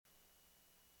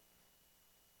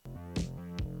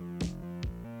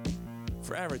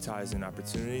For advertising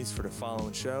opportunities for the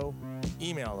following show,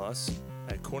 email us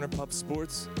at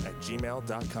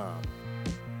cornerpubsports@gmail.com.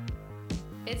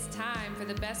 It's time for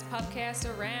the best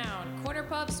pubcast around, Corner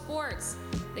Pub Sports.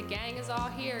 The gang is all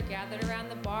here, gathered around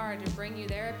the bar to bring you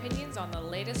their opinions on the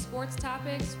latest sports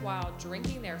topics while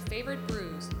drinking their favorite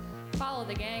brews. Follow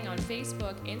the gang on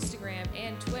Facebook, Instagram,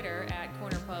 and Twitter at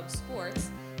Corner Pub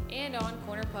Sports and on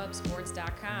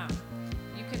cornerpubsports.com.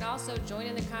 You can also join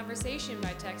in the conversation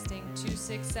by texting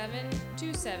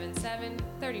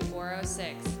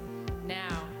 267-277-3406.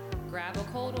 Now, grab a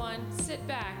cold one, sit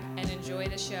back, and enjoy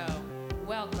the show.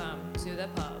 Welcome to the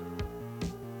pub.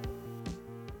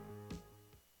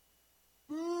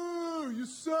 Boo! You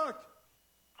suck!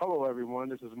 Hello, everyone.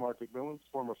 This is Mark McMillan,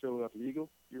 former Philadelphia Eagle.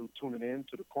 You're tuning in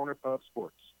to the Corner Pub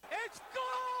Sports. It's gone!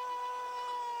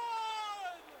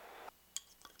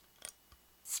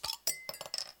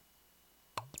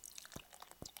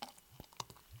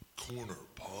 Corner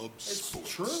Pub Sports.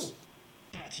 It's true.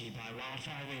 Brought to you by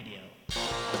Wildfire Radio.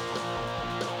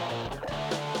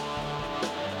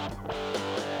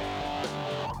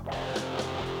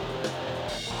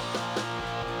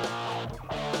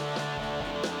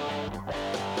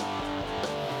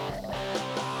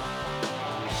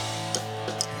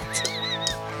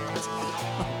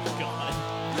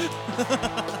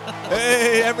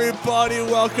 Hey, everybody,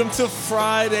 welcome to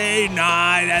Friday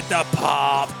night at the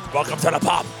pub. Welcome to the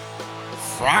pub.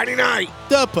 Friday night.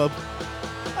 The pub.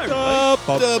 The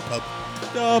pub. The pub.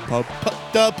 The pub.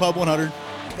 The pub 100.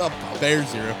 The pub. Bear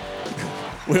 0.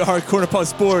 We are Corner Pub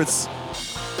Sports,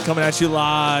 coming at you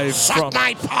live from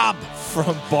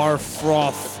Bar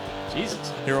Froth.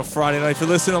 Jesus. Here on Friday night. If you're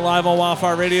listening live on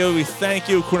Wildfire Radio, we thank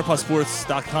you.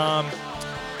 cornerpubsports.com.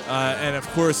 And, of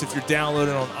course, if you're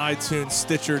downloading on iTunes,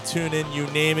 Stitcher, TuneIn, you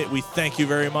name it, we thank you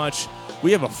very much.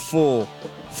 We have a full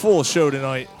show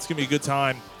tonight. It's going to be a good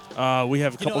time. We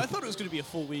have a couple. I thought it was going to be a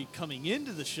full week coming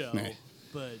into the show,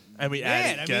 but we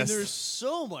added guests. there's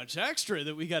so much extra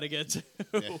that we got to get to.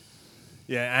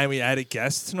 Yeah, and we added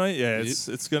guests tonight. Yeah,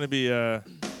 it's going to be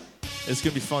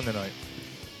fun tonight.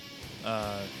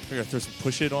 We're going to throw some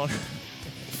Push It on.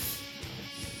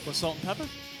 What, salt and pepper?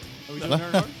 Are we doing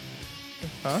our part?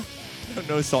 Huh?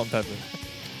 No salt and pepper.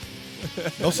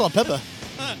 No salt and pepper.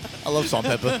 I love salt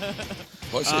and pepper.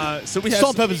 So we have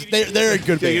salt and peppers. They're a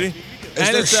good band. Is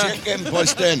there shit getting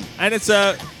pushed in? And it's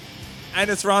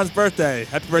Ron's birthday.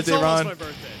 Happy birthday, It's almost Ron. my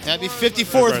birthday. Happy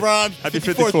 54th, Ron. Happy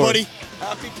 54th, buddy.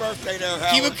 Happy birthday there,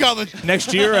 Howard. Keep it coming.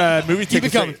 Next year, movie Keep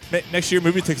it tickets. Next year,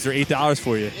 movie tickets are $8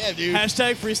 for you. Yeah, dude.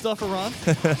 Hashtag free stuff for Ron.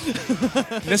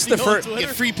 This is the first. Get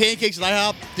free pancakes at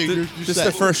IHOP. Dude, This is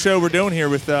the first show we're doing here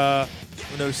with no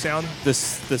sound. The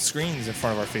screens in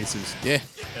front of our faces. Yeah.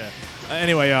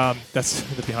 Anyway, that's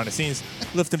the behind the scenes,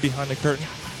 lifting behind the curtain.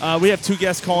 We have two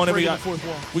guests calling in.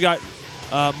 We got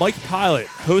Mike Pilot,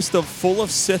 host of Full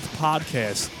of Sith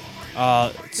podcast.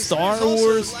 Star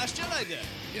Wars. Last Jedi Day.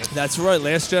 That's right.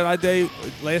 Last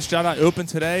Jedi opened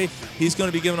today. He's going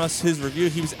to be giving us his review.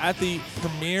 He was at the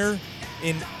premiere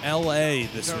in L.A.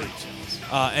 this week.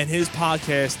 And his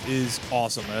podcast is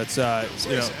awesome. It's I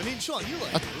mean, Sean, you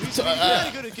like it. You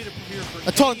gotta go to get a premiere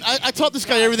for. I taught this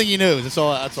guy everything he knows. That's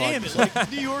all. Damn it! Like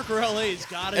New York or LA's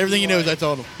got Everything he knows, I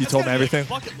told him. You told him everything.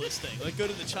 Bucket list thing. Like go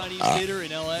to the Chinese theater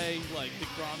in LA, like the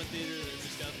Grommet theater. That's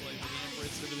just got like the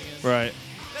Empress and everything in. Right.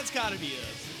 That's got to be a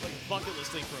bucket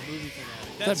list thing for a movie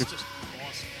fanatic. That's just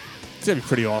awesome. It's gonna be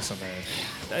pretty awesome, man.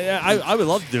 I would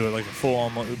love to do it like a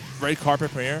full-on red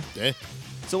carpet premiere. Yeah.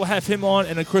 So we'll have him on,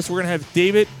 and of course we're gonna have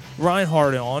David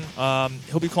Reinhardt on.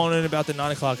 He'll be calling in about the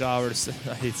 9 o'clock hour. I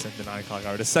hate saying the 9 o'clock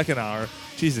hour. The second hour.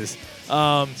 Jesus.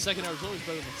 Second hour is always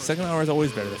better than first. Second hour is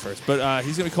always better than first. But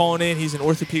he's going to be calling in. He's an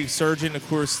orthopedic surgeon. Of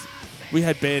course, we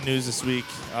had bad news this week,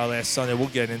 last Sunday. We'll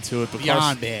get into it. But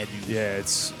Beyond bad news. Yeah,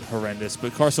 it's horrendous.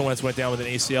 But Carson Wentz went down with an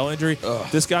ACL injury.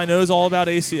 This guy knows all about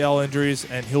ACL injuries,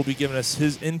 and he'll be giving us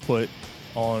his input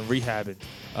on rehabbing.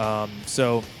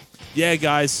 So, yeah,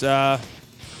 guys,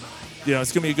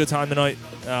 it's going to be a good time tonight.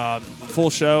 Full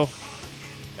show.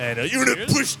 And you're going to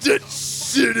push that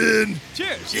shit in.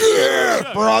 Cheers.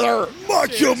 Yeah, brother.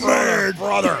 Macho Cheers. man,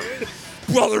 brother.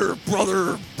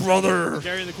 brother.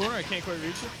 Gary in the corner, I can't quite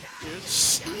reach it. Cheers.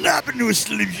 Snap into a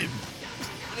Slim Jim.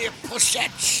 You push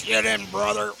that shit in,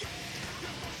 brother.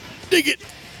 Dig it.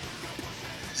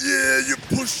 Yeah, you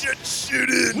push that shit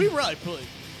in. We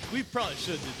probably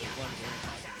should do the Lord of the Ring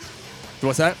podcast.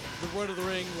 What's that? The Lord of the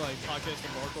Ring podcast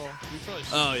from Markle. We probably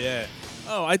should. Oh, yeah.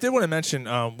 Oh, I did want to mention,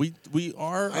 we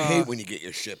are... I hate when you get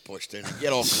your shit pushed in. You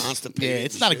get all constipated. Yeah,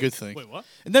 it's not a good thing. Wait, what?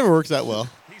 It never works that well.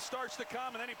 He starts to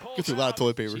come and then he pulls Gets through a lot of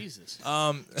toilet paper. Jesus.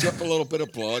 Drip a little bit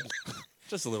of blood.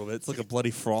 Just a little bit. It's like a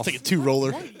bloody froth. It's like a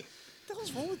 2-roller. What the hell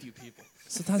hell's wrong with you people?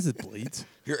 Sometimes it bleeds.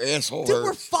 Your asshole Dude, we're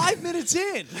hurts. 5 minutes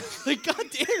in. Like, God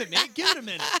damn it, man. Give it a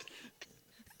minute.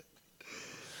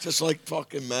 Just like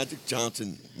fucking Magic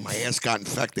Johnson. My ass got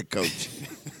infected, coach.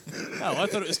 Oh, I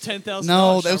thought it was 10,000.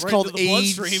 No, that was right called into the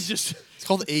AIDS. bloodstream. Just It's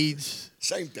called AIDS.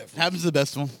 Same difference. Happens to the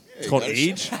best of them. It's called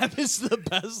age. happens to the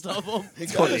best of them.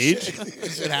 It's called age.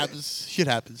 Shit happens. Shit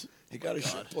happens. He got his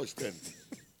shit pushed in.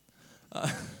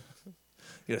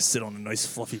 You gotta sit on a nice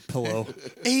fluffy pillow.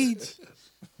 AIDS.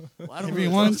 Well, I don't really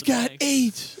Everyone's trust the got bank.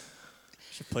 AIDS.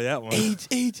 Should play that one. AIDS.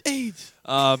 AIDS. AIDS.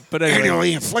 But anyway,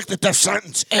 Annually inflicted death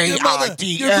sentence. Your mother,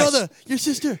 AIDS. your brother, your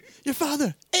sister, your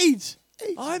father. AIDS.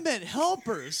 AIDS. I meant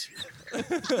helpers.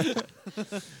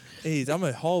 AIDS. I'm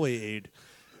a hallway aide.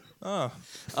 Oh.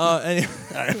 Anyway.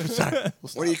 Sorry.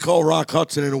 What do you call Rock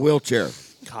Hudson in a wheelchair?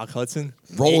 Cock Hudson.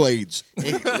 Roll AIDS.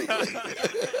 You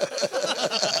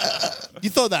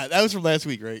thought that. That was from last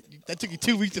week, right? That took you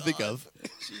 2 weeks to think of.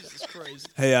 Jesus Christ.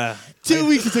 Hey, 2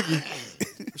 weeks it took you.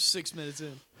 We're 6 minutes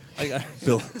in. I got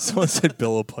Bill. Someone said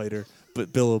billow biter,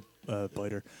 but billow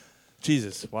biter.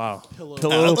 Jesus, wow. Pillow let's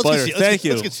get biter. se- let's Thank get-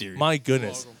 you. let's get serious. My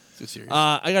goodness. It's serious.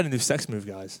 I got a new sex move,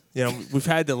 guys. You know, we've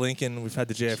had the Lincoln, we've had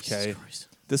the JFK.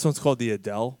 This one's called the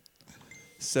Adele.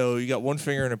 So you got one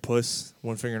finger in a puss,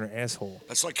 one finger in an asshole.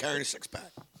 That's like carrying a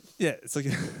six-pack. Yeah, it's like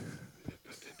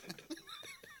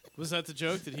Was that the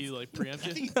joke? Did he like preempt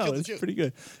you? no, it's pretty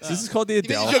good. So this is called the You made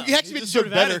the Adele. joke- you actually made the just joke sort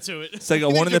of better. added to it. So I got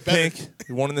You one in made the it pink,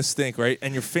 one in the stink, right?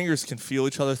 And your fingers can feel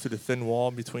each other through the thin wall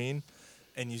in between,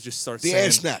 and you just start The singing.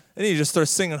 ass neck. And you just start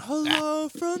singing, "Hello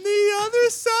from the other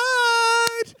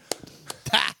side."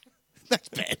 That's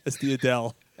bad. That's the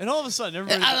Adele. And all of a sudden,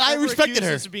 everybody I everyone respected accused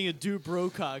her. us of being a dude bro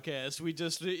podcast. We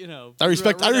just, you know. I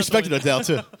respected it. Adele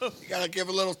too. You gotta give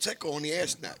a little tickle on the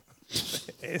ass neck.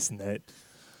 Ass net.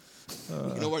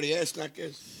 You know where the ass neck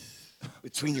is?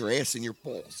 Between your ass and your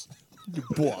balls. Your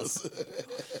boss.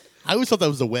 I always thought that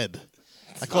was the web.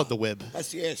 I call it the web. That's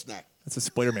the ass neck. That's what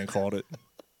Spider-Man called it.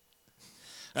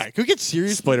 All right, can we get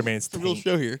serious? Spider-Man's The real taint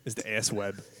show here. is the ass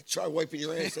web. Try wiping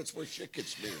your ass. That's where shit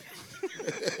gets smeared.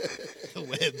 The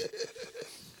web.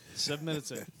 7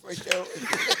 minutes in. Right there.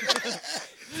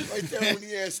 Right there on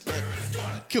the ass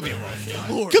neck. Could be a long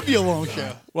show. Could be a long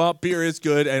show. Well, beer is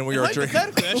good, and we are drinking.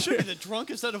 Hypothetically, I should be the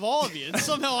drunkest out of all of you, and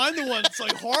somehow I'm the one that's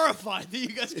like horrified that you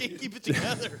guys can't keep it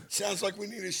together. Sounds like we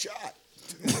need a shot.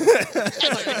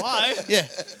 Like, why? Yeah.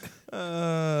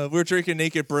 We're drinking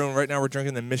Naked Brewing right now. We're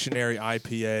drinking the Missionary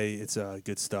IPA. It's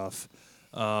good stuff.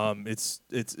 It's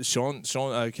Sean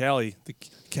Callie, the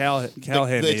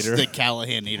Callahan-nator. The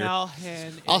Callahan-nator.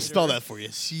 Callahan. I'll spell that for you.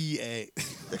 C-A.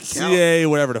 CA,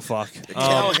 whatever the fuck. The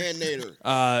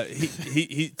Callahan-nator.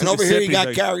 He took And a over here sip, you he's got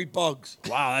like, Gary Bugs.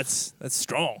 wow, that's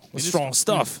strong. That's strong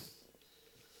stuff.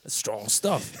 That's strong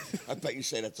stuff. I bet you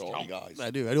say that to all the guys.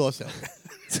 I do all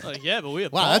that. Yeah, but we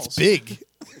have Wow, balls. that's big.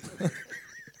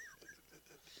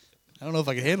 I don't know if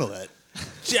I can handle that.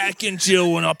 Jack and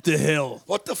Jill went up the hill.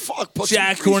 What the fuck? Put some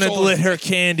Jack grease wanted to on lit it. her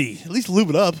candy. At least lube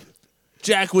it up.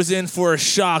 Jack was in for a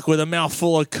shock with a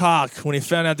mouthful of cock when he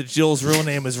found out that Jill's real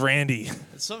name was Randy.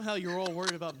 And somehow you're all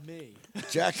worried about me.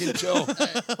 Jack and Joe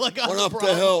Like I'm went the up the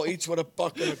problem. hill, each with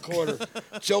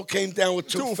 $1.25. Joe came down with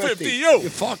 $2.50. Yo. You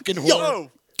fucking whore.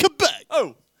 Yo, Come back.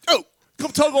 oh,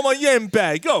 come tug on my yam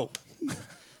bag. Go.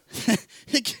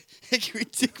 Hickory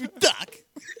dickory dock.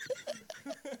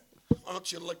 Why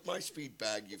don't you lick my speed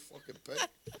bag, you fucking pig?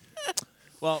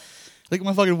 Well, Look at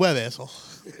my fucking web, asshole.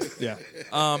 yeah.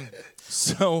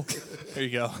 So there you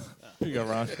go. There you go,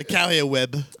 Ron. The Callahan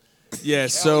web. Yeah.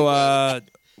 So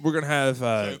we're gonna have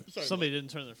Somebody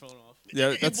didn't turn their phone off.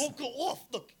 yeah. That's It won't go off.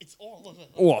 Look, it's all over.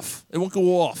 off. It won't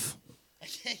go off.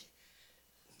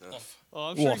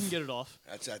 Oh, I'm sure you Off. can get it off.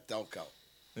 That's that Delco.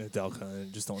 Yeah, Delco,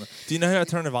 I just don't know. Do you know how to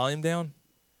turn the volume down?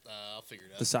 I'll figure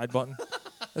it The side button.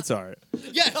 That's all right.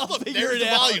 Yeah, look, figure there's it the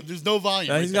out. volume. There's no volume.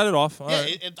 No, right he's there. got it off. All Yeah,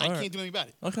 right. I All can't right. do anything about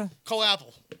it. Okay. Call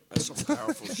Apple. That's some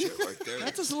powerful shit right there.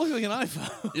 That doesn't look like an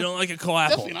iPhone. You don't like a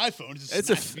co-apple? Definitely an iPhone. It's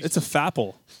It's a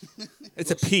fapple.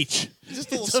 It's a peach. just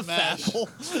a little It's a smash. Apple.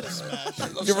 Smash.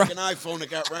 It looks You're like right. an iPhone that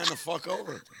got ran the fuck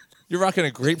over. You're rocking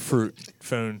a grapefruit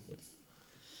phone.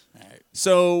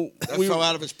 So That fell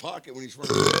out of his pocket when he's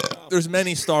running to the top. there's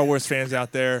many Star Wars fans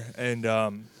out there, and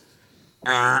I'm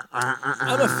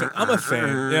a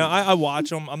fan. Yeah, I watch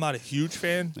them. I'm not a huge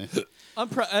fan. Out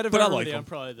of But I like everybody, them. I'm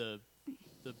probably the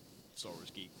Star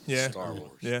Wars geek. Yeah, Star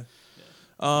Wars. yeah.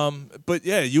 But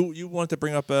yeah, you wanted to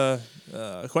bring up a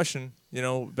question,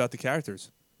 about the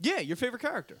characters. Yeah, your favorite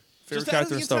character. Favorite Just out of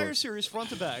character the in Star entire Wars. series, front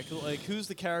to back, like who's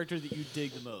the character that you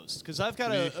dig the most? Because I've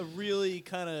got a really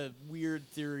kind of weird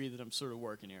theory that I'm sort of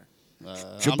working here.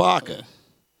 Chewbacca.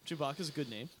 Chewbacca's a good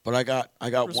name. But I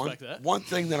got Respect that. one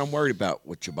thing that I'm worried about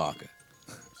with Chewbacca.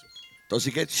 Does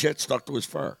he get shit stuck to his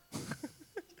fur?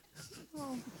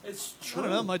 It's I true.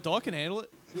 don't know. My dog can handle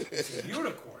it. It's a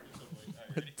unicorn.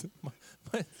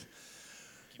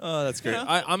 Oh, that's great.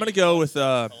 Yeah. I'm going to go with.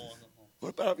 What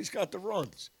about if he's got the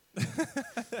runs?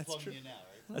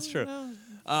 That's true.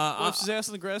 Wipes his ass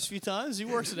on the grass a few times. He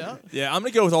works it out. Yeah, I'm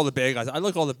going to go with all the bad guys. I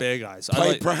like all the bad guys. I Play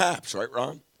like, perhaps, right,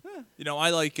 Ron? I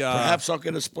like. Perhaps I'll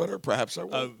get a splitter. Perhaps I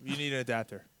won't. You need an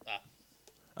adapter.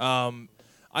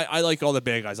 I like all the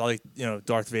bad guys. I like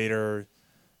Darth Vader.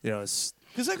 Because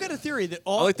I've got a theory that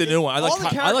all I like the new one. I like all the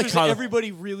Ky- I characters like that Kylo-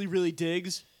 everybody really, really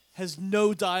digs has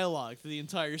no dialogue for the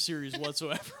entire series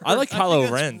whatsoever. I like think Kylo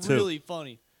that's Ren, too. Really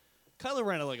funny. Kylo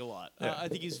Ren I like a lot. Yeah. I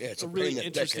think he's it's a a really pain in the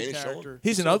dick, interesting ain't it, Sean? character.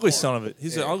 He's an so ugly far. son of it.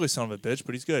 He's an ugly son of a bitch,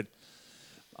 but he's good.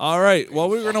 All right. Well,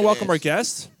 we're going to welcome our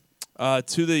guest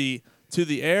to the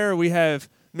air. We have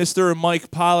Mr.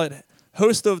 Mike Pollitt,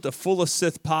 host of the Full of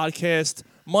Sith podcast.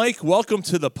 Mike, welcome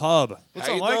to the pub. What's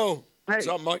How up, you Mike? doing? What's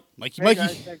up, Mike? Mikey, Hey Mikey.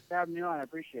 guys, thanks for having me on. I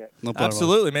appreciate it. No problem.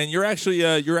 Absolutely, man. You're actually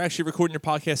recording your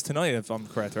podcast tonight, if I'm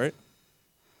correct, right?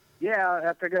 Yeah,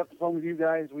 after I get off the phone with you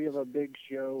guys, we have a big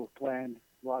show planned.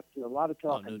 A lot of Oh,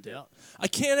 talking. no doubt. I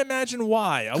can't imagine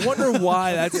why. I wonder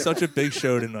why that's such a big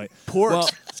show tonight. Porgs. Well,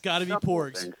 It's got to be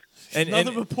porgs. Things. and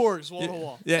Nothing but porgs, wall to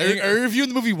wall. yeah, Are you reviewing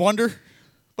the movie Wonder,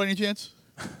 by any chance?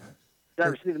 Did you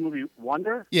ever see the movie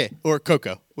Wonder? Yeah, or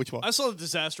Coco. Which one? I saw the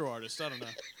Disaster Artist. I don't know.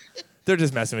 they're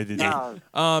just messing with you, dude.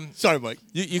 No. Sorry, Mike.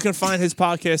 You can find his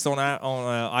podcast on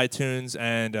iTunes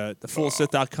and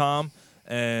thefullsith.com,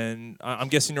 and I'm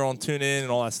guessing you're on TuneIn and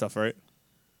all that stuff, right?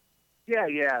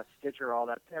 Yeah, Stitcher, all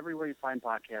that. Everywhere you find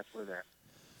podcasts, we're there.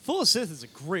 Full of Sith is a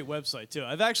great website, too.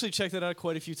 I've actually checked it out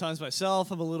quite a few times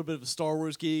myself. I'm a little bit of a Star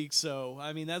Wars geek, so,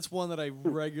 I mean, that's one that I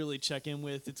regularly check in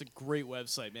with. It's a great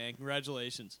website, man.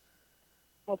 Congratulations.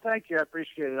 Well, thank you. I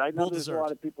appreciate it. I know Well there's a deserved.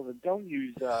 lot of people that don't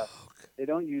use they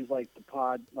don't use like the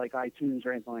pod, like iTunes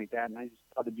or anything like that, and I just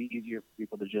thought it'd be easier for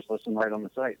people to just listen right on the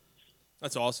site.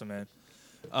 That's awesome, man.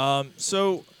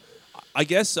 So, I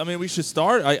guess we should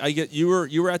start. I get you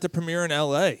were at the premiere in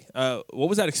L.A. What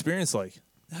was that experience like?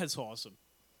 That's awesome.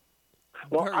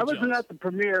 Well, Very I wasn't jealous. at the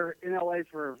premiere in LA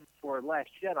for Last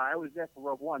Jedi. I was there for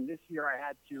Rogue One. This year, I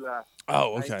had to.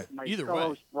 Oh, okay. My Either way.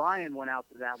 co-host Brian went out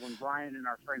to that when Brian and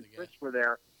our friend Chris were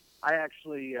there. I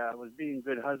actually was being a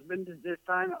good husband this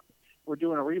time. We're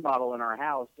doing a remodel in our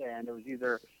house, and it was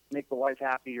either make the wife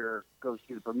happy or go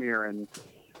see the premiere. And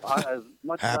as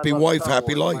much Happy as I love wife, Star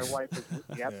happy Wars, life. My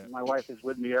wife is, my wife is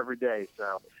with me every day.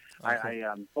 So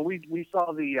but we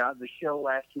saw the show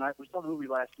last night. We saw the movie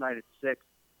last night at 6.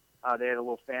 They had a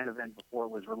little fan event before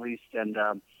it was released, and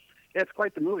it's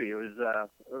quite the movie. It was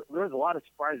there was a lot of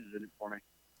surprises in it for me.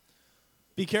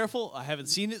 Be careful. I haven't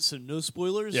seen it, so no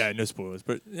spoilers. Yeah, no spoilers,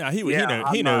 but yeah, he I'm,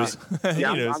 knows. He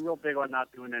I'm knows. real big on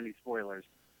not doing any spoilers.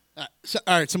 All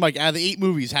right, so Mike, out of the 8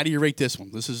 movies, how do you rate this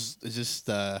one? Is this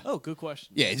Oh, good question.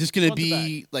 yeah? Is this going to Front to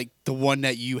be like the one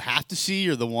that you have to see,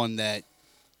 or the one that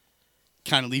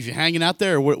kind of leaves you hanging out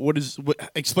there? Or what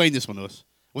explain this one to us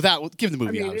without give the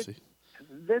movie, I mean, obviously.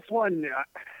 This one,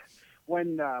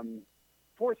 when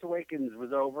Force Awakens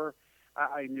was over,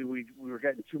 I knew we were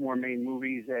getting 2 more main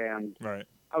movies, and Right.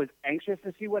 I was anxious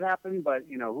to see what happened. But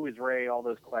who is Rey? All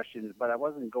those questions, but I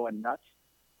wasn't going nuts.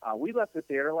 We left the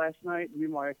theater last night, me,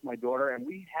 my wife, my daughter, and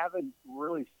we haven't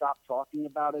really stopped talking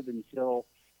about it until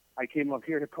I came up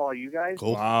here to call you guys.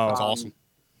 Cool. Wow. That's awesome.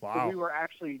 Wow. So we were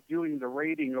actually doing the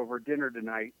rating over dinner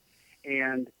tonight,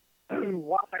 and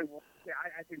while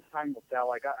I think time will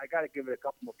tell. I got to give it a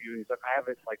couple more viewings. I have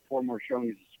it like 4 more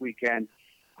showings this weekend.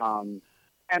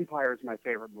 Empire is my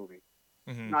favorite movie,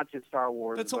 not just Star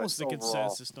Wars. That's but almost the overall.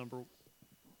 consensus number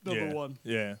Yeah. one.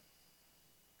 Yeah.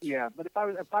 Yeah, but if I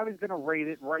was going to rate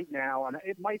it right now, and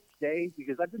it might stay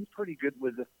because I've been pretty good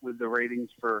with the ratings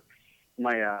for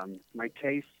my my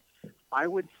taste. I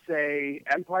would say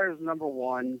Empire's number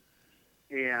 1,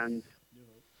 and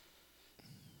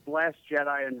Last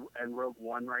Jedi and Rogue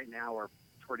One right now are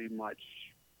pretty much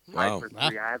Wow. tied for 3. Wow.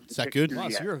 I haven't Is that picked good? 2 Wow,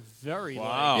 yet. so you're a very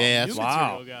Wow. Yeah, new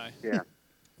wow. material guy. Yeah.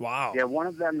 Wow. Yeah, one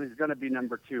of them is going to be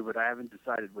number 2, but I haven't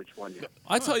decided which one yet.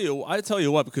 I tell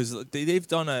you what, because they've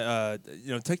done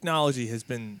technology has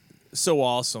been so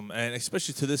awesome, and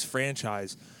especially to this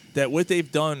franchise, that what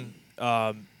they've done,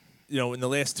 in the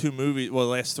last 2 movies, well,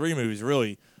 the last 3 movies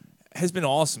really, has been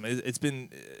awesome. It's been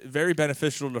very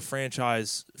beneficial to the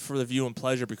franchise for the view and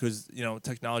pleasure because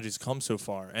technology's come so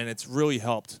far, and it's really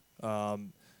helped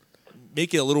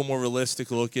make it a little more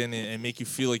realistic looking and make you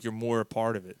feel like you're more a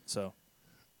part of it. So.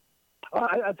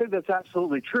 I think that's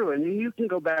absolutely true. And you can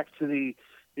go back to the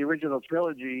original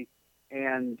trilogy,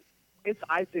 and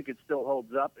I think it still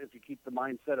holds up if you keep the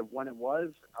mindset of when it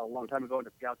was a long time ago in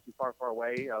a galaxy far, far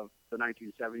away of the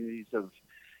 1970s of,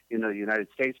 the United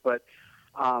States. But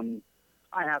I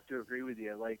have to agree with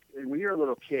you. Like when you're a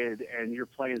little kid and you're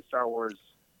playing Star Wars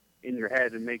in your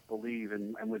head and make believe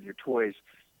and with your toys,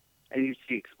 and you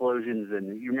see explosions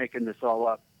and you're making this all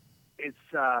up, it's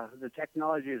the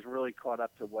technology has really caught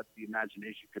up to what the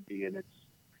imagination could be, and it's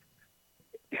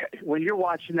when you're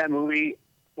watching that movie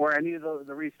or any of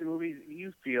the recent movies,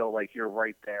 you feel like you're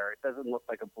right there. It doesn't look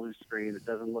like a blue screen. It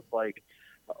doesn't look like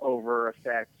over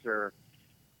effects or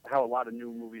how a lot of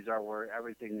new movies are, where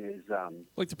everything is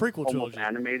like the prequel almost trilogy,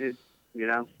 animated.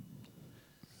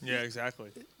 Yeah,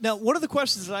 exactly. Now, one of the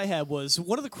questions that I had was,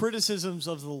 one of the criticisms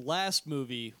of the last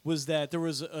movie was that there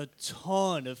was a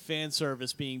ton of fan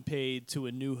service being paid to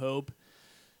A New Hope.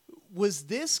 Was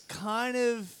this kind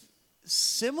of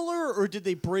similar, or did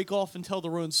they break off and tell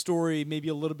their own story maybe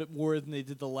a little bit more than they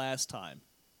did the last time?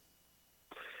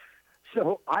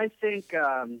 So I think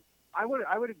I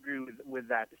would agree with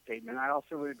that statement. I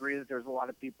also would agree that there's a lot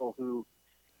of people who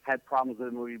had problems with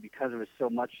the movie because it was so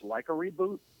much like a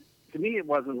reboot. To me, it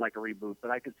wasn't like a reboot,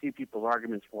 but I could see people's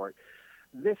arguments for it.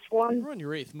 This one, You're on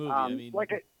your 8th movie. I mean,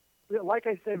 like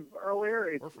I said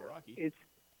earlier,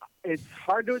 it's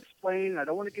hard to explain. I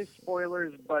don't want to give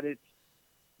spoilers, but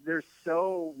there's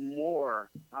so many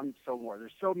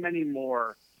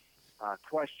more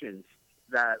questions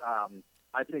that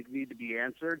I think need to be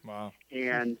answered. Wow.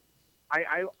 And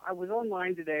I was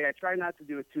online today. I try not to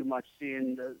do it too much,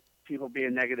 seeing the people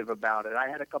being negative about it. I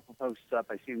had a couple posts up.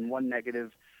 I seen one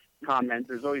negative comment.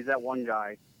 There's always that one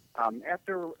guy.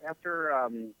 After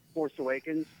Force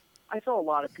Awakens, I saw a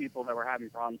lot of people that were having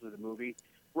problems with the movie.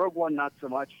 Rogue One, not so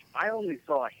much. I only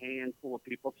saw a handful of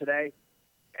people today,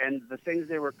 and the things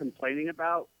they were complaining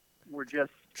about were just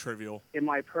trivial. In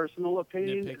my personal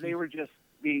opinion, Nitpicky. they were just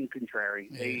being contrary.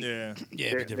 They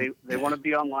want to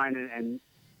be online and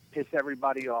piss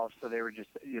everybody off, so they were just,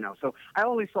 So I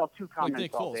only saw two like comments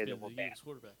Nick all Foles, day man, that were the bad. Eagles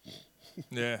quarterback.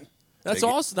 Yeah. That's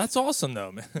awesome. That's awesome,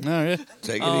 though, man. All right.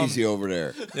 Take it easy over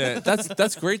there. Yeah,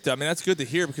 that's great, though. I mean, that's good to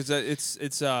hear because it's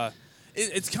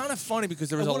kind of funny because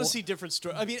there was I want to see different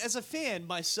stories. I mean, as a fan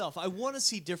myself, I want to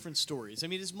see different stories. I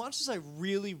mean, as much as I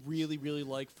really, really, really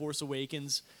like Force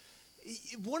Awakens,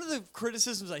 one of the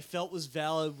criticisms I felt was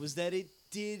valid was that it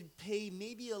did pay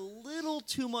maybe a little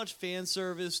too much fan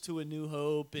service to A New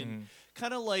Hope and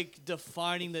kind of like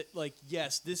defining that, like,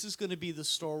 yes, this is going to be the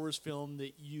Star Wars film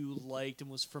that you liked and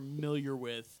was familiar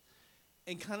with,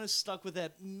 and kind of stuck with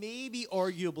that maybe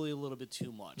arguably a little bit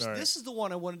too much. Right. This is the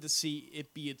one I wanted to see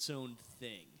it be its own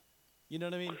thing. You know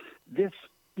what I mean?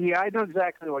 I know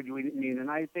exactly what you mean,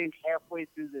 and I think halfway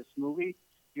through this movie,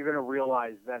 you're going to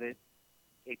realize that it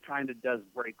kind of does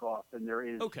break off, and there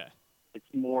is it's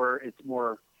more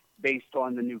based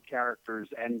on the new characters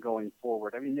and going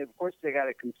forward. I mean, of course, they got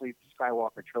to complete the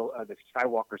Skywalker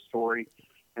story,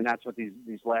 and that's what these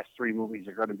last three movies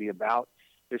are going to be about.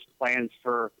 There's plans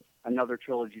for another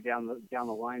trilogy down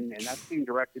the line, and that's being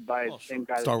directed by the same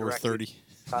guy Star that Wars directed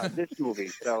 30. This movie.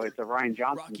 So it's a Ryan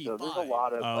Johnson. Rocky so there's V. a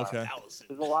lot of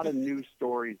there's a lot of new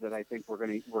stories that I think we're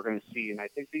gonna see, and I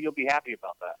think that you'll be happy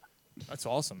about that. That's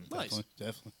awesome. Nice.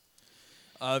 Definitely.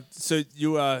 So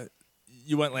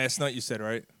you went last night, you said,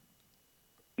 right?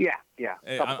 Yeah.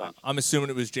 Hey, couple times. I'm assuming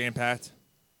it was jam packed.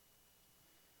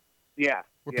 Yeah.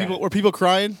 Were people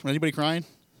crying? Were anybody crying?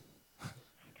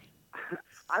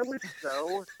 I was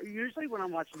usually when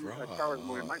I'm watching a Star Wars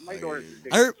movie, my daughter's a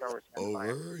big I- Star Wars fan.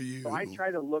 Over you. So I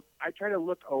try to look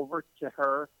over to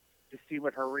her to see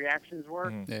what her reactions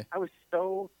were. Yeah. I was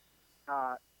so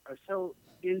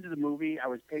into the movie. I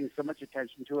was paying so much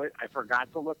attention to it. I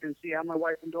forgot to look and see how my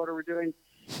wife and daughter were doing.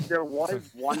 There was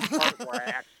one part where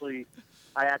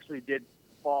I actually did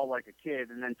fall like a kid,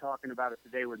 and then talking about it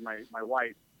today with my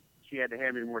wife, she had to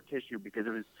hand me more tissue because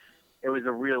it was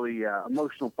a really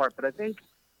emotional part. But I think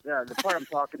the part I'm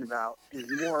talking about is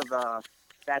more of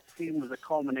that scene was a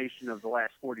culmination of the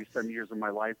last 40-some years of my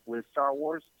life with Star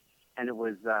Wars, and it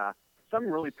was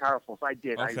something really powerful. So I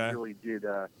really did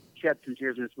shed some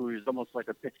tears in this movie. It was almost like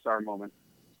a Pixar moment.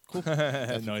 Cool.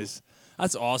 Nice.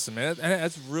 That's awesome, man.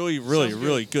 That's really, really,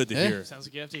 really good to hear. Sounds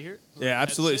like you have to hear it. Yeah,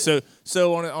 absolutely.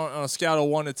 So on a scale of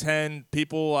 1 to 10,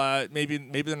 people maybe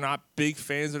they're not big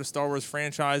fans of the Star Wars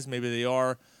franchise. Maybe they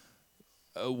are.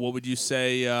 What would you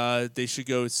say they should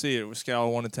go see it? With a scale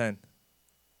of 1 to 10.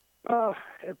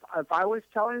 If I was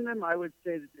telling them, I would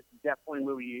say that it's definitely a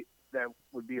movie that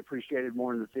would be appreciated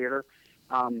more in the theater.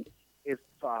 If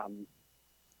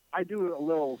I do a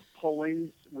little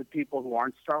polling with people who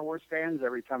aren't Star Wars fans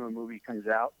every time a movie comes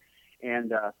out, and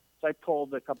so I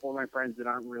polled a couple of my friends that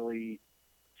aren't really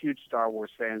huge Star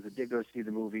Wars fans that did go see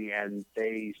the movie, and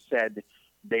they said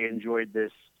they enjoyed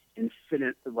this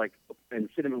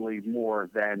infinitely more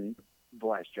than The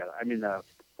Last Jedi. I mean, The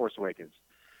Force Awakens.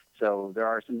 So there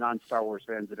are some non-Star Wars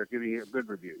fans that are giving it good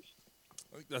reviews.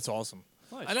 That's awesome.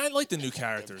 Nice. And I like the new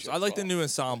characters. I like the new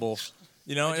ensemble.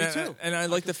 You know, I do too. and I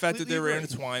like the fact that they were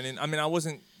completely agree. intertwined. And I mean, I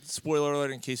wasn't, spoiler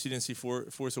alert in case you didn't see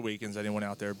Force Awakens, anyone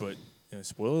out there, but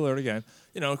spoiler alert again.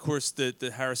 You know, of course, the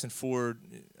Harrison Ford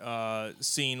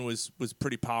scene was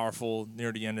pretty powerful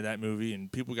near the end of that movie,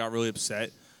 and people got really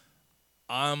upset.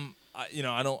 I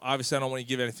don't want to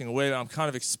give anything away, but I'm kind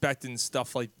of expecting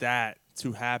stuff like that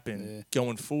to happen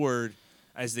going forward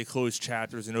as they close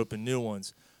chapters and open new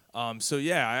ones. So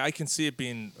yeah, I can see it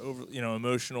being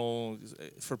emotional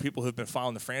for people who've been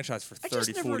following the franchise for 30, 40 I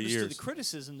just never understood years. the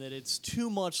criticism that it's too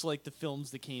much like the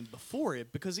films that came before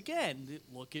it. Because again,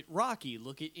 look at Rocky,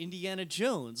 look at Indiana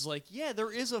Jones. Like, yeah,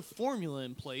 there is a formula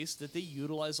in place that they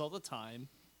utilize all the time,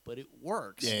 but it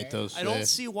works. Yeah, it does. I don't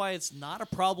see why it's not a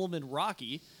problem in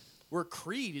Rocky, where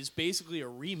Creed is basically a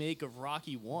remake of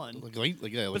Rocky 1. Like but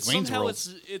Wayne's somehow World.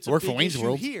 it's a Work big for Wayne's issue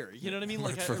World. here. You know what I mean?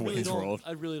 Like, Work for Wayne's World.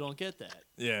 I really don't get that.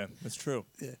 Yeah, that's true.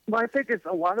 Yeah. Well, I think it's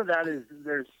a lot of that is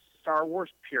there's Star Wars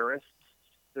purists,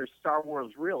 there's Star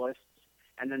Wars realists,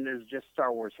 and then there's just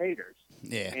Star Wars haters.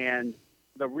 Yeah. And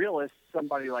the realist,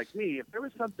 somebody like me, if there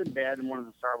was something bad in one of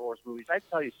the Star Wars movies, I'd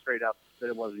tell you straight up that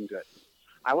it wasn't good.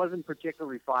 I wasn't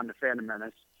particularly fond of Phantom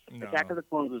Menace. No. Attack of the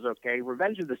Clones was okay.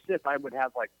 Revenge of the Sith, I would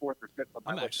have like 4th or 5th on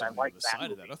my I'm list. actually I on like the that side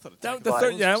movie. of that. I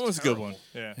thought That was a good one.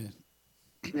 Yeah.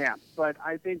 Yeah, but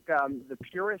I think the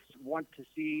purists want to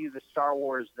see the Star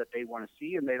Wars that they want to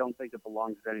see, and they don't think it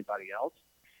belongs to anybody else.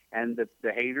 And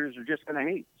the haters are just going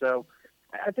to hate. So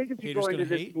I think if you Haters go into gonna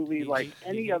this hate? movie Hate, like hate,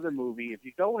 any hate. other movie, if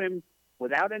you go in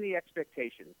without any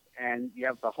expectations and you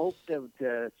have the hope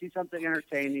to see something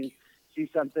entertaining, see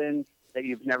something that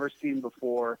you've never seen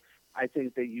before, I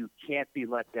think that you can't be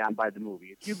let down by the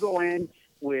movie. If you go in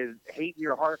with hate in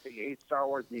your heart that you hate Star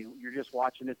Wars and you're just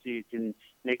watching it so you can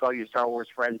make all your Star Wars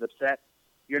friends upset,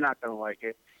 you're not going to like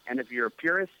it. And if you're a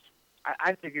purist,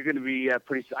 I think you're going to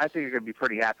be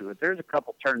pretty happy with it. There's a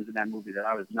couple turns in that movie that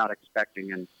I was not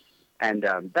expecting, and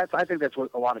I think that's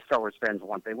what a lot of Star Wars fans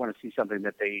want. They want to see something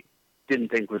that they didn't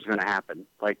think was going to happen,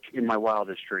 like in my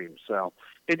wildest dreams. So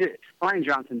they did. Ryan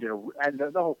Johnson and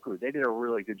the whole crew. They did a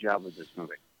really good job with this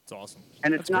movie. It's awesome.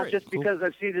 And it's That's not great. just because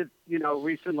I've seen it,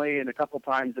 recently and a couple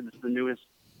times, and it's the newest,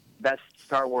 best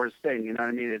Star Wars thing. You know what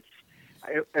I mean?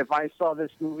 If I saw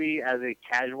this movie as a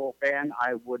casual fan,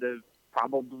 I would have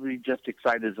probably just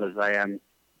excited as I am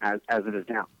as it is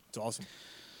now. It's awesome.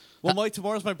 Well, Mike,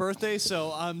 tomorrow's my birthday,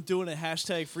 so I'm doing a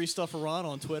hashtag free stuff for Ron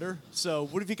on Twitter. So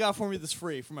what have you got for me that's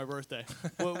free for my birthday?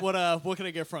 What can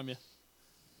I get from you?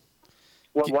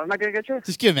 What am I going to get you?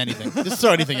 Just give him anything. Just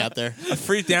throw anything out there. A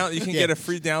free down. You can get a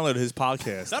free download of his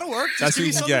podcast. That'll work. That's Just give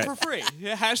me what you can something for free.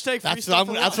 Yeah, hashtag free That's stuff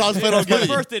what for that's Ron. what I was planning on It's my giving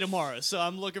you. birthday tomorrow, so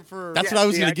I'm looking for. That's what I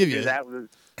was going to give you. That was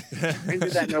I can do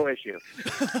that, no issue.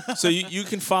 So you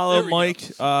can follow There we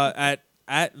Mike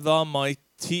at the Mike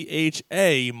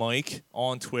THA Mike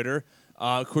on Twitter.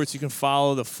 Of course, you can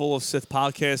follow the Full of Sith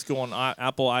podcast. Go on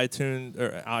Apple,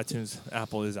 iTunes.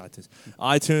 Apple is iTunes.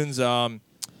 iTunes.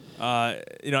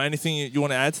 Anything you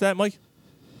want to add to that, Mike?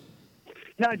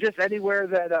 No, just anywhere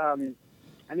that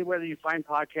you find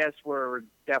podcasts, we're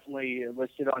definitely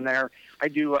listed on there. I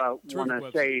do want to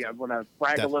website. say, I want to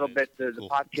brag a little bit. The Cool.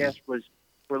 podcast was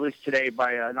released today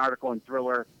by an article in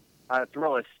Thrillist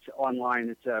online.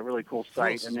 It's a really cool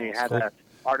site, and they had an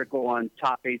article on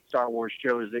top 8 Star Wars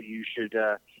shows that you should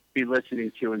be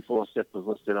listening to, and Full of Sith was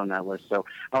listed on that list. So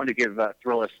I want to give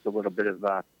Thrillist a little bit of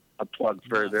a plug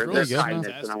for their Thrillist is kindness,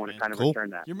 fantastic, and I want to man. kind of Cool. return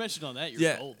that. You're mentioned on that. You're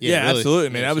Yeah, gold. yeah, really. absolutely,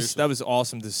 man. Yeah, That was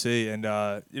awesome to see, and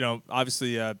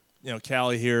obviously,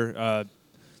 Callie here,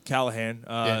 Callahan.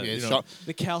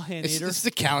 The Callahan It's eater. the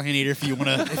Callahan eater if you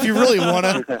really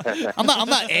wanna. I'm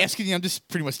not asking you. I'm just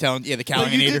pretty much telling. Yeah, the Well,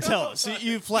 Callahan you eater. did tell us.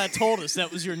 You flat told us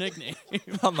that was your nickname.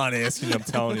 I'm not asking. I'm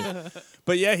telling you.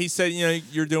 But yeah, he said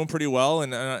you're doing pretty well,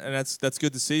 and that's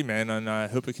good to see, man. And I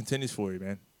hope it continues for you,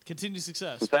 man. Continued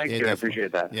success. Thank Yeah, you. I definitely.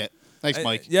 appreciate that. Yeah. Thanks,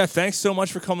 Mike. Yeah, thanks so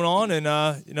much for coming on, and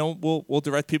we'll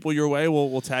direct people your way.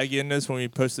 We'll tag you in this when we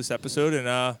post this episode,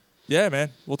 and yeah, man,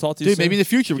 we'll talk to you Dude, soon. maybe in the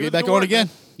future we'll Give get it back the on word, again.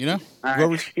 man. You know. All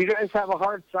Whoever's- right. You guys have a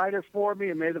hard cider for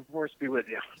me, and may the force be with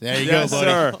you. There you Yes, go,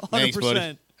 buddy. sir. 100%. Thanks,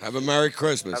 buddy. Have a Merry Have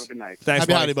Christmas. a good night. Thanks,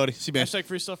 Happy Mike. holiday, buddy. See you, man. Hashtag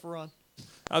free stuff for Ron.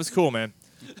 That was cool, man.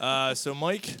 So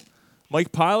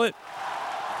Mike Pilot,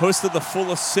 host of the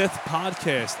Full of Sith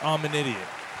podcast. I'm an idiot.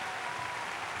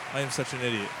 I am such an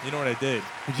idiot. You know what I did?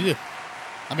 What'd you do?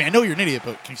 I mean, I know you're an idiot,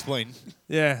 but can you explain?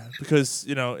 Yeah, because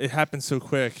it happened so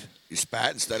quick. You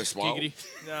spat instead of swallow.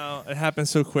 No, it happened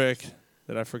so quick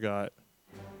that I forgot.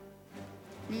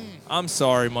 I'm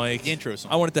sorry, Mike. The intro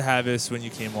song. I wanted to have this when you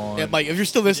came on. Yeah, Mike, if you're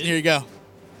still listening, here you go.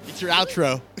 It's your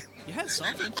outro. You had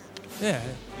something. Yeah,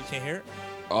 you can't hear it.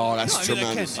 Oh, that's No, I mean, I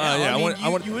tremendous. can now. I I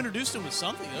mean, you introduced him with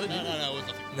something, though. No, it was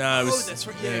nothing. No, it was. that's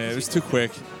right. Yeah, Yeah, it 'cause was he- too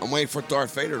quick. I'm waiting for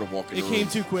Darth Vader to walk in It the came room.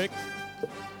 too quick.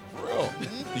 For real.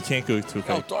 You can't go too Yo,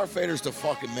 quick. Darth Vader's the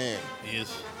fucking man. He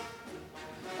is.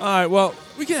 All right, well,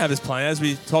 we can have this plan as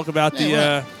we talk about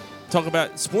Yeah, talk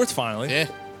about sports finally. Yeah.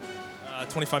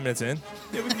 25 minutes in.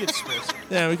 Yeah, we can get sports.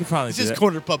 Yeah, we can probably This do is that.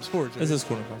 Corner Pub Sports. This is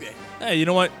Corner Pub. Hey, you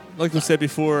know what? Like we said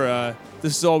before,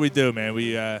 this is all we do, man.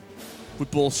 We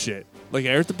bullshit. Like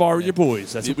here at the bar with your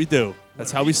boys. That's what we do.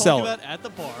 That's how we Talk sell it. about at the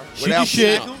bar. Shoot the shit.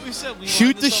 Exactly what we said. We Shoot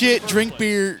lined the this up in shit, first drink place.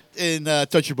 beer, and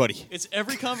touch your buddy. It's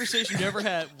every conversation you ever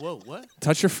had. Whoa, what?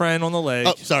 Touch your friend on the leg.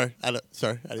 Oh, sorry. I didn't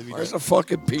mean Where's that. the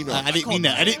fucking peanut? I didn't mean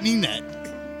that. I didn't mean that.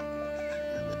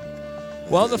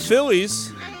 Well, the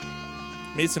Phillies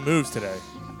made some moves today.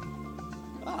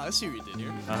 Ah, I see what you did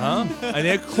here. And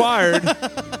they acquired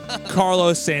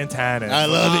Carlos Santana. I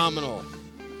love it. Phenomenal.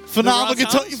 Phenomenal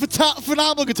The guitar. Rock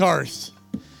Phenomenal guitarist.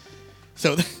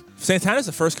 So, Santana's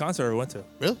the first concert I ever went to.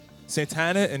 really?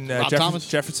 Santana and Rob Thomas?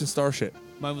 Jefferson Starship.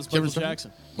 Mine was Michael Jefferson?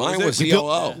 Jackson. Mine was We built-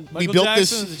 ELO. We Michael built Jackson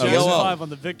this. and the Jackson Yellow. 5 on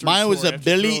the Victory Mine was tour a after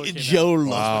Billy Thriller came out. Joel. That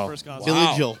was Wow. my first concert. Billy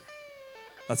Wow. Joel.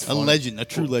 That's A fun. legend. A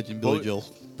true legend, Billy Joel.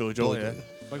 Billy Joel, yeah.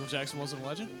 Michael Jackson wasn't a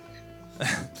legend?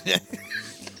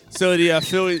 So the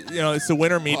Philly, it's the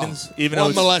winter meetings, even though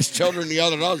One it's, molests children, the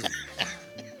other doesn't.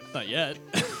 Not yet.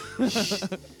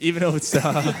 even though it's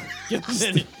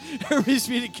Everybody's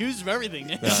being accused of everything.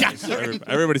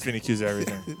 everybody's being accused of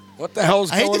everything. What the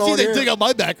hell's I hate going to see on they here? dig up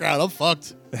my background. I'm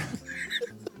fucked.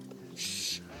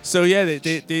 So yeah,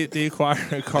 they acquired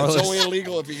It's Carlos only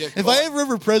illegal if you get If caught. I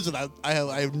ever president, I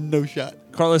have no shot.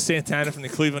 Carlos Santana from the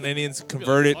Cleveland Indians,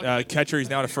 converted catcher. He's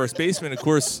now the first baseman. Of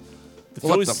course, the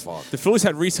What the Phillies. fuck? The Phillies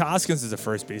had Rhys Hoskins as the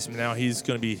first baseman. Now he's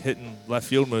going to be hitting left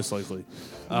field most likely.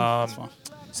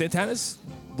 Santana's.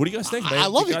 What do you guys think, man? I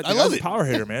love The it. guy- I the love guy's a it. power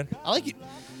hitter, man. I like it.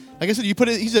 Like I said, you put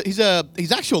it. He's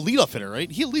actually a leadoff hitter, right?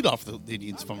 He'll lead off the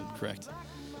Indians, if I'm correct.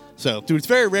 So, dude, it's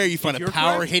very rare you find you're a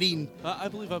power correct. hitting. I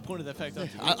believe I pointed that fact out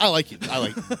to you. I like it. I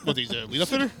like. What he's a leadoff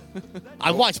hitter?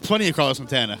 I've watched plenty of Carlos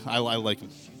Santana. I like him.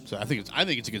 So I think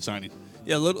it's a good signing.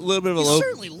 Yeah, a little bit of a He's low.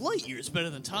 certainly light years better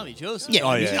than Tommy Joseph. Yeah,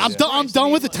 Oh, yeah, I'm yeah. done. I'm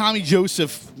done with the Tommy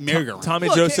Joseph merry-go-round. Tommy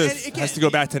Look, Joseph and again, has to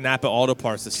go back to Napa Auto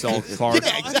Parts to sell cars.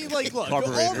 I mean, like, look,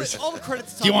 Carburetors. all the credit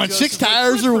to Tommy Do you want Joseph, 6 like,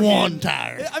 tires good or for 1 him.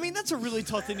 tire? I mean, that's a really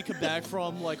tough thing to come back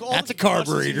from. Like all That's the a concussions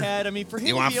carburetor. He had. I mean, for him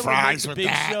You to want be able to make fries the with big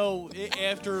that? show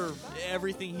after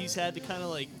everything he's had to kind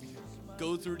of like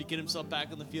go through to get himself back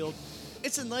on the field,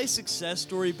 it's a nice success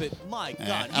story. But my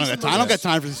God, I don't got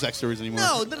time for the sex stories anymore.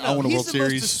 No, I want a he's World the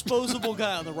Series. most disposable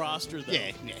guy on the roster, though.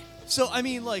 Yeah. So I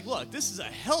mean, like, look, this is a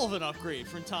hell of an upgrade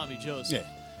from Tommy Joseph.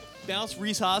 Yeah. Bounce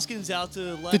Rhys Hoskins out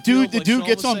to left The dude field, like Sean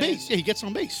gets was on saying. base. Yeah, he gets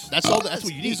on base. That's all. That's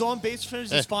what you need. He's on base percentage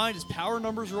is Yeah. fine. His power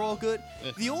numbers are all good.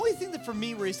 Yeah. The only thing that for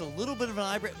me raised a little bit of an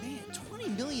eyebrow, man,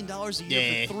 $20 million a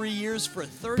year Yeah. for 3 years for a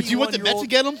 31-year-old. But you want the Mets to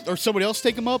get him, or somebody else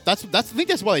take him up? I think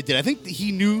that's why they did. I think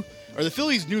he knew, or the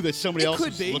Phillies knew that somebody It else could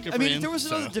was be. looking I for mean, him. there was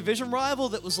so. another division rival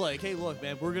that was like, hey, look,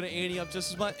 man, we're going to ante up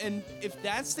just as much. And if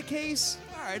that's the case,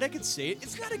 all right, I can see it.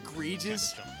 It's not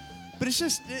egregious. But it's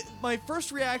just, my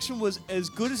first reaction was, as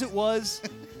good as it was,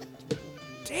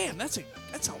 damn, that's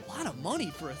a lot of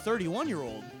money for a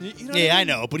 31-year-old. You know what Yeah, I I mean?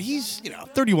 know, but he's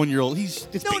 31-year-old. It's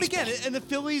No, and baseball. again, and the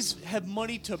Phillies have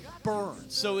money to burn,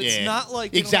 so it's Yeah. not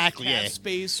like they Exactly, don't have yeah. cap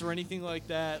space or anything like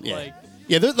that. Yeah. Like,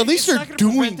 Yeah, at least it's they're not gonna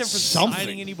prevent doing them from something.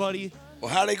 signing anybody.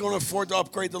 Well, how are they going to afford to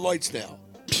upgrade the lights now?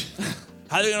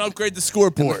 How are they going to upgrade the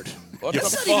scoreboard? What Yeah. the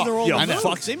That's not even fuck? their only Yeah, I know.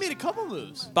 moves. They made a couple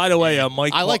moves. By the way,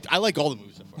 Mike. I like all the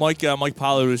moves. So far. Mike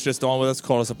Pollard was just on with us,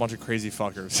 called us a bunch of crazy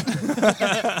fuckers.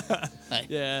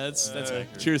 Yeah, that's accurate.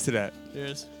 Cheers to that.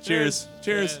 Cheers. Cheers.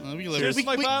 Cheers. Yeah. We Cheers,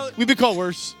 Mike Pilot. we've been called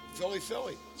worse. Philly.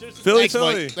 Philly.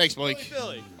 Thanks, Mike.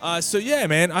 Philly. So yeah,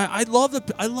 man, I love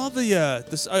the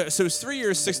this. So it's 3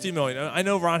 years, $60 million. I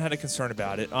know Ron had a concern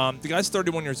about it. The guy's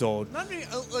 31 years old. Not me,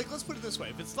 like, let's put it this way: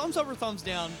 if it's thumbs up or thumbs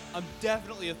down, I'm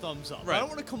definitely a thumbs up. Right. I don't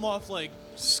want to come off like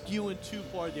skewing too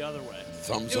far the other way.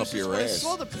 Thumbs It was up just your when ass. I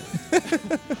saw the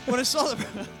when I saw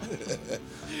the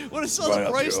when I saw Right the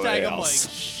up price your tag, I'm like,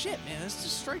 ass. shit, man, this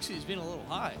just strikes me as being a little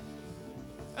high.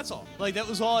 That's all. Like that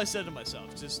was all I said to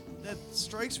myself. Just that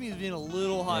strikes me as being a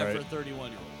little high Right. for a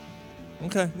 31-year-old.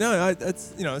 Okay, no,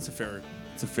 that's it's a fair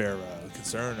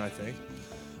concern, I think.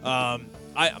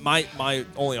 My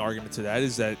only argument to that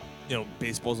is that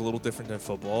baseball's a little different than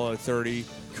football. 30,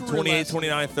 Career 28, last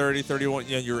 29, 30, 31,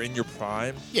 you're in your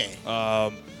prime. Yeah.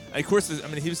 And of course,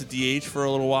 he was a DH for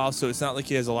a little while, so it's not like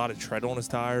he has a lot of tread on his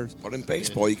tires. But in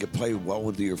baseball, you could play well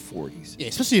into your 40s. Yeah,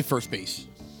 especially at first base.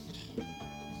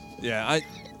 Yeah,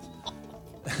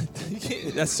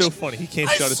 that's so funny. He can't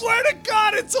shut his. I swear to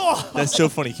God, it's off. That's so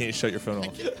funny. He can't shut your phone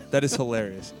off. That is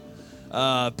hilarious.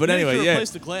 But You anyway, could yeah.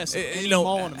 replace the glass at any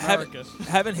mall in America.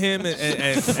 Having him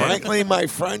and Frankly, my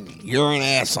friend, you're an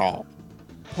asshole.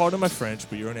 pardon my French,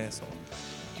 but you're an asshole.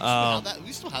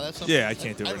 We still have that stuff? Yeah, I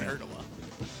can't do it I right haven't now. heard in a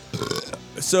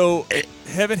while. So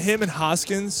having him and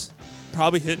Hoskins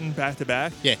probably hitting back to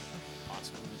back. Yeah.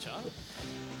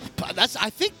 But I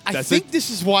think it? this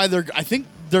is why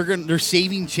they're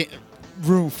saving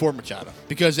room for Machado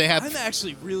because they have. I'm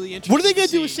actually really interested. What are they going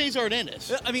to do see- with Cesar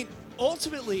Hernandez? I mean,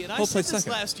 ultimately, and I He'll said play this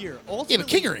second. last year. Yeah,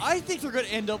 Ultimately, but Kingery. I think they're going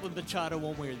to end up with Machado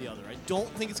one way or the other. I don't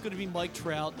think it's going to be Mike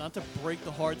Trout. Not to break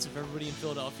the hearts of everybody in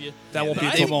Philadelphia. That won't but be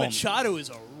I too think long. Machado is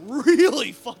a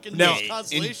really fucking Now, nice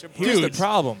consolation Here's prize. the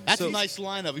problem. That's So- a nice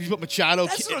lineup. You put Machado.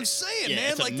 That's what I'm saying, Yeah,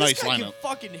 man. it's a Like nice this guy lineup. can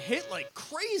fucking hit like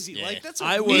crazy. Yeah. Like that's a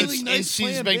I really was- nice in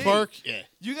Caesars plan Bank B. Park. Yeah.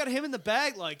 You got him in the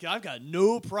bag. Like I've got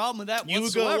no problem with that You would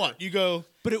whatsoever. go what? You go.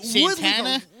 But it would leave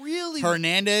Santana, a really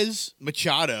Hernandez,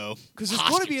 Machado. because there's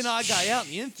going to be an odd guy out in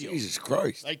the infield. Jesus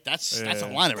Christ. Like that's a Yeah.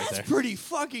 lineup right That's there. pretty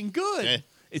fucking good. Yeah.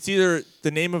 It's either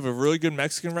the name of a really good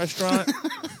Mexican restaurant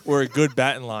or a good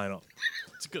batting lineup.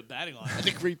 It's a good batting line. That's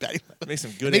a great batting. Makes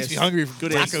some good Makes ass, me hungry for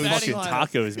good ass tacos. fucking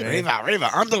tacos, man. Riva,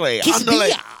 andale.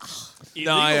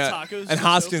 Illegal tacos and just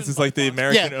Hoskins open is like the by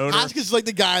American Yeah, owner. Hoskins is like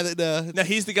the guy that. Now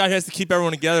he's the guy who has to keep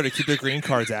everyone together to keep their green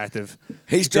cards active.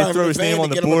 He's They driving throw the his name van on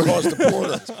to the get him board. across the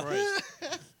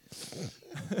border.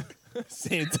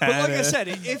 Santana, But like I said,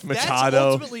 if that's Machado.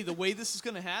 ultimately the way this is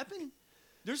going to happen,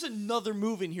 there's another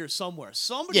move in here somewhere.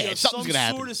 Somebody Yeah, of something's some gonna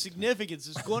sort happen. of significance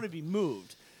is going to be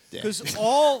moved. Because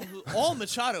all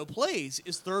Machado plays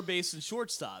is third base and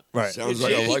shortstop. Right. Sounds With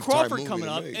like a J.P. lifetime Crawford movie coming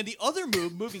to up, me. and the other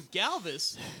move, moving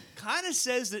Galvis, kind of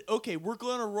says that, okay, we're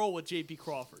going to roll with J.P.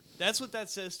 Crawford. That's what that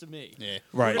says to me. Yeah.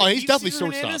 Right. We're Oh, gonna he's keep definitely Cesar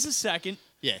shortstop. Hernandez a second.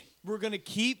 Yeah. We're going to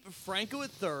keep Franco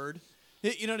at third.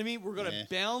 You know what I mean? We're going to Yeah.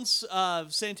 bounce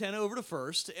Santana over to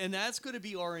first, and that's going to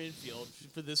be our infield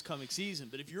for this coming season.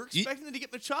 But if you're expecting them to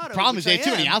get Machado, Problem is which they have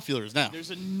too I many am, outfielders now.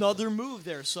 There's another move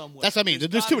there somewhere. That's what I mean.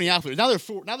 There's too many outfielders. Now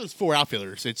there's four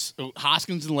outfielders. It's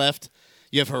Hoskins in left.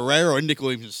 You have Herrera and Nick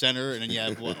Williams in center, and then you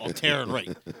have Altera in right.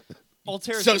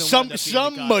 Altera's So gonna wind up being the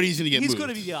somebody's guy. gonna get He's moved. going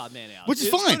to be the odd man out. Which is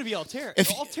it's fine. going to be Altera.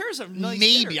 If- Altera's a nice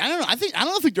Maybe hitter. I don't know. I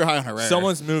don't think they're high on Herrera.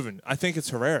 Someone's moving. I think it's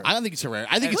Herrera. I don't think it's Herrera.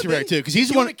 I think it's Could Herrera be. too because he's If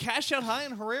the you one. want to cash out high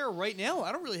on Herrera right now,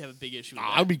 I don't really have a big issue with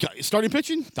that. I would be starting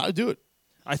pitching. I'd do it.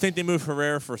 I think they moved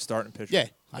Herrera for a starting pitcher. Yeah,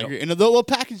 I Yep. agree. And they'll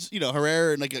package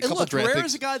Herrera and like a And couple look, draft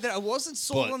Herrera's picks. a guy that I wasn't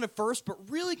sold But- on at first, but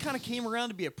really kind of came around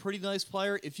to be a pretty nice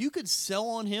player. If you could sell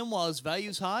on him while his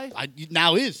value's high,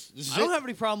 Now this is I don't it. have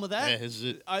any problem with that. Yeah, this is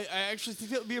it. I actually think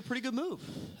that would be a pretty good move.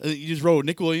 You just roll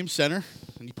Nick Williams center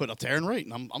and you put Altera in right,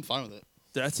 and I'm fine with it.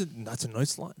 That's a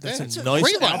nice line. That's Yeah, a it's a nice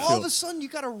great lineup. All of outfield. a sudden, you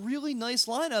got a really nice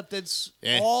lineup that's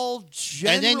Yeah. all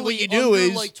generally And then what you do under,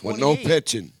 is- like With 28. no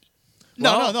pitching.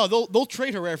 No. They'll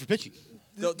trade Herrera for pitching.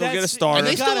 They'll get a That's- starter. And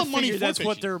they you still gotta have money figure for that's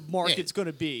what pitching. their market's going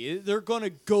to be. They're going to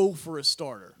go for a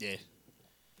starter. Yeah.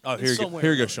 Oh, here you go. somewhere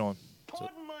Here you go, in Sean.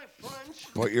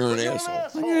 But you're an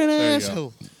asshole. You're an There you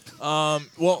go. asshole.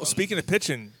 Well, speaking of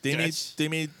pitching, they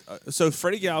made so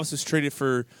Freddie Galvis is traded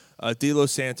for De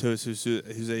Los Santos, who's a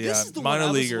This is the minor one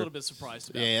I was a leaguer. little bit surprised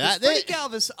about. Yeah, 'Cause Freddie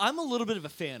Galvis, I'm a little bit of a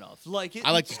fan of. I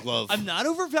like his glove. I'm not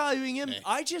overvaluing him. Yeah.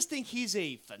 I just think he's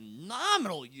a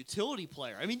phenomenal utility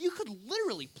player. I mean, you could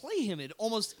literally play him at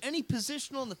almost any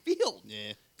position on the field.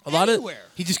 Yeah. A lot of Anywhere.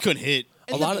 He just couldn't hit.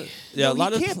 And a lot look, of yeah, no, a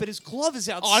lot he of can't, but his glove is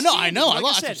Oh, outstanding. I know. Like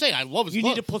That's said, what I'm saying. I love his You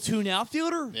glove. need a platoon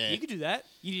outfielder? Yeah. He could do that.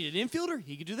 You need an infielder?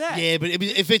 He could do that. Yeah, but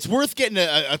if it's worth getting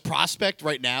a prospect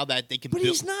right now that they can But build.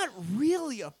 he's not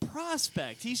really a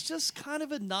prospect. He's just kind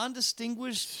of a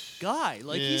non-distinguished guy.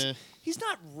 Like Yeah. he's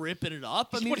not ripping it up.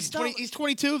 He's, I mean, what, he's he's 20, not, he's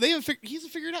 22. He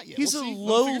hasn't figured it out yet. he's We'll a see.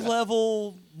 We'll figure it out.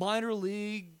 low-level minor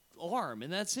league arm,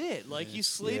 and that's it. Like he's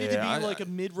slated Yeah, to be like a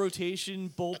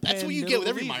mid-rotation bullpen. That's what you get with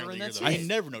every minor reliever, and leaguer. that's Though. it. You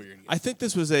never know what you're going to get. I think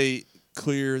this was a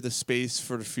clear the space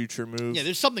for the future move. Yeah,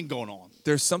 there's something going on.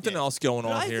 There's something else going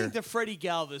But on I here. think that Freddie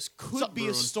Galvis could Something be a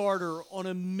brewing. starter on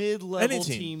a mid-level Any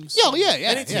team. team. Yeah,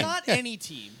 and it's yeah. not any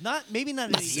team. Maybe not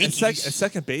any At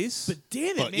second base. But damn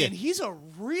it, But, man, yeah. he's a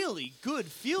really good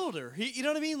fielder. You know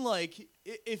what I mean? Like,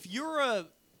 if you're a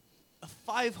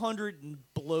 500 and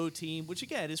below team, which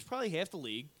again is probably half the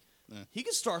league, he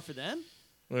could start for them.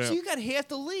 Yeah. So you got half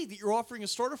the league that you're offering a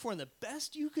starter for, and the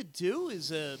best you could do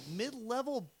is a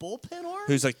mid-level bullpen arm.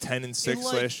 Who's like 10-6 in,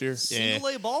 like, last year? Single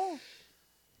A ball.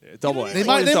 Yeah, double A. They Well,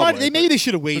 might. it was They double might. A, They but- maybe they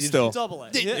should have but waited. still, Double A.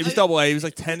 it was double A. He was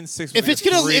like 10-6. If it's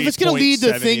gonna lead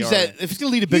to things ERA. if it's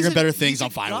gonna lead to bigger and better things, I'm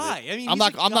fine with guy. it. I mean, I'm he's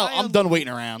not. a I'm not. guy I'm on- done waiting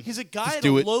around. He's a guy Just at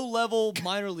do a it. low-level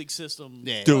minor league system.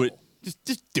 Yeah. Do it.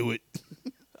 Just do it.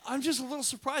 I'm just a little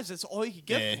surprised that's all you could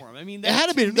get Yeah. for him. I mean, There that had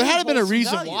to be. to There me had to been a holds some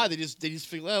reason value. why they just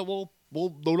figured, we'll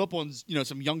load up on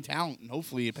some young talent and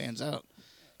hopefully it pans out.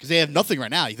 Because they have nothing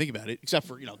right now. You think about it, except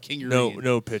for Kingery.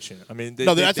 No pitching. I mean, they,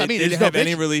 No, they, that's what I they mean. didn't There's no have any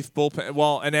pitching. relief bullpen.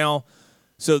 Well, and now,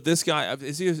 so this guy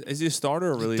is he a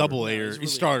starter or reliever? Double A. he's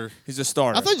He's starter. He's a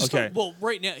starter. I thought he was okay. Well,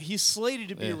 right now he's slated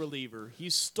to be Yeah. a reliever.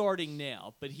 He's starting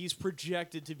now, but he's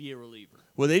projected to be a reliever.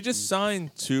 Well, they just signed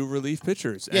 2 relief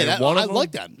pitchers. Yeah, and that- one I of them,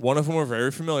 like that. One of them we're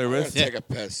very familiar I'm gonna with. take a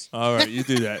piss. All right, you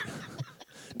do that.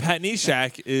 Pat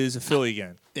Neshek is a Philly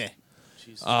again. Yeah.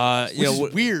 Jesus. Which You know, is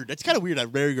what- weird. That's kind of weird.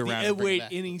 I'd rarely go the around. and bring it Ed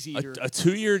back. innings eater. a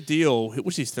 2-year deal,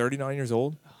 which he's 39 years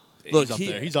old. He's up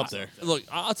there. He's up there. Look,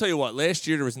 I'll tell you what. Last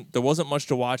year there wasn't much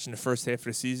to watch in the first half of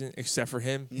the season, except for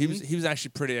him. He was actually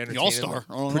pretty entertaining. all-star.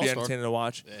 Pretty All-star. entertaining to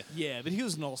watch. yeah, but he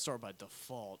was an all-star by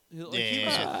default. Like, Yeah. he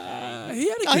was okay. He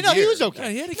had a I good know, he year. was okay. Yeah,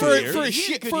 he had a For- good year. for a He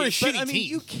shi- had good for a years, but, I shitty mean,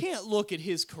 team. you can't look at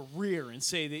his career and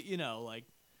say that like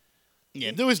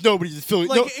Yeah, there was nobody to fill.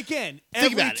 Like no, again, think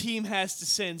every about it. team has to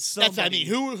send somebody. That's what I mean.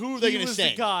 Who are they He going to was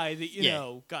send? the guy that you Yeah.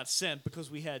 know got sent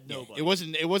because we had nobody. It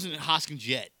wasn't Hoskins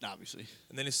yet, obviously.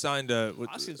 And then he signed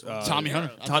Hoskins was Tommy there.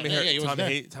 Hunter. Tommy Yeah, he wasn't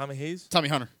there. Tommy Hayes. Tommy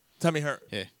Hunter. Tommy Hunter.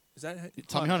 Yeah. Is that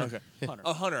Tommy Hunter. Okay. Hunter.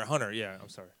 Oh, Hunter. Yeah, I'm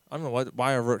sorry. I don't know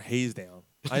why I wrote Hayes down.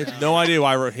 I have no idea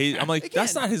why I wrote Hayes. I'm like,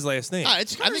 that's Again, not his last name. I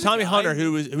think Tommy guy. Hunter,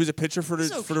 who was a pitcher for the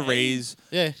He's for the okay. Rays,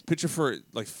 Yeah. pitcher for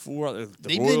like 4 other the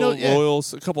Maybe they know- yeah.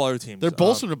 Royals, a couple other teams. They're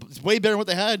bolstering. It's way better than what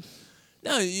they had.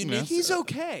 No, you Yeah. He's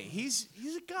okay. He's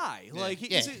a guy. Like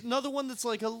he's Yeah. another one that's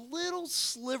like a little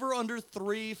sliver under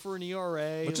 3 for an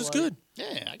ERA, which is like, good.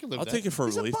 Yeah, I can live I'll with take that. it for a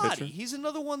He's a relief body. pitcher. He's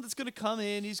another one that's going to come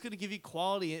in. He's going to give you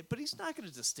quality, but he's not going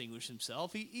to distinguish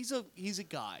himself. He's a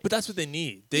guy. But that's what they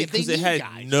need. Yeah, Because they they need had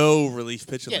guys. no relief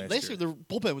pitching Yeah, last last year. year their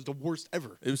bullpen was the worst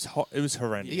ever. It was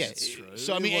horrendous. Yeah, true.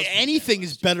 so I It mean, was anything bad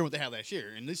is better than what they had last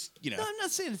year. And this, No, I'm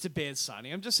not saying it's a bad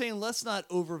signing. I'm just saying let's not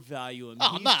overvalue him. Oh,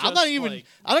 I'm He's not. I'm not just even. like-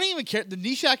 I don't even care. The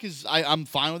Neshek is. I'm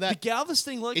fine with the that. Galvis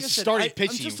thing, like It's I said, started I'm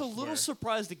pitching just a little where-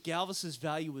 surprised that Galvis's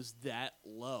value was that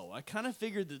low. I kind of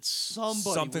figured that somebody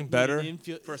Something would need better an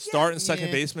infield for a start and second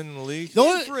yeah. baseman in the league. The Yeah,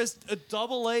 only- for a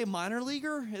double-A minor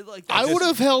leaguer, like I that's- would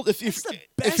have held if that's the if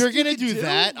best you're you gonna could do do.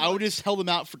 that, I would just held him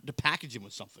out to package him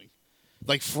with something,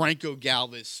 like Franco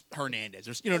Galvis Hernandez,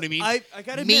 or you know what I mean. I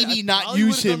gotta admit, maybe I not probably use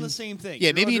would've done him. the same thing. Yeah,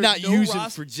 You're maybe under not no use him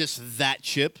ros- for just that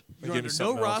chip. You're Give me under no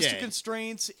something else. roster Yeah.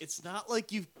 constraints. It's not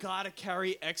like you've got to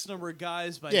carry X number of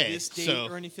guys by Yeah, this date so-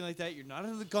 or anything like that. You're not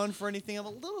under the gun for anything. I'm a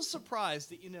little surprised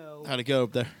that How'd it go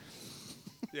up there?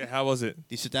 Yeah, how was it? Did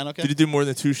you sit down okay? Did you do more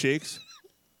than 2 shakes?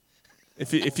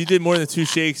 If you did more than 2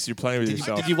 shakes, you're playing with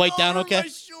yourself. Did you wipe down okay?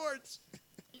 Shorts.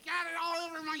 You got it all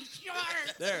over my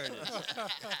shorts. There it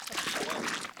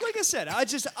is. Like I said,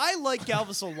 I like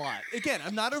Galvis a lot. Again,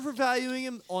 I'm not overvaluing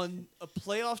him on a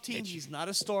playoff team. He's not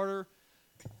a starter.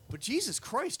 But Jesus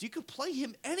Christ, you could play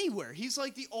him anywhere. He's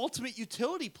like the ultimate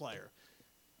utility player.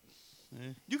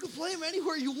 You can play him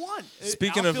anywhere you want.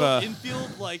 Speaking of, Outfield,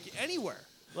 infield, like anywhere.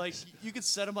 Like you could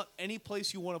set him up any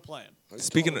place you want to play him.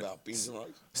 Speaking of- about beans and rice.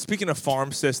 Speaking of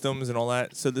farm systems and all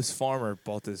that, so this farmer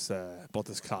bought this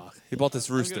cock. He bought this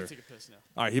I'm rooster. gonna take a piss now.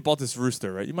 All right, he bought this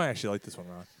rooster, right? You might actually like this one,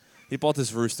 Ron. He bought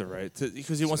this rooster, right?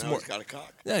 Because he wants Now more. he's got a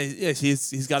cock. Yeah, yes,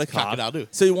 he's got a cock. Cock-a-doodle.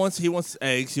 So he wants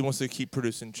eggs. He wants to keep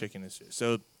producing chicken and shit.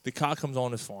 So the cock comes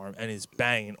on his farm and he's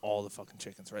banging all the fucking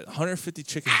chickens, right? 150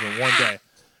 chickens in one day.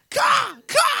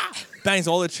 Bangs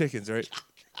all the chickens, right?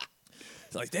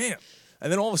 He's like, damn. And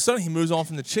then all of a sudden he moves on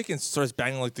from the chickens, starts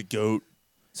banging like the goat,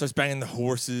 starts banging the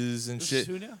horses and This shit. is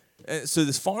who now? And so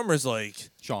this farmer's like,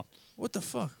 Sean. what the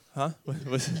fuck? Huh?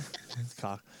 What's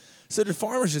cock? So the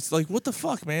farmer's just like, what the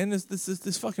fuck, man?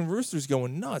 This fucking rooster's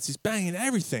going nuts. He's banging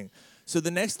everything. So the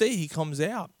next day he comes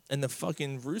out and the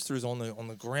fucking rooster's on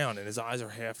the ground and his eyes are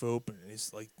half open and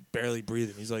he's like barely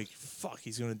breathing. He's like, fuck,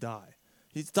 he's gonna die.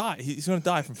 He's gonna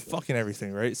die from fucking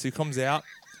everything, right? So he comes out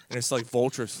and it's like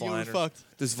vultures flying. were fucked.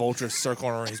 This vulture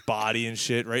circling around his body and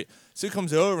shit, right? So he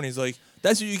comes over and he's like,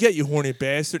 that's what you get, you horny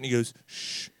bastard. And he goes,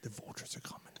 shh, the vultures are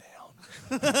coming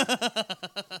down.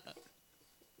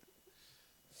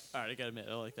 All right, I gotta admit,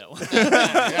 I like that one.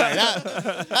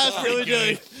 That was really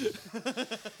good.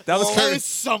 That was That Curtis. was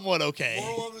somewhat okay.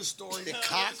 Moral of the story: the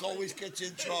cock always gets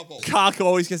in trouble. Cock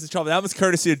always gets in trouble. That was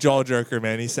courtesy of Jaw Jerker,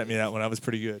 man. He sent me that one. That was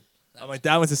pretty good. I'm like,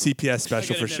 that was a CPS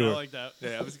special for I sure. like that. Yeah,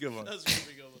 that was a good one. That was a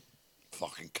really good one.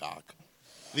 Fucking cock.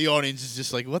 The audience is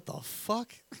just like, what the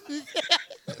fuck? Who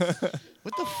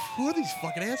are these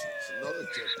fucking assholes? Another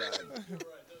jet bag.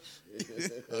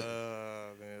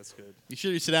 Man, that's good. You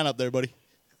sure you sit down up there, buddy?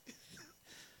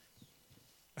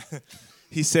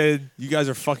 He said, "You guys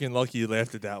are fucking lucky you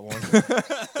laughed at that one."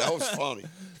 That was funny.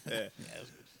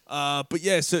 But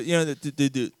yeah, so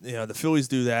the Phillies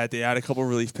do that. They add a couple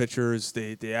relief pitchers.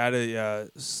 They add a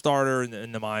starter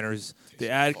in the minors. They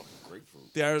add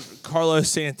Carlos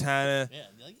Santana. Yeah,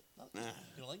 you like it? You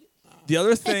don't like it? The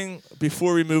other thing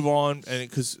before we move on, and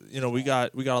because we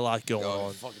got a lot going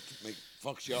on.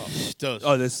 Fucks you up. It does.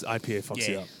 Oh, this IPA fucks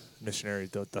you Yeah. up. Missionary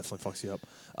definitely fucks you up.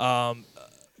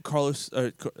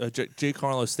 J.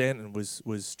 Carlos Stanton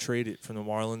was traded from the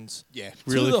Marlins. Yeah, To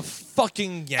really. the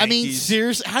fucking Yankees. I mean,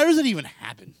 seriously, how does it even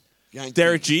happen?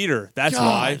 Derek Jeter. That's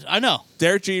why. I know.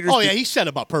 Derek Jeter. Oh yeah, he set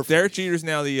him up perfectly. Derek Jeter's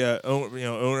now the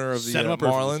owner of the Set him up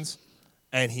perfectly. Marlins,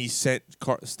 and he sent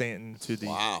Stanton to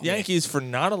the Yankees for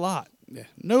not a lot. Yeah.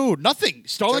 No, nothing.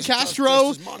 Starlin Just Castro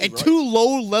his money, and right? 2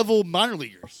 low-level minor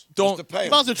leaguers. Don't to pay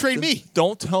You might as well trade me.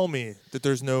 Don't tell me that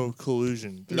there's no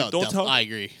collusion. No, don't tell. I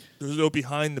agree. There's no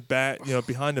behind the back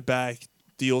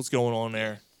deals going on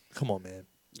there. Come on, man.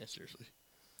 Yeah, seriously.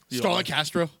 You Starlin are.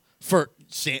 Castro for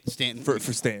Stanton. For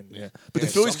Stanton, yeah. But the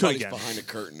Phillies couldn't somebody's get him. behind the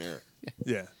curtain there.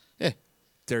 Yeah. Yeah.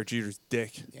 Derek Jeter's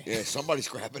dick. Yeah, somebody's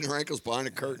grabbing their ankles behind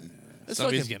the curtain. That's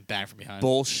Somebody's fucking getting banged from behind.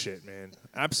 bullshit, man.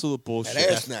 Absolute bullshit. That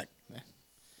ass neck.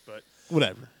 But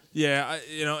Whatever. yeah,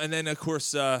 and then of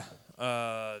course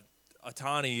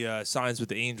Ohtani signs with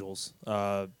the Angels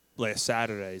last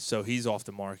Saturday, so he's off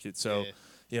the market. So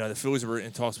the Phillies were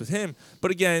in talks with him,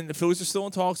 but again, the Phillies are still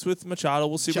in talks with Machado.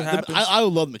 We'll see what happens. I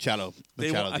would love Machado.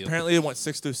 They Machado deal. apparently they want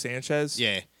Sixto Sanchez.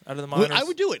 Yeah. Out of the minors. I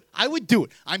would do it. I would do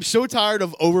it. I'm so tired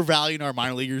of overvaluing our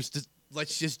minor leaguers.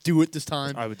 Let's just do it this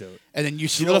time. I would do it. And then you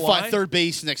You know solidify why? third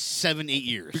base next 7-8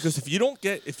 years. Because if you don't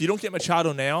get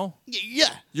Machado now, yeah.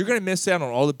 you're going to miss out on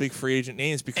all the big free agent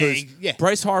names because yeah.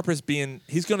 Bryce Harper's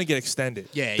he's going to get extended.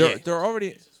 Yeah, They're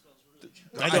already.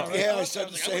 I said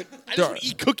the same. I just want to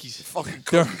eat cookies. Fucking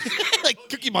They're, Like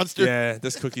Cookie Monster. yeah,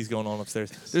 there's cookies going on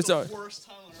upstairs. Worst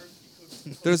time on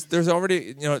earth. There's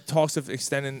already talks of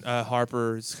extending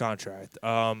Harper's contract.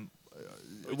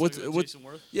 What's Jason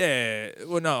Worth? Yeah,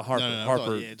 well no Harper No,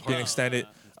 Harper yeah, being extended.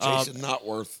 Jason not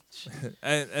worth.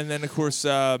 And then of course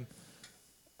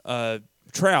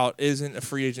Trout isn't a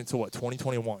free agent until what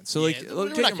 2021. So Yeah, get we're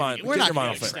your not mind gonna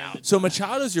off get it. Trout. So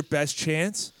Machado's your best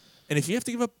chance, and if you have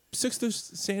to give up Sixto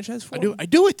Sanchez for him, I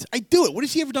do it. What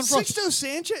has he ever done for us? Sixto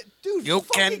Sanchez, dude. You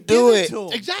fucking can give do it. to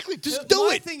him. Exactly. Just do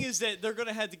My it. thing is that they're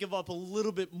gonna have to give up a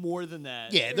little bit more than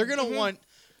that. Yeah, they're gonna want.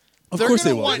 Of they're course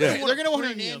gonna they will, want. yeah. They're gonna want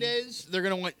Premium. Hernandez. They're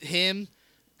gonna want him.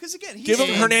 Because again, he's give him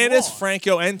staying Hernandez, long.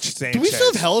 Franco, and Sanchez. Do we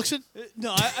still have Hellickson?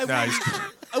 No, I Nah,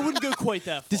 wouldn't, I wouldn't go quite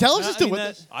that far. Does Hellickson I still mean, with that-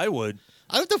 us? I would.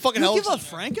 I don't know fucking You give Hellickson. up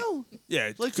Franco?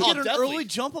 Yeah, Like to Oh, get an definitely. early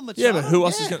jump on Machado? yeah, but who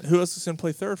else Yeah. is gonna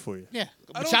play third for you? Yeah,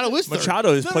 I don't Machado think- is third.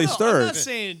 Machado plays I'm third. not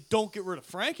saying don't get rid of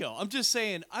Franco. I'm just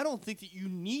saying I don't think that you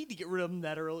need to get rid of him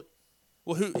that early.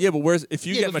 Well, who? Yeah, but if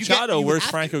you Yeah, get but if you Machado, you where's have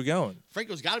to. Franco going?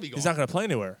 Franco's got to be going. He's not going to play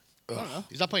anywhere.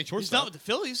 He's not playing He's shortstop. not with the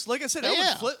Phillies. Like I said, I Yeah.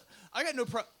 would flip. I got no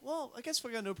problem. Well, I guess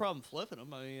I got no problem flipping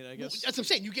him. I mean, I guess. That's what I'm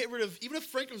saying. You get rid of even if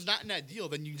Franco's not in that deal,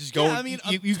 then you just go. Yeah, I mean,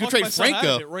 you I'm can talking trade myself out of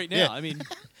Franco it right now. Yeah. I mean,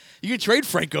 You can trade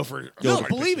Franco for. no,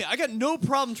 believe me, I got no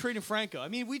problem trading Franco. I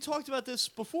mean, we talked about this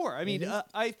before. I mean,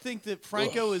 I think that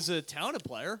Franco is a talented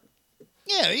player.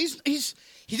 Yeah, he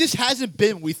just hasn't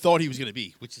been what we thought he was going to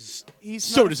be, which is He's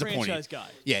so not a disappointing. franchise guy.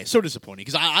 Yeah, so disappointing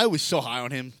because I was so high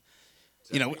on him.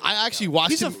 You know, I actually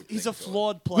watched He's him. he's a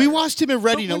flawed player. We watched him in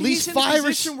Reading But at when least he's in a 5 or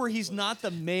position where he's not the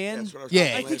man. That's what I was Yeah.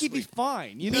 talking I about think he'd last be week.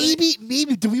 fine. You know,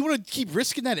 maybe. Do we want to keep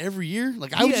risking that every year?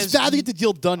 Like I He would has- just rather get the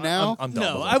deal done now. I'm done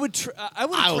no, with I it. would. I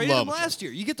would I have would traded love him Machado. last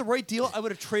year. You get the right deal, I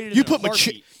would have traded You him. put in a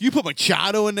heartbeat.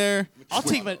 Machado in there. I'll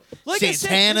take my. Like I said,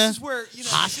 Santana, this is where I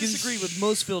Hoskins, disagree with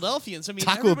most Philadelphians. I mean,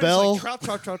 Taco everybody's Bell. like, Trout.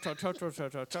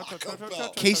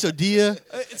 Quesadilla.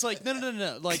 It's like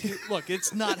no. Like, look,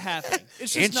 it's not happening.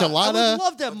 It's just Enchilada. Not. I would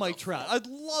love to have Mike Trout. I'd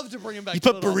love to bring him back. You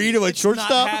to put Philadelphia. Burrito at It's shortstop?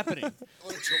 Not happening.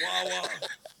 Chihuahua.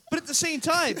 But at the same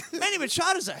time, Manny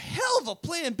Machado's a hell of a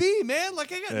plan B, man.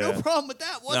 Like I got no Yeah. problem with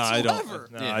that No, I whatsoever.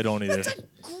 don't. No, I don't either. That's a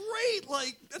great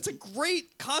That's a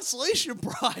great consolation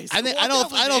prize. I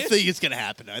don't think it's gonna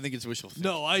happen. I think it's wishful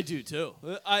thinking. No, I do too.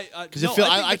 I think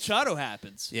Machado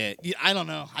happens. Yeah, I don't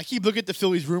know. I keep looking at the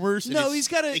Phillies rumors. And He's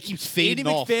got it keeps fading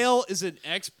Andy off. McPhail is an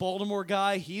ex-Baltimore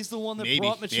guy. He's the one that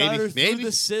brought Machado through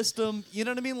the system. You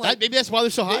know what I mean? Maybe that's why they're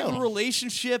so high they have on a him.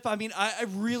 relationship. I mean, I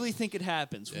really think it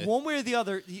happens. Yeah. One way or the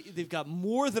other, they've got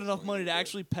more than enough money to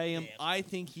actually pay him. I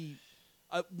think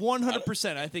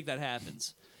 100%. I think that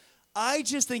happens. I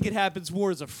just think it happens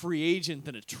more as a free agent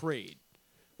than a trade.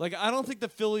 Like, I don't think the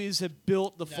Phillies have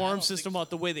built the farm system out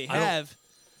the way they have.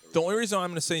 The only reason I'm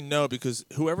going to say no, because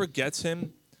whoever gets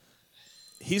him,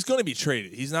 he's going to be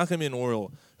traded. He's not going to be an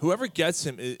Oriole. Whoever gets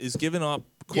him is giving up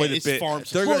quite a bit.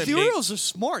 The Orioles are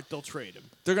smart. They'll trade him.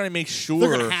 They're going to make sure.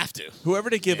 They're going to have to. Whoever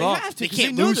they give up. Have to, they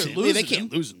can't lose him. They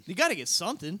can't lose him. You got to get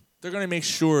something. They're going to make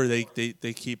sure they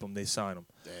keep him. They sign him.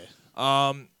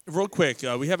 Yeah. Real quick,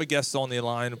 we have a guest on the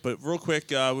line, but real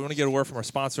quick, we want to get a word from our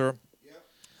sponsor.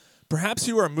 Perhaps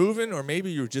you are moving, or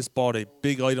maybe you just bought a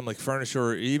big item like furniture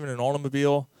or even an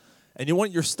automobile, and you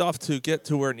want your stuff to get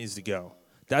to where it needs to go.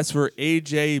 That's where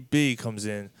AJB comes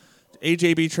in.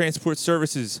 AJB Transport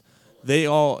Services, they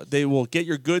will get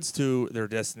your goods to their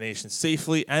destination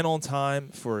safely and on time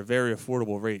for a very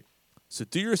affordable rate. So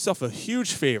do yourself a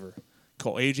huge favor.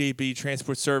 Call AJB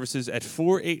Transport Services at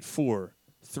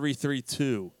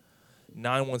 484-332-9169.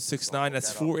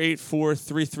 That's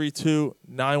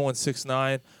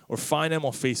 484-332-9169. Or find them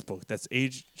on Facebook. That's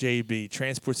AJB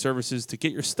Transport Services to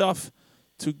get your stuff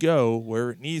to go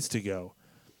where it needs to go.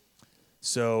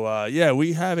 So,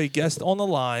 we have a guest on the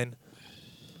line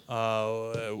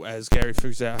as Gary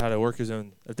figures out how to work his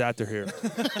own adapter here.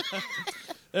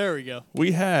 There we go.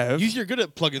 We have... You're good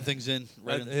at plugging things in.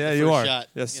 Yeah, you are. Shot,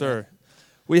 yes, sir.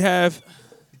 We have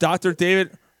Dr.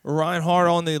 David Reinhardt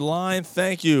on the line.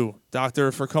 Thank you,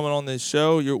 Doctor, for coming on this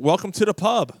show. You're welcome to the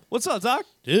pub. What's up, Doc?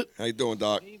 Dude. How you doing,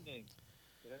 Doc? Good evening.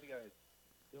 Good evening, guys.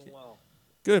 Doing well.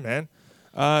 Good, man.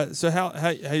 So how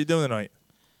you doing tonight?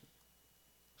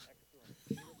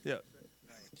 Yeah.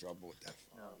 Trouble with that.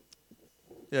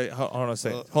 Yeah, hold on a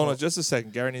second. Hold on just a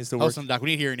second. Gary needs to work. Listen, Doc, we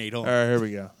need hearing aid. Hold All on. right, here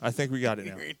we go. I think we got it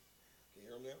now. Can you hear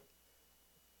him now?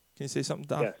 Can you say something,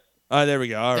 Doc? Yes. There we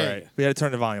go. All There right. you go. We had to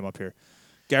turn the volume up here.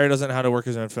 Gary doesn't know how to work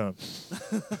his own phone.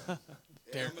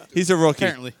 He's a rookie.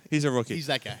 Apparently. He's a rookie. He's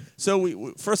that guy. So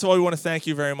we first of all, we want to thank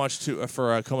you very much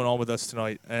for coming on with us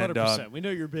tonight. And 100%. We know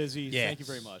you're busy. Yeah. Thank you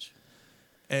very much.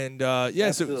 And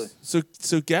Absolutely.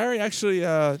 so Gary actually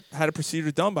had a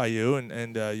procedure done by you,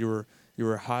 and you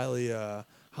were highly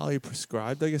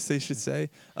prescribed, I guess they should say.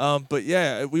 But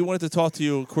yeah, we wanted to talk to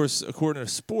you, of course, according to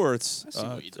sports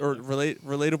or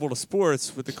relatable to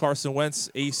sports with the Carson Wentz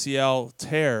ACL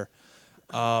tear.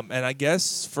 And I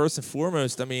guess first and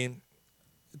foremost, I mean,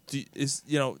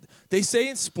 they say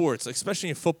in sports, especially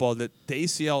in football, that the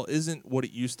ACL isn't what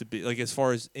it used to be. Like as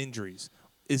far as injuries,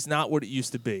 is not what it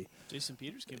used to be. Jason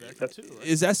Peters came back too, right?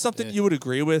 Is that something you would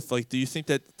agree with? Like, do you think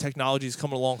that technology is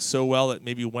coming along so well that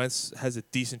maybe Wentz has a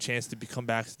decent chance to come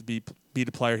back to be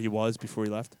the player he was before he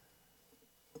left?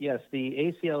 Yes,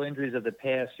 the ACL injuries of the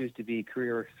past used to be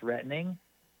career-threatening.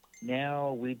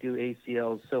 Now we do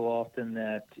ACLs so often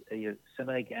that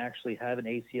somebody can actually have an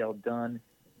ACL done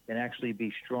and actually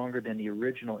be stronger than the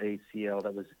original ACL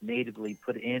that was natively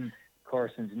put in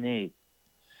Carson's knee.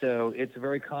 So it's a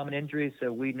very common injury,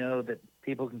 so we know that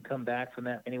people can come back from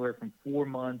that anywhere from 4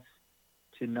 months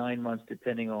to 9 months,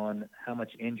 depending on how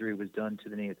much injury was done to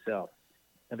the knee itself.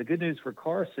 Now, the good news for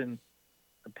Carson,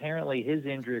 apparently his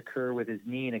injury occurred with his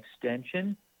knee in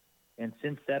extension, and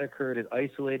since that occurred, it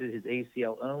isolated his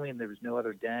ACL only, and there was no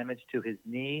other damage to his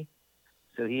knee.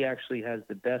 So he actually has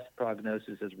the best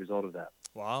prognosis as a result of that.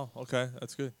 Wow. Okay,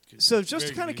 that's good. So just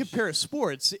to kind of compare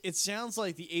sports, it sounds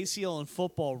like the ACL in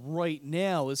football right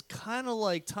now is kind of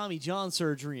like Tommy John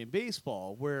surgery in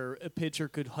baseball, where a pitcher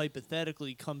could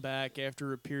hypothetically come back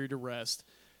after a period of rest,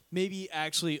 maybe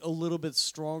actually a little bit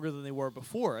stronger than they were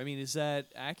before. I mean, is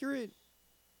that accurate?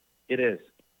 It is.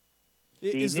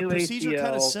 Is the procedure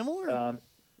kind of similar?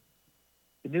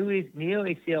 The neo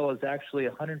ACL is actually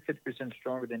 150%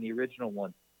 stronger than the original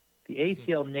one. The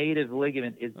ACL native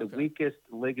ligament is the weakest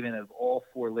ligament of all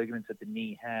four ligaments that the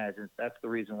knee has, and that's the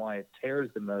reason why it tears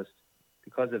the most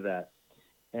because of that.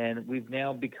 And we've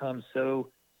now become so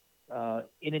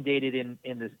inundated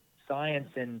in the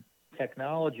science and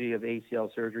technology of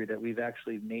ACL surgery that we've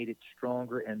actually made it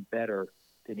stronger and better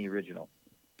than the original.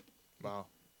 Wow.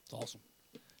 It's awesome.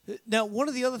 Now, one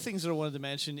of the other things that I wanted to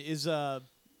mention is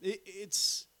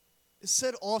it's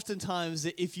said oftentimes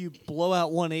that if you blow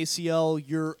out one ACL,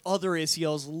 your other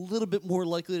ACL is a little bit more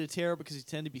likely to tear because you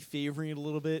tend to be favoring it a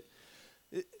little bit.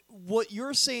 what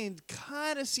you're saying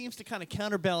kind of seems to kind of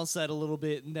counterbalance that a little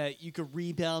bit, in that you could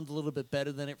rebound a little bit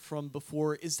better than it from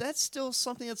before. Is that still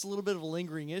something that's a little bit of a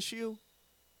lingering issue?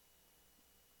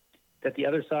 That the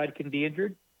other side can be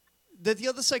injured? That the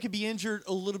other side could be injured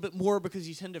a little bit more because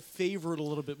you tend to favor it a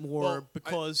little bit more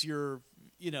because you're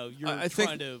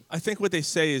trying to. I think what they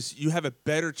say is you have a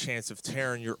better chance of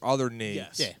tearing your other knee.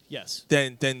 Yes. Yeah. Yes.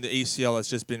 Than the ACL has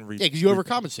just been. Yeah, because you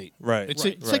overcompensate. Right. It's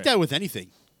right. like that with anything.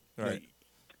 Right.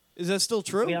 Is that still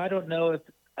true? I mean, I don't know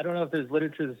if there's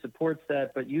literature that supports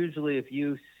that, but usually if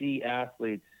you see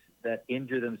athletes that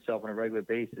injure themselves on a regular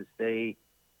basis, they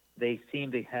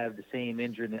seem to have the same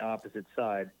injury on the opposite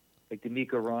side. Like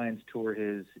D'Amico Ryans tore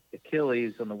his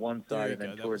Achilles on the one side and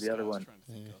then tore the other one.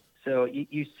 So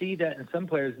you see that, and some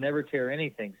players never tear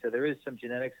anything. So there is some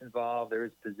genetics involved. There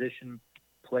is position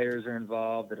players are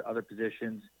involved at other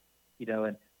positions,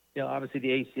 and obviously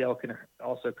the ACL can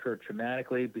also occur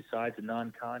traumatically besides a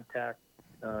non-contact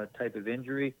type of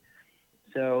injury.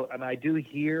 So I do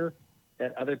hear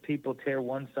that other people tear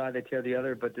one side, they tear the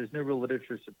other, but there's no real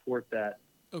literature to support that.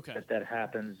 Okay. That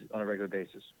happens on a regular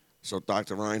basis. So,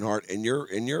 Dr. Reinhardt, in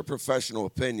your professional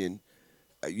opinion,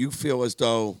 you feel as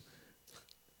though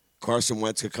Carson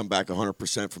Wentz could come back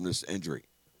 100% from this injury?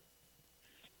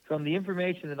 From the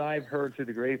information that I've heard through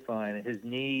the grapevine, his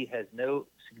knee has no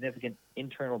significant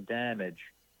internal damage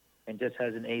and just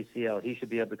has an ACL. He should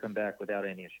be able to come back without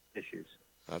any issues.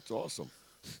 That's awesome.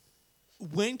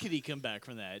 When could he come back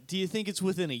from that? Do you think it's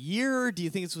within a year? Do you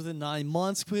think it's within 9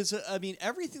 months? Because,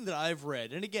 everything that I've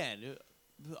read, and again,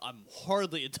 I'm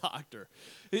hardly a doctor.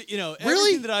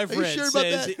 Everything that I've Are you read sure about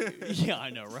says, that? yeah, I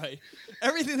know, right?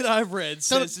 Everything that I've read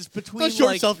says it's between Don't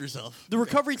short yourself yourself. The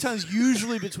recovery time's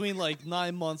usually between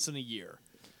 9 months and a year.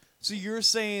 So you're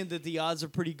saying that the odds are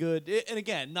pretty good, and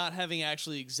again, not having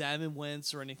actually examined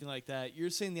Wentz or anything like that,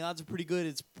 you're saying the odds are pretty good.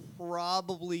 It's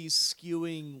probably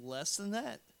skewing less than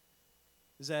that.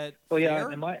 Is that Well, fair?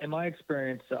 yeah. In my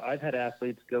experience, I've had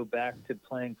athletes go back to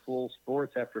playing full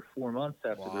sports after 4 months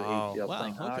after their ACL,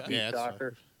 playing hockey,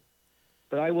 soccer.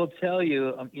 But I will tell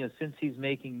you, since he's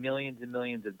making millions and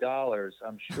millions of dollars,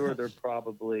 I'm sure they're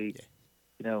probably,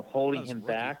 holding him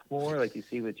back more, like you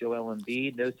see with Joel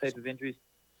Embiid, those type of injuries.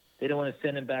 They don't want to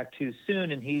send him back too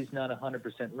soon, and he's not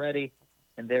 100% ready,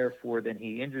 and therefore then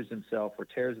he injures himself or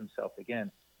tears himself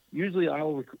again. Usually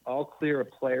I'll clear a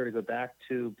player to go back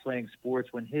to playing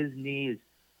sports when his knee is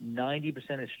 90%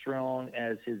 as strong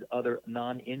as his other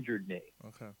non-injured knee.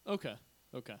 Okay.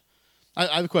 I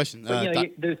have a question. But,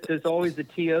 there's always the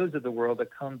TOs of the world that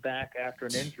come back after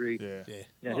an injury.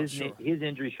 Yeah. His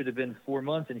injury should have been 4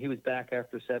 months, and he was back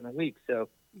after 7 weeks. So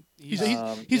he's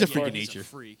a freak of nature. He's a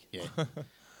freak. Yeah.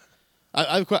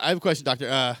 I have a question,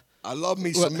 Doctor. I love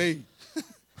me some me.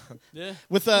 Yeah.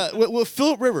 With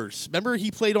Phillip Rivers, remember he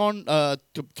played on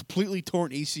completely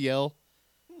torn ACL,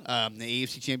 the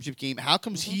AFC Championship game. How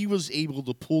comes he was able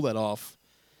to pull that off?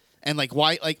 And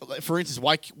why? For instance,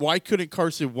 why couldn't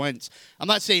Carson Wentz? I'm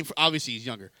not saying obviously he's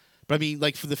younger, but I mean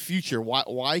for the future,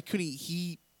 why couldn't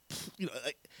he?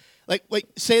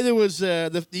 Say there was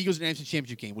the Eagles and AFC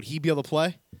Championship game, would he be able to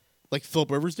play like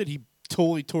Phillip Rivers did? He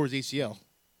totally tore his ACL.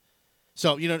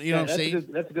 So you know what I'm saying?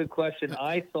 That's a good question.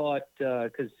 I thought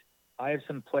because I have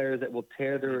some players that will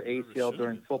tear their ACL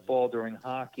during football, during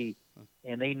hockey,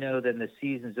 and they know that when the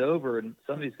season's over, and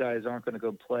some of these guys aren't going to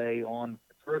go play on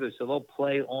further, so they'll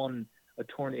play on a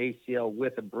torn ACL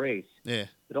with a brace. Yeah.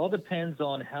 It all depends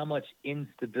on how much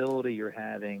instability you're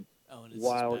having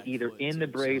while either in the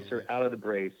brace or out of the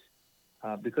brace.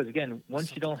 Because, again,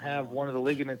 once you don't have one of the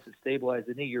ligaments that stabilize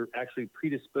the knee, you're actually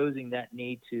predisposing that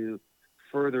knee to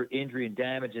further injury and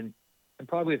damage. And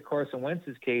probably with Carson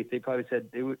Wentz's case, they probably said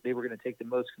they were going to take the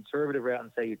most conservative route and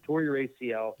say, you tore your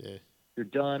ACL, you're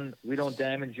done. We don't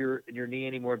damage your knee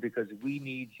anymore because we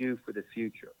need you for the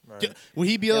future. Right. Will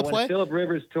he be able to play?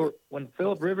 When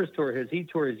Phillip Rivers tore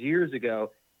his years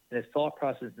ago, and his thought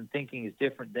process and thinking is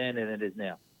different then than it is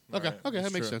now. Okay, Right. okay, that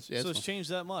That's makes true. sense. Yeah, So it's changed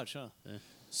that much, huh? Yeah.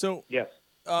 So yes.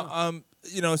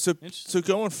 So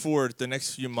going forward, the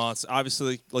next few months,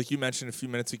 obviously, like you mentioned a few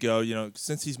minutes ago,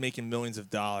 since he's making millions of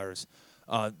dollars,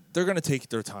 they're going to take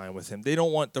their time with him. They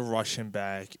don't want to rush him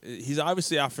back. He's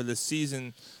obviously out for this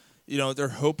season. They're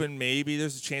hoping maybe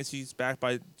there's a chance he's back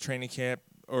by training camp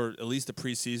or at least the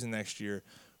preseason next year.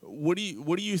 What do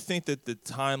you think that the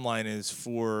timeline is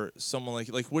for someone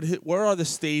like what are the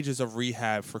stages of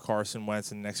rehab for Carson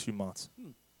Wentz in the next few months?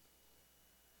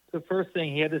 The first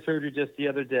thing, he had the surgery just the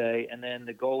other day, and then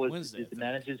the goal is to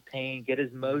manage his pain, get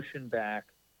his motion back,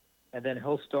 and then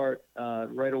he'll start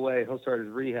right away. He'll start his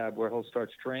rehab where he'll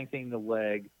start strengthening the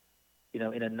leg, in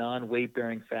a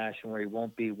non-weight-bearing fashion where he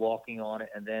won't be walking on it,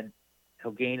 and then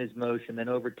he'll gain his motion. Then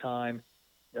over time,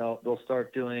 they'll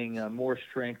start doing more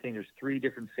strengthening. There's 3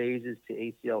 different phases to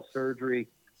ACL surgery.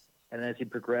 And as he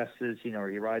progresses, he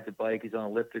rides a bike, he's on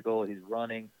elliptical, he's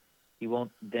running. He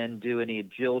won't then do any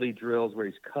agility drills where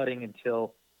he's cutting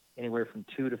until anywhere from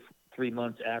 2 to 3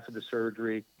 months after the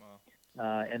surgery.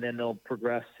 Wow. And then they'll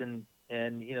progress and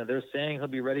they're saying he'll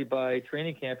be ready by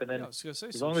training camp. And then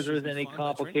as long as there isn't any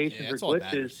complications or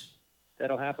glitches,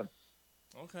 that'll happen.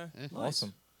 Okay. Nice.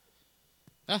 Awesome.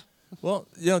 Well,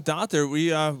 Doctor,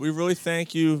 we really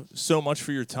thank you so much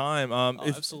for your time.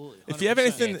 Absolutely. 100%.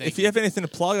 If you have anything to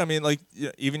plug, I mean, like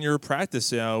even your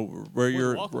practice, where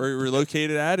you're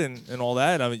located at and all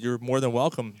that. I mean, you're more than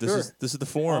welcome. This is the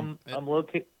forum. I'm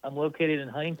located in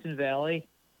Huntington Valley.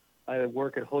 I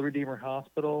work at Holy Redeemer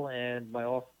Hospital, and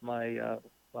my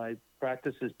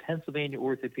practice is Pennsylvania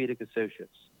Orthopedic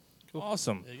Associates. Cool.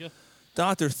 Awesome. There you go.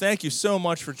 Doctor, thank you so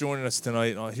much for joining us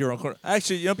tonight here on Corner.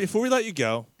 Actually, before we let you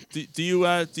go, do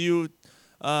you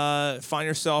find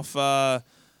yourself at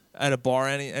a bar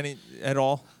any at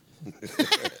all?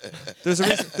 There's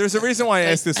a reason why I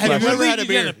asked this question. Have you ever had a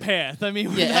beer? A path. I mean,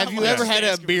 have you ever had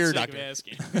a beer, Doctor?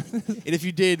 And if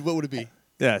you did, what would it be?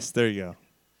 Yes, there you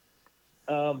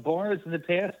go. Bars in the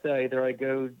past, either I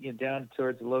go down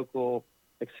towards the local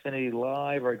Xfinity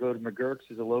Live, or I go to McGurk's,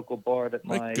 is a local bar that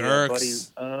my buddy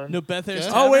owns. No,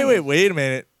 Bethesda. Oh, wait a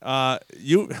minute.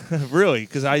 You really?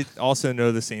 Because I also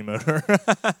know the same owner.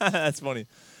 That's funny.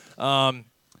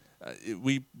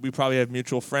 We probably have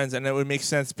mutual friends, and that would make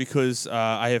sense because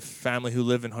I have family who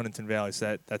live in Huntington Valley,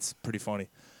 so that's pretty funny.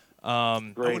 I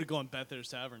would have gone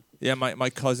Bethesda Tavern. Yeah, my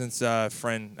cousin's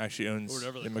friend actually owns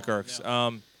the McGurk's.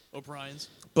 Yeah. O'Brien's.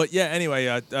 But yeah,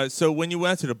 anyway, so when you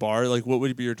went to the bar, like, what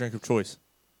would be your drink of choice?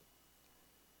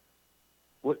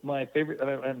 What my favorite?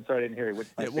 I'm sorry, I didn't hear you.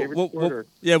 What's my favorite sport?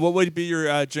 What would be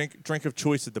your drink of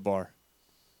choice at the bar?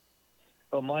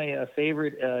 Oh, my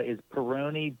favorite is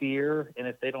Peroni beer, and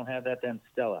if they don't have that, then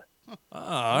Stella. Oh,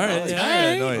 all right.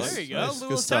 Nice. There you go. Nice. A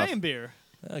little Italian beer.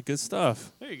 Yeah, good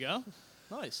stuff. There you go.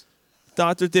 Nice.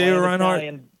 Dr. David Reinhardt.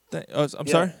 I'm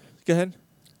sorry. Go ahead.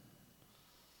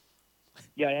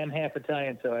 Yeah, I am half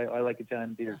Italian, so I like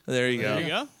Italian beer. There you go. There you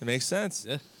go. It makes sense.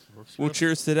 Yeah. Well,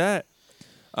 cheers to that.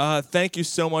 Thank you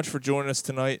so much for joining us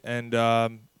tonight, and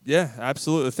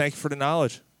absolutely. Thank you for the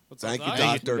knowledge. Thank you,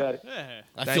 Doctor.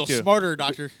 I feel smarter,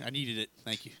 Doctor. I needed it.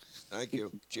 Thank you. Thank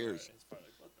you. Cheers.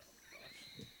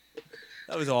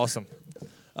 That was awesome.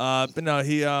 But no,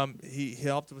 he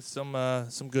helped with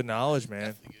some good knowledge,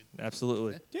 man.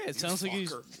 Absolutely. Yeah, it sounds like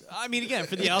he's. I mean, again,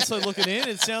 for the outside looking in,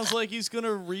 it sounds like he's going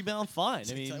to rebound fine.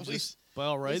 I mean, just by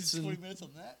all rights, 20 minutes on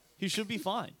that. He should be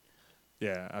fine.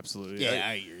 Yeah, absolutely. Yeah,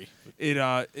 I agree.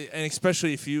 And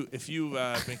especially if you've been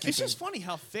keeping. It's just funny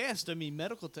how fast. I mean,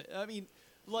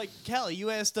 like Callie,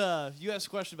 you asked a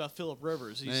question about Phillip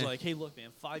Rivers. He's like, "Hey, look, man,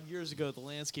 5 years ago the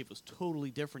landscape was totally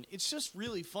different." It's just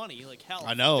really funny, like how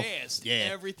fast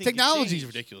everything. Technology is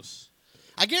ridiculous.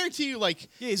 I guarantee you, like,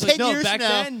 he's 10 like, years back from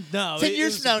now, then, no, 10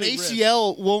 years from now, an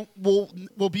ACL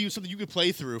will be something you could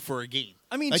play through for a game.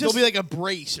 I mean, like, it'll be like a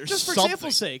brace or just something. For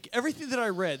example's sake, everything that I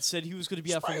read said he was going to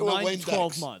be out for 9 to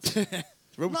 12 months. 9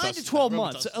 to 12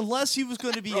 months, unless he was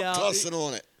going to be out. Tossing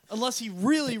on it. Unless he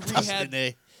really rehabbed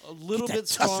a little bit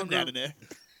stronger. Down in there.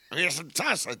 Here's some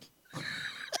tossing.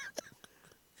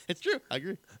 It's true. I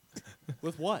agree.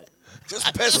 With what?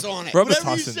 Just piss on it.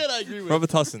 Whatever you said, I agree with.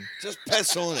 Robitussin. Just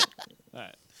piss on it. All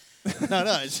right.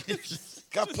 No, it's just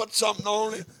got to put something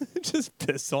on it. Just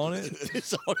piss on it.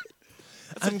 Piss on it.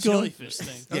 That's a jellyfish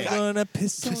thing. I'm gonna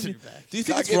piss on your back. Do you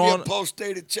think I'll it's give wrong? you a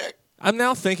post-dated check. I'm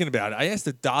now thinking about it. I asked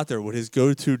the doctor what his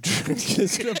go-to drink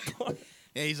is. Yeah,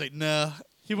 he's like, no.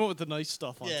 He went with the nice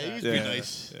stuff on Yeah, tap. he's pretty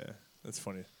nice. Yeah, that's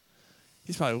funny.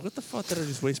 He's probably, what the fuck did I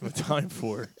just waste my time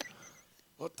for?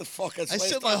 What the fuck? I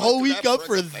set my whole week up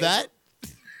for that.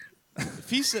 If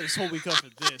he set his whole week up for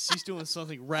this, he's doing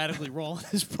something radically wrong in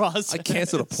his process. I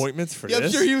canceled appointments for Yeah,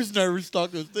 this. I'm sure he was nervous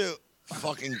talking to us, too.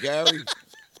 Fucking Gary.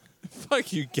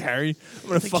 Fuck you, Gary. I'm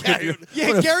gonna fucking you.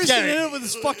 Gary's gonna end up with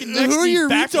his fucking neck. Who are your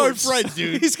backwards. retard friends,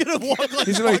 dude? He's gonna walk like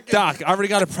He's gonna be like, Doc, I already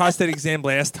got a prostate exam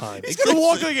last time. He's gonna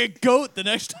walk like a goat the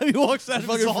next time he walks out of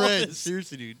his Fucking friends. office.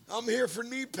 Seriously, dude. I'm here for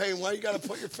knee pain. Why you got to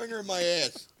put your finger in my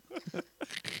ass?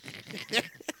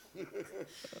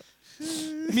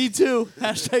 Me too.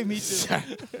 Hashtag me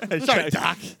too. Sorry,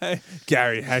 Doc. Hey,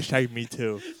 Gary, hashtag me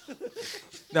too.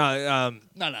 No,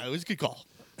 No, it was a good call.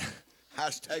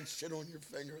 Hashtag shit on your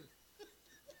finger.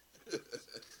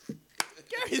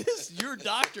 Gary, this is your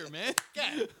doctor, man.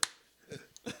 Yeah.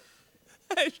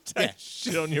 hashtag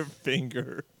shit on your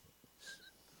finger.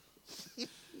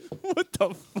 What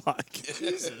the fuck?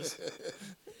 Jesus.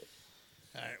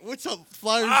 All right, what's up,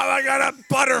 Flyers? Oh, I got a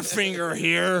Butterfinger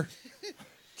here.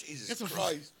 Jesus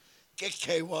Christ. Get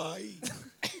KY.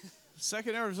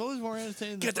 Second hour is always more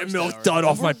entertaining than Get the the first milk hour. dud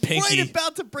off my We're pinky. right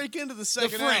about to break into the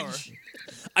second hour.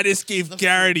 I just gave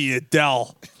Garrity a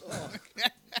Dell.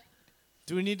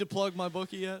 Do we need to plug my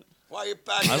bookie yet? Why are you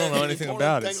back I don't there? know anything You're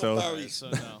about going it, so So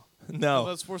no. no.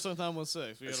 That's Sports on Time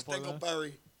 16. We got to plug that.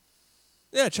 Dingleberry.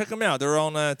 Yeah, check them out. They're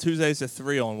on Tuesdays at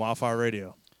 3 on Wildfire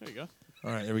Radio. There you go. All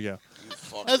right, here we go.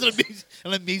 That's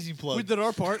an amazing plug. We did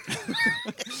our part.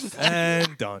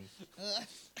 And done.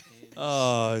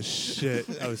 Oh, shit.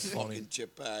 That was funny. Fucking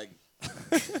chip bag.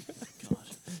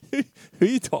 Who are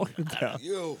you talking about?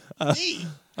 You. Me?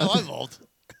 My fault.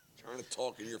 Trying to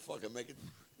talk and you're fucking making.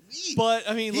 But,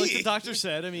 I mean, like the doctor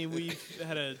said, I mean, we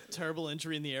had a terrible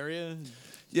injury in the area.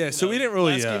 Yeah, so we didn't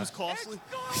really. Last game was costly.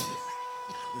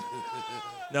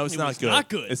 No, it's It not was good. not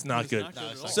good. It's not good. not good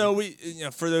at all. So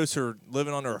for those who are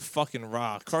living under a fucking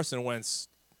rock, Carson Wentz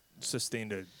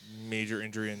sustained a major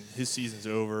injury and his season's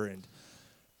over. And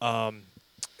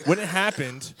when it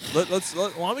happened, why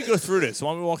don't we go through this?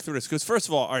 Why don't we walk through this? Because first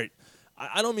of all right,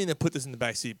 I don't mean to put this in the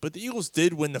back seat, but the Eagles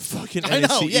did win the fucking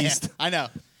NFC East. I know.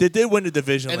 They did win the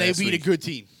division, And they last beat week. a good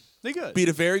team. They good. Beat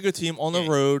a very good team on the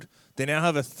road. They now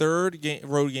have a third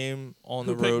road game on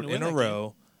Who the picked road to win in a that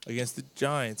row against the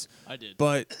Giants. I did.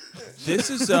 But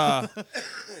this is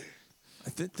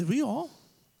did we all?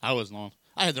 I wasn't on.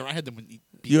 I had them beat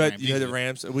You had Rams. the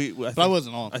Rams. I think, I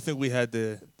wasn't on. I think we had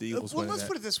the Eagles Well, winning let's that.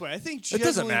 put it this way. I think It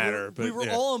doesn't generally matter, we but were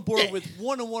yeah. all on board with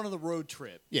 1-1 on the road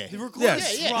trip. Yeah. They were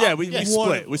Yes. glad Yeah, we one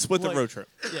split. of We split the like- road trip.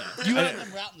 Yeah. You had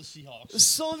them routing the Seahawks.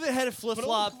 Some of it had a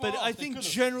flip-flop, But but I overall, think they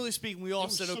could've- generally speaking, we all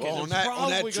said, okay, on they're that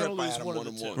probably trip, going to I lose had one of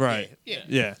them the two. 1-1. Right.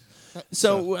 Yeah.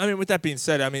 So, I mean, with that being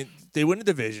said, I mean, they win the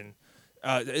division.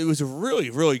 It was a really,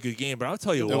 really good game, but I'll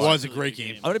tell you It what. was a great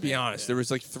game. I'm going to be honest. There was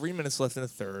like 3 minutes left in the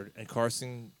third, and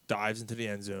Carson dives into the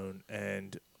end zone,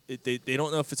 and they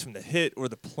don't know if it's from the hit or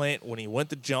the plant when he went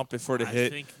to jump before the I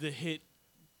hit. think the hit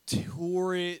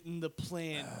tore it and the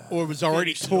plant. Or it was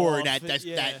already finished it torn. off. That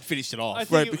Yeah. finished it off. I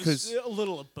think Right, it because- was a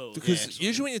little of both. Because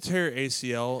usually when you tear your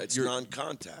ACL, It's you're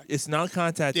non-contact. it's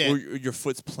non-contact Yeah. or your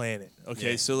foot's planted.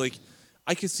 Okay, Yeah. so like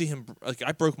I could see him like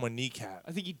I broke my kneecap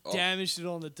I think he damaged it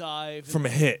on the dive. from a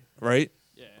hit, right?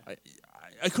 Yeah.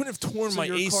 I couldn't have torn So my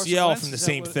you're Carson ACL Wentz? from the Is that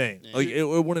same what- thing. Yeah. Like it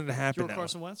wouldn't have happened. You're That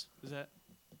Carson way. Wentz? Is that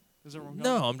where I'm going?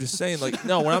 No, I'm just saying like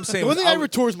no. What I'm saying, The one was thing I ever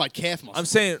tore was my calf muscle. I'm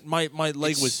saying my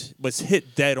leg was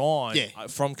hit dead on Yeah.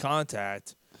 from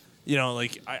contact. You know,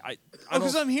 like I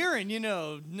Because don't. I'm hearing,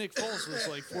 Nick Foles was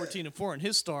like 14-4 in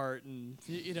his start, and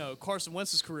Carson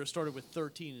Wentz's career started with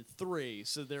 13-3,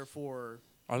 so therefore,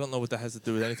 I don't know what that has to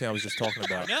do with anything I was just talking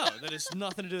about. no, that has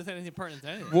nothing to do with anything pertinent to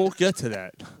anything. We'll get to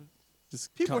that.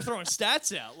 Just People are come- throwing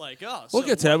stats out like, oh, We'll so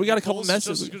get to that. We got a Nick couple Foles is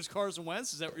messages. just as good as Carson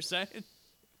Wentz. Is that what you're saying?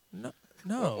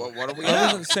 No, What are we I at?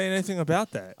 wasn't saying anything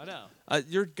about that. I know.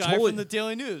 You're Guy totally. from the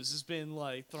Daily News has been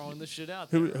like throwing this shit out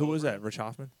there. Who was that? Rich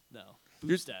Hoffman. No,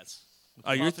 boot stats.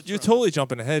 You're Profit totally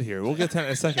jumping ahead here. We'll get to that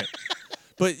in a second.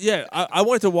 But yeah, I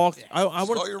wanted to walk. I Start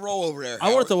wanted. your roll over there.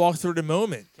 I wanted to Howard. walk through the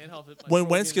moment Can't help it. My when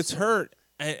short Wentz game gets is hurt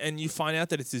and you find out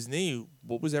that it's his knee.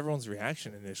 What was everyone's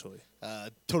reaction initially?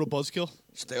 Total buzzkill.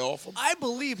 Stay off him. I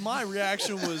believe my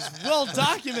reaction was well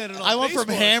documented on I went from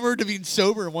Facebook. hammered to being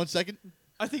sober in 1 second.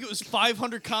 I think it was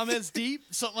 500 comments deep,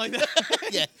 something like that.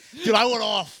 Yeah. Dude, I went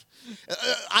off.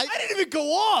 I didn't even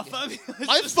go off. I mean, it's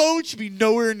My just- phone should be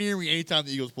nowhere near me anytime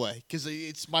the Eagles play because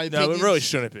it's my No, opinion. it really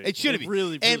shouldn't be. It shouldn't It be.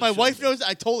 really and my shouldn't wife be. knows.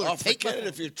 I told her Oh, take my forget it phone.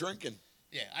 if you're drinking.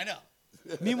 Yeah, I know.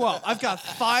 Meanwhile, I've got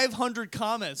 500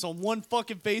 comments on one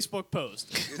fucking Facebook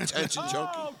post. Attention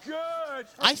junkie. Oh, good.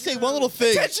 I say one little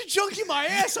thing. Attention junkie my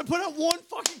ass. I put out one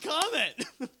fucking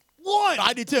comment. One.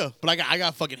 I did too, but I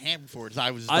got fucking hammered for it. So I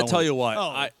was. I tell you what.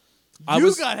 Oh. I you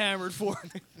was. got hammered for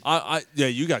it. Yeah,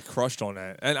 you got crushed on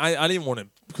that, and I didn't want to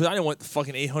because I didn't want the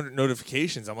fucking 800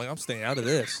 notifications. I'm like, I'm staying out of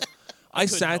this. I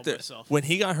couldn't sat help there myself. when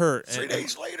he got hurt. 3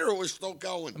 days later, it was still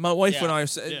going. My wife Yeah. and I are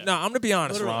saying, Yeah. no, I'm going to be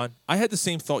honest, Literally. Ron. I had the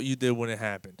same thought you did when it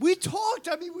happened. We talked.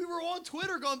 I mean, we were on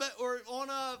Twitter going back or on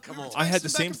Come we were on. I had texting the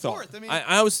back same and thought. forth. I mean,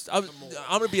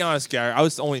 I'm going to be honest, Gary. I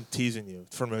was only teasing you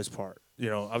for the most part.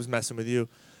 I was messing with you.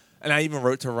 And I even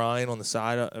wrote to Ryan on the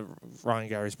side, Ryan,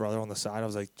 Gary's brother, on the side. I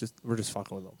was like, we're just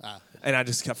fucking with him. And I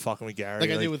just kept fucking with Gary. Like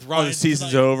I did with Oh, Ryan the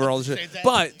season's tonight. over, all this shit. Fantastic.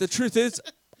 But the truth is,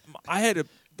 I had a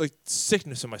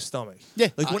sickness in my stomach. Yeah.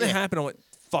 Like when it Yeah. happened, I went,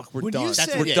 fuck, we're When done. you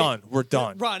said- We're Yeah. done. We're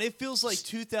done. Ron, it feels like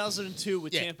 2002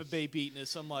 with Yeah. Tampa Bay beating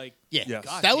us. I'm like, Yeah. Yes.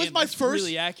 God That was damn, my that's first.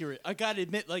 really accurate. I gotta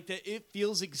admit, like that, it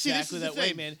feels exactly is the that way,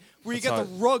 thing. man. Where you That's got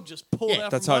the rug just pulled Yeah,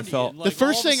 out that's from how I under you felt. and, The like, first all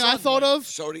of a thing I sudden, thought like, of.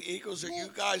 So the Eagles, you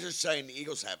guys are saying the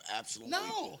Eagles have absolutely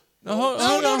No. No,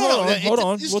 hold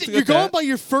on. You're going by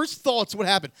your first thoughts. What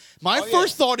happened? My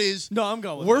first thought is, no, I'm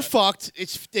going. With we're that. fucked.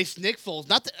 It's Nick Foles.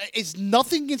 It's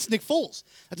nothing against Nick Foles.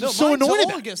 That's No, what's so mine's annoying all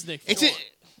about against Nick It's Foles.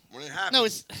 When it happened, no,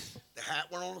 it's the hat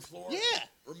went on the floor. Yeah.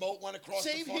 Remote went across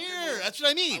Same the fucking here. room. That's what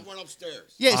I mean. I went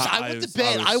upstairs. Yes, I went to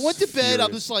bed. I went to bed. I'm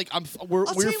furious. just like I'll we're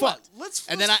tell you fucked. what,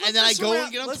 And then I go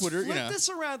and get on Twitter. Let's flip this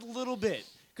around a little bit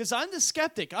because I'm the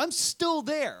skeptic. I'm still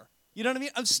there. You know what I mean?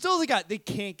 I'm still the guy. They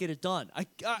can't get it done.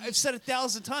 I've said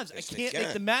 1,000 times. Yes, I they can't can.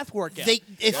 make the math work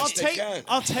out.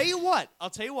 I'll tell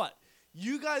you what.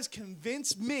 You guys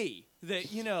convince me that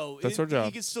That's our job.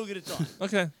 You can still get it done.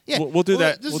 Okay. Yeah. We'll do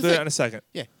that. this We'll is do the that thing. in a second.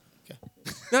 Yeah.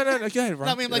 No, go ahead, Ron.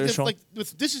 No, I mean,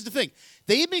 this is the thing.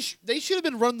 They should have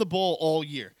been running the ball all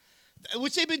year,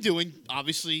 which they've been doing.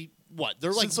 Obviously,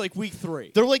 they're Since like week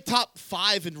 3. They're like top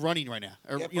 5 in running right now,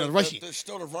 or Yeah, the rushing. there's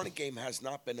still the running game has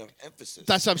not been an emphasis.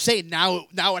 That's what I'm saying. Now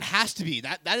it has to be.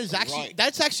 That is actually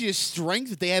that's actually a strength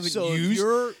that they haven't used.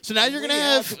 So now you're gonna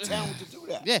have the talent to do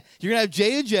that. Yeah, you're gonna have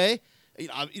J&J.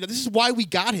 This is why we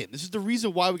got him. This is the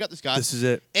reason why we got this guy. This is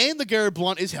it. And LeGarrette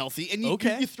Blount is healthy. And you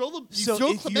throw the So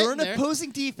throw if Clement you're in an there,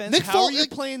 opposing defense, Nick how are Foles- you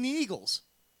playing the Eagles?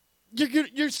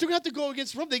 You're still gonna have to go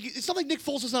against them. It's not like Nick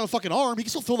Foles doesn't have a fucking arm. He can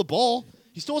still throw the ball.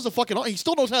 He still has a fucking arm. He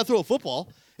still knows how to throw a football.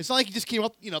 It's not like he just came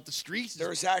up, up the streets.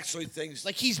 There's actually things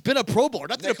Like he's been a Pro Bowler.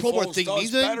 Not that a Nick Pro Bowler Foles thing does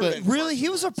means anything, better but than Really, he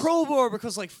was a Pro Bowler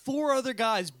because like 4 other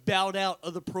guys bowed out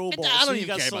of the Pro Bowl. I so don't you even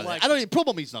got care about selected. that. I don't even. Pro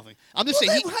Bowl means nothing. I'm just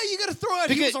saying. How you got to throw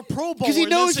out he was a Pro Bowler? Because he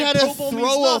and then knows say how to Pro Bowl means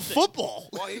throw a nothing? football.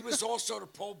 Well, he was also the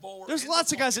Pro Bowler. There's in lots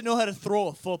the of guys that know how to throw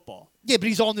a football. Yeah, but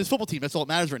he's on this football team. That's all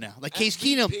that matters right now. Like Case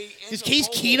Keenum. in Is the Case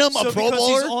Pro Bowl. Keenum So a Pro because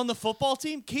he's Bowler? on the football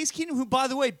team, Case Keenum, who by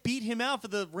the way beat him out for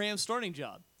the Rams starting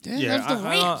job. Yeah, that's the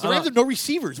Rams. The Rams have no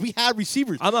receivers. We had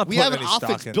receivers. I'm not we have an putting any stock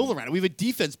offense in built it. around it. We have a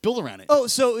defense built around it. Oh,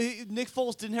 so Nick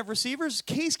Foles didn't have receivers?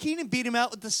 Case Keenum beat him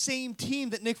out with the same team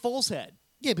that Nick Foles had.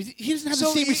 Yeah, but he doesn't have So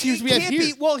the same it- receivers it we have can't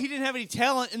here. be- well, he didn't have any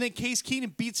talent, and then Case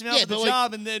Keenum beats him out Yeah, for the but, like-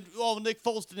 job, and then Nick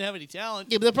Foles didn't have any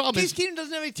talent. Yeah, but the problem Case is Keenum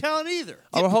doesn't have any talent either.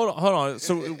 Oh, hold on.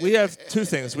 So we have two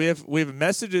things. We have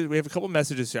messages. We have a couple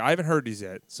messages here. I haven't heard these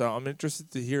yet, so I'm interested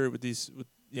to hear what these.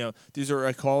 These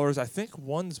are callers. I think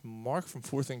one's Mark from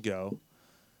Fourth and Go,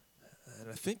 and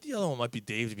I think the other one might be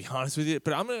Dave. To be honest with you,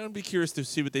 but I'm gonna be curious to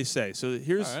see what they say. So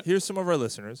here's some of our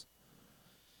listeners.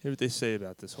 Hear what they say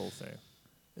about this whole thing.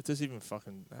 If this even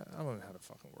fucking, I don't know how to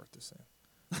fucking work this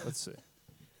thing. Let's see.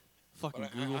 Fucking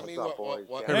But Google. I mean, What's up, boys?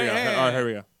 what- Here we go. All right, here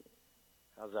we go.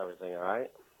 How's everything, all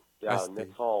right? Yeah, Nice, Nick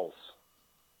Steve. Foles.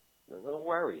 No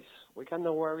worries. We got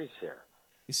no worries here.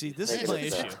 You see, this Take is my it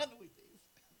issue. down.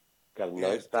 Got a Yeah,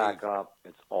 nice Steve. backup.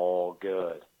 It's all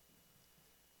good.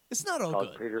 It's not all Doug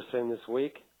good. Peterson this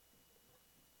week,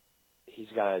 he's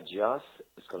got to adjust.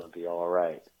 It's going to be all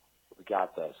right. We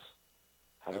got this.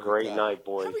 Have a great night,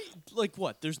 boys. How are you- like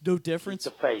what? There's no difference.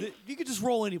 Keep the faith. You could just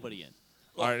roll anybody in.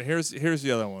 All right, here's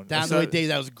the other one. down So the way, Dave.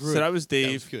 That was good. So that was That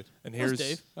Dave. was good. And That here's was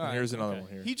Dave. All and right, here's another okay.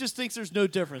 one here. He just thinks there's no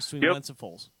difference between Yep. Wentz and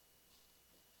Foles.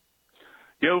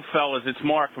 Yo, fellas, it's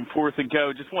Mark from Fourth and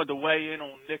Go. Just wanted to weigh in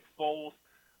on Nick Foles.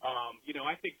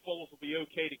 I think Foles will be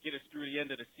okay to get us through the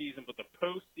end of the season, but the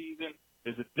postseason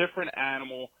is a different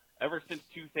animal. Ever since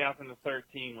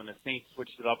 2013, when the Saints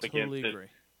switched it up Totally against agree.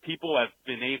 it, people have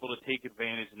been able to take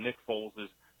advantage of Nick Foles'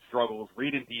 struggles,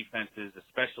 reading defenses,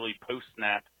 especially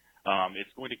post-snap.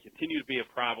 It's going to continue to be a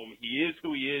problem. He is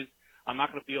who he is. I'm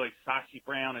not going to be like Sashi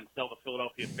Brown and sell the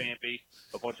Philadelphia fan base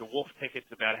a bunch of wolf tickets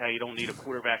about how you don't need a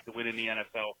quarterback to win in the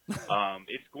NFL.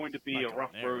 It's going to be a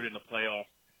rough road in the playoffs.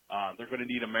 They're going to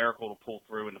need a miracle to pull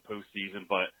through in the postseason,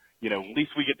 but at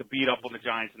least we get to beat up on the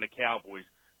Giants and the Cowboys.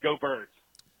 Go Birds!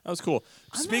 That was cool.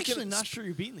 I'm actually not sure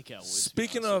you're beating the Cowboys.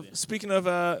 Speaking to be honest with of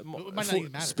It might not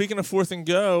even matter. speaking of Fourth and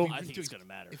Go, you. I think it's going to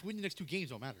matter. If we win the next 2 games, it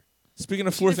don't matter. speaking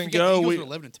of Fourth and Go, we we are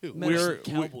 11-2. Matters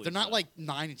to the Cowboys, They're not though. like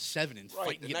 9-7 and Right,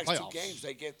 fighting the to get next playoffs. 2 games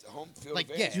they get home field Like,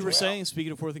 yeah, advantage. You were Well, saying,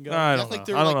 speaking of Fourth and Go, I That's don't like know.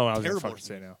 they're, I don't like, know what I was terrible going to to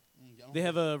say me. now. they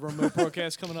have a remote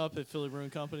broadcast coming up at Philly Brewing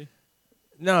Company.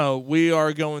 No, we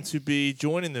are going to be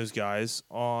joining those guys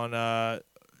on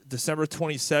December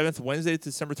 27th, Wednesday,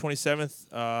 December 27th.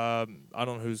 I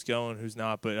don't know who's going, who's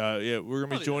not, but yeah, we're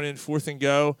going to be joining Fourth and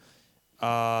Go.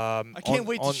 I can't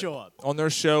wait to show up. On their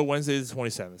show Wednesday the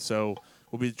 27th. So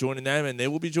we'll be joining them, and they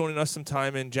will be joining us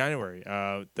sometime in January.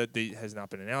 That date has not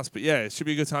been announced, but yeah, it should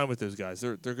be a good time with those guys.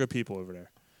 They're good people over there.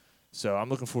 So I'm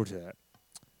looking forward to that.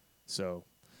 So,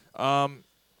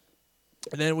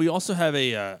 and then we also have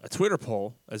a Twitter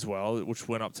poll as well, which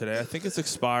went up today. I think it's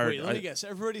expired. Wait, let me guess.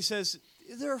 Everybody says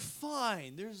they're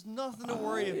fine. There's nothing to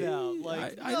worry about.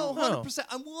 Like, I no, don't know. 100%.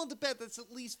 I'm willing to bet that's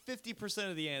at least 50%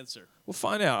 of the answer. We'll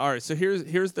find out. All right, so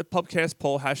here's the Pubcast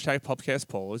poll, hashtag Pubcast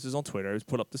poll. This is on Twitter. It was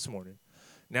put up this morning.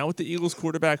 Now with the Eagles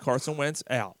quarterback Carson Wentz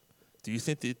out, do you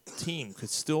think the team could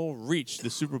still reach the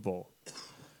Super Bowl?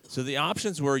 So the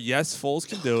options were, yes, Foles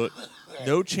can do it,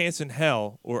 no chance in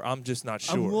hell, or I'm just not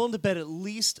sure. I'm willing to bet at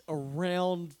least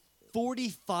around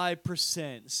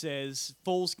 45% says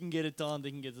Foles can get it done.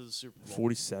 They can get to the Super Bowl.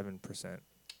 47%.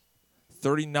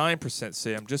 39%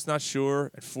 say I'm just not sure,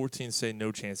 and 14% say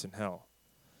no chance in hell.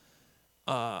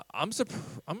 I'm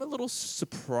a little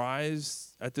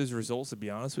surprised at those results, to be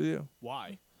honest with you.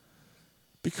 Why?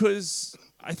 Because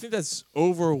I think that's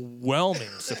overwhelming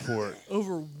support.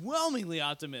 Overwhelmingly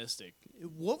optimistic.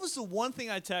 What was the one thing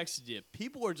I texted you?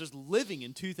 People are just living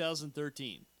in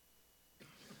 2013.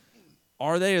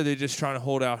 Are they? Or are they just trying to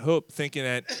hold out hope, thinking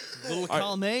that little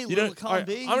column A, little column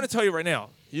B? I'm going to tell you right now.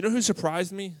 You know who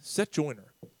surprised me? Seth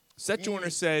Joyner. Seth Joyner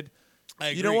said,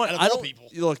 "You know what? I don't.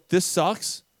 Look, this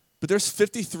sucks." But there's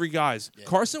 53 guys. Yeah.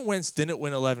 Carson Wentz didn't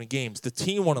win 11 games. The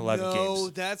team won 11 games. No,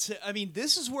 that's it. I mean,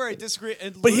 this is where I disagree.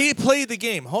 But he played the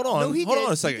game. Hold on. No, Hold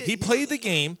on a second. He played the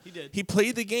game. He did. He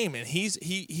played the game, and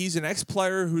he's an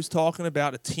ex-player who's talking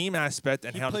about a team aspect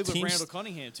and how the team. He played with Randall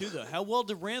Cunningham too, though. How well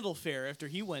did Randall fare after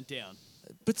he went down?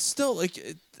 But still, like,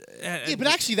 yeah. But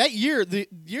actually, that year, the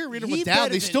year Randall went down,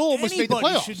 they still almost made the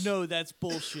playoffs. Should know that's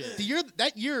bullshit.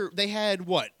 That year they had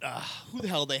what? Who the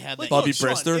hell they had? Bobby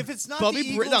Brister. If it's not the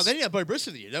Eagles, no, they didn't have Bobby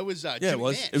Brister the year. That was it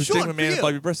was. McMahon. It was Jim McMahon and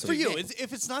Bobby Brister. For you,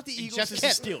 if it's not the Eagles, it's the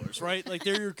Steelers, right? Like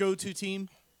they're your go-to team.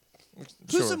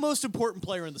 Sure. Who's the most important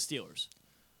player in the Steelers?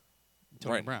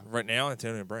 Antonio Brown. Right now,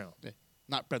 Antonio Brown. Yeah.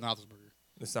 Not Ben Roethlisberger.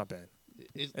 It's not bad.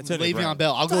 Le'Veon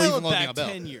Bell. I'll go even Le'Veon Bell.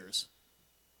 10 years.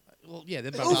 Well, yeah.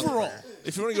 Then overall,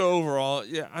 if you want to go overall,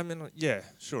 yeah, I mean, yeah,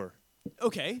 sure.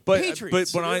 Okay, but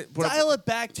Patriots. But dial it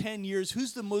back 10 years.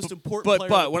 Who's the most important player?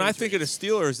 But when I think of the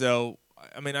Steelers, though,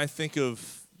 I mean, I think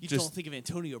of don't think of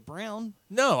Antonio Brown.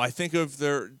 No, I think of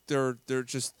they're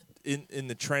just in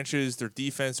the trenches. Their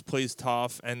defense plays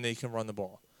tough, and they can run the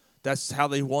ball. That's how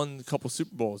they won a couple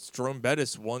Super Bowls. Jerome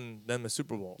Bettis won them a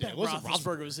Super Bowl. Yeah,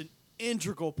 Roethlisberger was an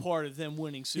integral part of them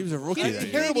winning Super Bowl. He was a rookie that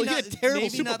year. He had a terrible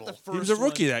Super Bowl. He was a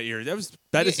rookie that year. That was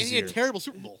Bettis' year. He had a terrible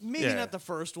Super Bowl. Maybe not the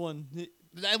first one.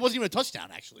 That wasn't even a touchdown,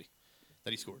 actually,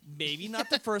 that he scored. Maybe not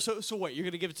the first. So what? You're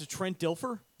going to give it to Trent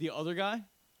Dilfer, the other guy?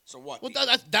 So what? Well,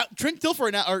 that Trent Dilfer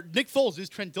right now, or Nick Foles is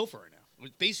Trent Dilfer right now.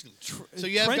 Basically, so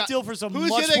you have Trent Dilfer's a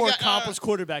much more accomplished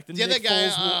quarterback than Nick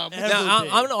Foles will ever now, be.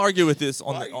 I'm going to argue with this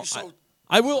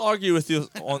I will argue with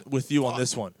you on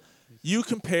this one. You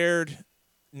compared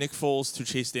Nick Foles to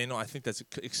Chase Daniel. I think that's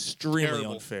extremely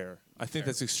unfair. I think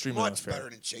that's extremely unfair. Much better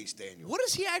than Chase Daniel. What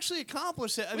has he actually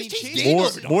accomplished? I mean,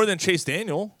 more than Chase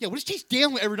Daniel. Yeah, what has Chase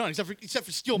Daniel ever done except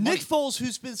for steal money? Nick Foles,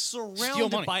 who's been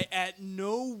surrounded by at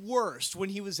no worst when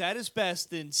he was at his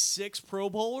best than 6 Pro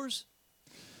Bowlers.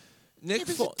 Nick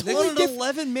Foles, an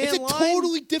 11-man line. It's a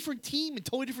totally different team, a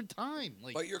totally different time.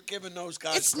 But you're giving those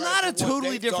guys. It's not a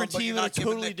totally different team and a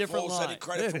totally different line. Any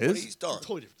credit for what he's done. It's a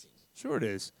totally different team. Sure, it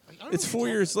is. It's 4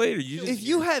 years later. If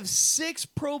you have 6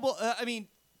 Pro Bowl, I mean.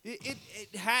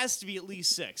 It has to be at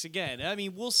least 6. Again, I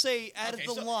mean, we'll say out of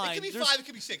the line. It could be 5, it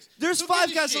could be 6. There's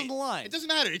 5 guys on the line. It doesn't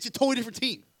matter. It's a totally different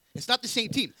team. It's not the same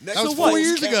team. That was 4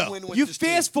 years ago. You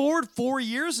fast forward 4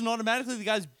 years and automatically the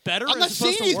guy's better. I'm not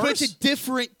saying he's but it's a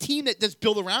different team that's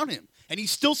built around him. And he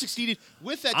still succeeded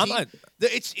with that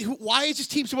team. Why is this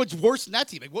team so much worse than that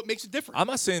team? Like, what makes it different? I'm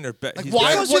not saying they're better.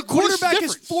 Why? Because your quarterback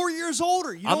is 4 years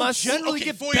older. You don't generally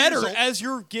get better as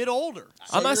you get older.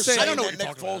 So I'm not saying I don't know.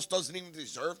 Nick Foles doesn't even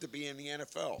deserve to be in the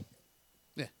NFL.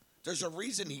 Yeah, there's a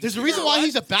reason There's a reason why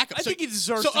he's a backup. I think he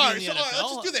deserves to be in the NFL. Let's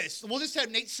just do this. We'll just have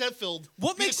Nate Sudfeld.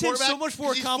 What makes him so much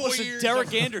more accomplished than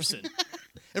Derek Anderson?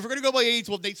 If we're gonna go by age,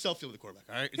 we'll Nate Sudfeld the quarterback.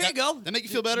 All right, there you go. That make you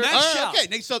feel better? Matt Schaub. Okay,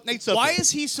 Nate Sudfeld. Why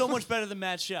is he so much better than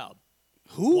Matt Schaub?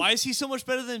 Who? Why is he so much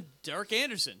better than Derek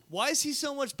Anderson? Why is he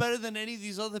so much better than any of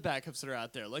these other backups that are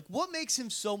out there? Like, what makes him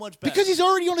so much better? Because he's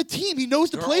already on a team. He knows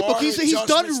the playbook. He's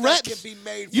done reps.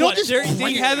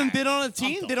 They haven't been on a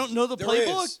team. They don't know the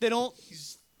playbook. They don't.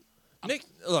 Nick,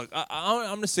 look, I'm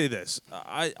going to say this.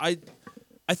 I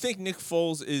think Nick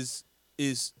Foles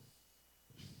is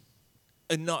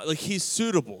not like he's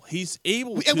suitable. He's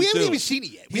able to. And we haven't even seen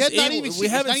it yet.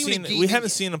 We haven't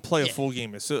seen him play a full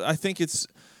game yet. So I think it's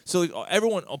like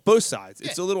everyone on both sides.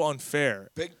 It's a little unfair.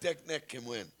 Big Dick Nick can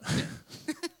win.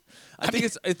 I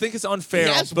think it's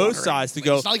unfair on both sides to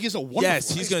go. It's not like he's a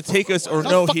yes, he's going to take us, or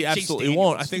no, he absolutely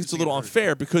won't. I think it's a little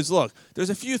unfair because look, there's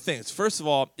a few things. First of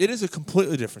all, it is a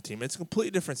completely different team. It's a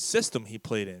completely different system he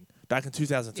played in back in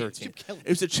 2013. It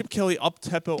was a Chip Kelly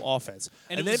up-tempo offense,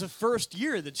 and it was the first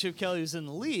year that Chip Kelly was in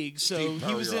the league, so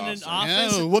he was in an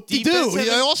offense. What did he do? He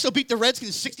also beat the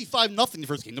Redskins 65-0 the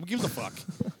first game. Nobody gives a fuck.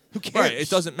 Who cares? Right. It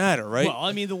doesn't matter, right? Well,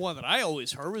 I mean, the one that I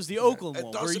always heard was the Oakland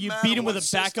one, where you beat him with a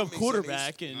backup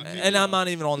quarterback. And I'm not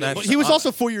even on that. But he was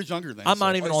also 4 years younger than. I'm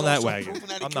not even on that wagon.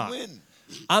 I'm not.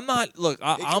 I'm not. Look,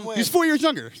 he's 4 years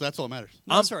younger, so that's all that matters.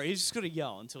 No, I'm sorry. He's just going to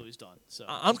yell until he's done. So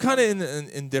I'm kind of in an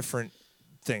indifferent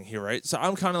thing here, right? So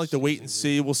I'm kind of like the wait and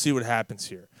see. We'll see what happens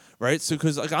here, right? So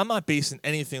because like I'm not basing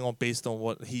anything based on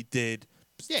what he did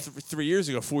 3 years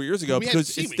ago, 4 years ago,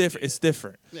 because it's different. It's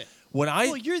different. Yeah.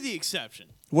 Well, you're the exception.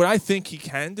 What I think he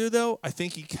can do, though, I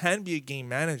think he can be a game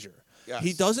manager. Yes.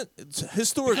 He doesn't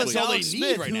historically. Because Alex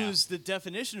Smith, who's the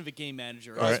definition of a game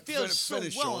manager, feels so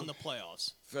well in the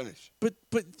playoffs. Finish. But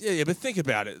think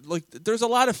about it. Like, there's a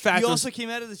lot of factors. He also came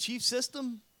out of the Chiefs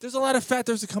system. There's a lot of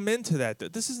factors that come into that.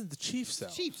 This isn't the Chiefs, though.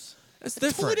 Chiefs. That's It's a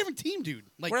different. totally different team, dude.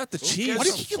 Like, we're not the Chiefs. Why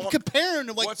do you keep comparing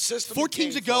to like 4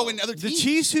 teams ago and other teams? The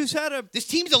Chiefs, who's had a this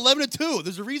team's 11-2.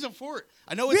 There's a reason for it.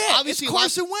 I know it's obviously it's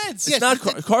Carson Wentz. It's not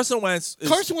Carson Wentz.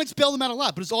 Carson Wentz bailed them out a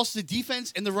lot, but it's also the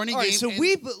defense and the running All right, game. so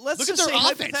let's look just at say their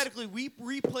offense. hypothetically we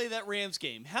replay that Rams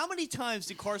game. How many times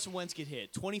did Carson Wentz get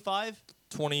hit? 25.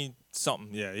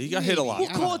 20-something. Yeah, he got hit a lot. We'll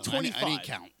call it 25. I didn't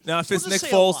count. Now, if it's Nick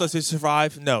Foles, does he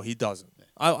survive? No, he doesn't.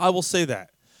 I will say that.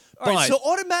 All right, so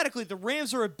automatically the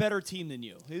Rams are a better team than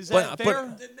you. Is that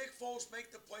fair? Did Nick Foles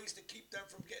make the plays to keep them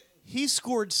from getting? He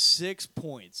scored 6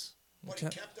 points. But he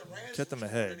kept the Rams kept them from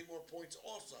ahead. scoring any more points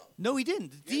also. No, he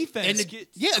didn't. The defense. And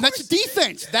that's the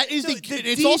defense. That is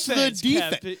it's also the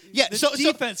defense. The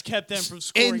defense kept them from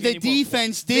scoring. And the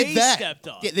defense did they that. Stepped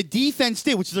up. Yeah, the defense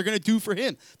did, which they're going to do for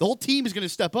him. The whole team is going to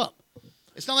step up.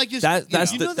 It's not like just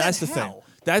that's the thing.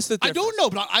 That's the difference. I don't know,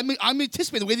 but I'm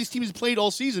anticipating the way this team has played all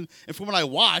season, and from what I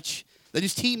watch, that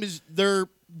this team they're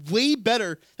way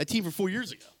better than that team from 4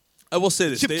 years ago. I will say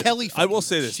this. Kelly. I will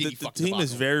say this. The team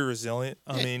is very resilient.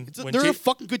 I mean, they're a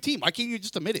fucking good team. Why can't you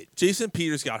just admit it? Jason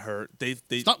Peters got hurt.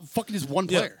 It's not fucking just one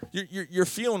player. You're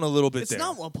feeling a little bit. It's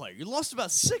not one player. You lost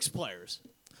about 6 players.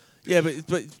 Yeah,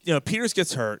 but Peters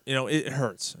gets hurt. It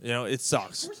hurts. It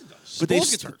sucks. But they've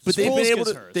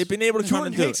been able to kind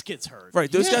of do it. Gets hurt.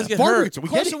 Right, those guys get hurt.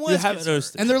 Carson Wentz haven't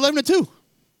noticed it. And they're 11-2.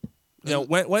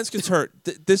 Wentz gets hurt.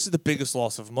 This is the biggest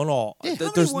loss of them all. Yeah.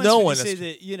 There's no one.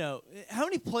 How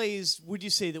many plays would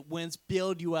you say that Wentz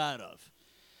bailed you out of?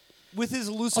 With his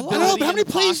elusive how many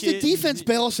plays did defense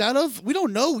bail us out of? We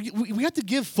don't know. We have to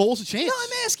give Foles a chance. No,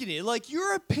 I'm asking you,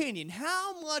 your opinion.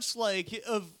 How much,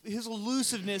 of his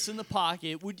elusiveness in the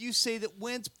pocket would you say that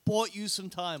Wentz bought you some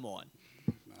time on?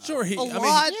 Sure, a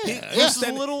lot.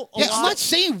 I'm not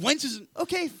saying Wentz is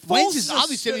okay. Wentz is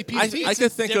obviously MVP. I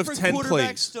could think of 10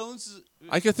 plays.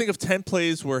 I could think of 10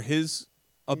 plays where his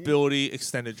ability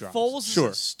extended drives. Foles is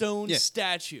a stone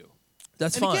statue.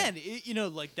 That's fine. And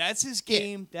again, that's his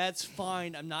game. Yeah. That's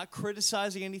fine. I'm not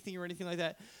criticizing anything or anything like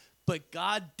that. But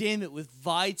God damn it, with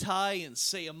Vaitai and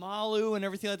Sayamalu and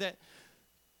everything like that,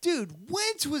 dude,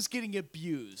 Wentz was getting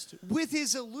abused with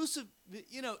his elusiveness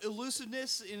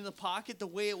in the pocket the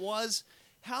way it was.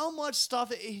 How much stuff,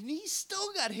 and he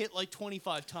still got hit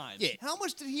 25 times. Yeah. How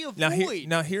much did he avoid?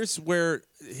 Now here's where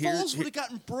Foles would have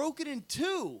gotten broken in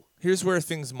 2. Here's where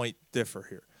things might differ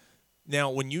here. Now,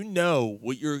 when you know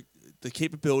what the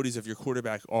capabilities of your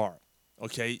quarterback are,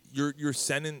 okay, you're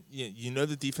sending,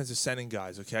 the defense is sending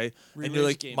guys, okay, and you're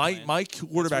like, my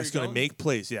quarterback's going to make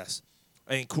plays, yes,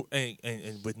 and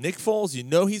with Nick Foles,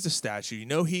 he's a statue,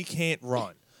 he can't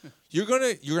run. You're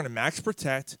gonna max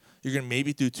protect. You're gonna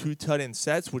maybe do 2 tight end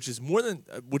sets, which is more than.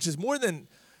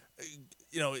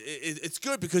 It's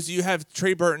good because you have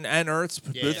Trey Burton and Ertz.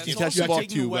 Both can catch the ball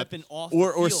taking a weapon off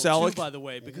or the field Selleck. Too, by the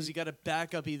way, because you got to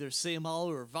back up either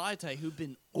Sayamalu or Vaitai, who've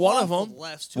been one of them. them. The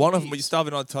last 2 one weeks. of them, but you still have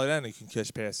it on tight end and you can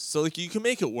catch passes. So you can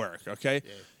make it work, okay?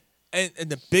 Yeah. And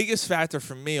the biggest factor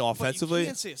for me offensively. But you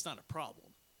can't say it's not a problem.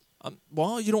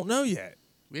 Well, you don't know yet.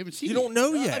 We haven't seen. You don't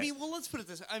know yet. I mean, let's put it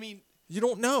this way. I mean. You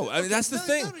don't know. I mean, that's the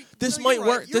thing. This might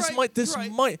work. Right. This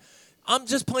might. I'm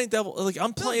just playing devil.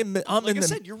 I'm playing. I'm like in I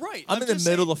said, you're right. I'm in the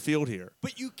middle of the field here.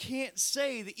 But you can't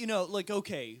say that.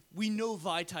 Okay, we know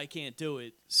Vaitai can't do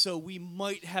it, so we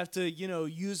might have to,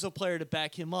 use a player to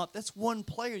back him up. That's one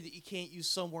player that you can't use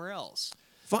somewhere else.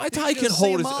 Vaitai can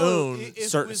hold his own if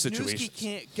certain Wisniewski situations.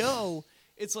 Can't go.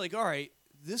 It's like, all right,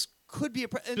 this could be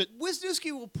but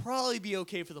Wisniewski will probably be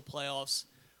okay for the playoffs.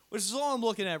 Which is all I'm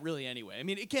looking at, really, anyway. I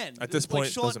mean, again, at this point,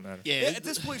 Sean, it doesn't matter. Yeah, at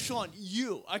this point, Sean,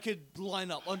 I could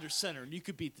line up under center and you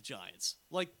could beat the Giants.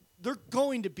 They're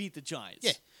going to beat the Giants.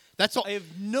 Yeah, that's all. I have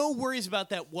no worries about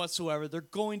that whatsoever. They're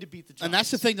going to beat the Giants. And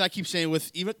that's the thing that I keep saying with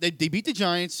even they beat the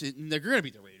Giants and they're going to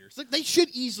beat the Raiders. Raiders. Like, they should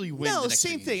easily win. No, the next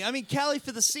same two thing. games. I mean, Callie,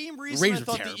 for the same reason Raiders I are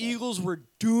thought terrible. the Eagles were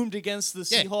doomed against the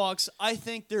Yeah. Seahawks, I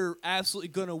think they're absolutely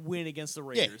going to win against the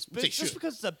Raiders. they but just should.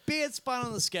 because it's a bad spot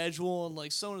on the schedule and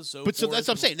like so on and so But so forth. that's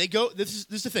what I'm saying. They go. This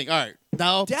is the thing. All right,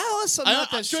 now Dallas, I'm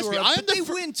not that trust sure. me, of, I am but the they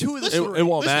fir- win 2 of the Listen, 3. It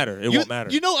won't Listen, matter. It you, won't matter.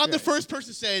 You know, I'm the Right. first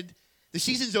person said the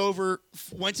season's over.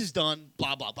 Wentz is done.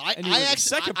 Blah blah. But And you were the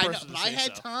second I, person to I say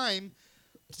had so. time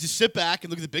to just sit back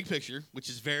and look at the big picture, which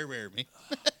is very rare of me.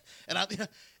 And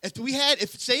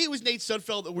if say it was Nate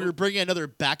Sudfeld that we were bringing another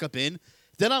backup in,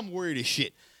 then I'm worried as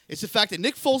shit. It's the fact that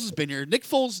Nick Foles has been here. Nick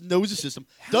Foles knows the system.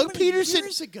 How Doug many Peterson.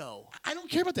 years ago? I don't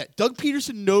care about that. Doug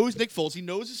Peterson knows Nick Foles. He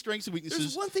knows his strengths and weaknesses.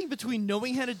 There's one thing between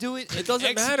knowing how to do it and It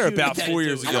doesn't matter executing about how to 4 do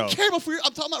years it. I ago. don't care about 4 years.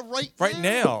 I'm talking about Right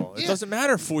now. It Yeah. doesn't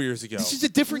matter 4 years ago. This is a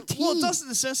different team. Well, it does in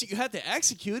the sense that you had to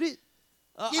execute it.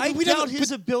 Yeah, I but we doubt never- his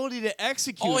but- ability to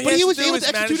execute. All it. But he has was to do able is to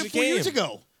execute manage it the 4 years game.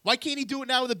 ago. Why can't he do it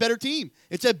now with a better team?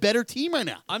 It's a better team right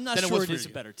now. I'm not than sure was it 4 is a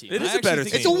years better ago. team. It is I a actually better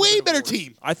think team. It's a little way bit better worse.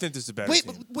 team. I think this is a better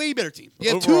team. Way better team. You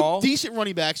have Overall, two decent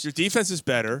running backs. Your defense is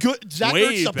better. Good. Zach Way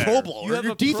Ertz is a better. Pro Bowler. You have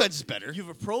Your a pro- defense is better. You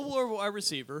have a Pro Bowl wide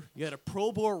receiver. You had a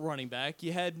Pro Bowl running back.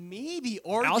 You had maybe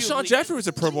arguably Alshon Jeffrey was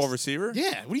a Pro Bowl receiver.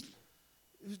 Yeah.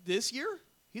 this year.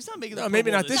 He's not making the No, Pro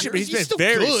maybe Bowl not this year, but year. he's been still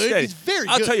very good. steady. He's very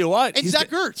I'll good. tell you what. And he's Zach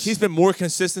been, Ertz. He's been more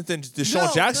consistent than Deshaun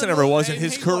No, Jackson no, ever was in and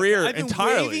his hey, look, career I've been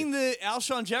entirely. waving the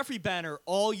Alshon Jeffrey banner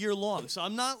all year long, so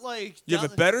I'm not like You have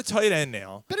a better tight end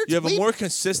now. Better You have a way- more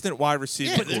consistent wide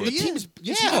receiver. Yeah, core. the team is. Is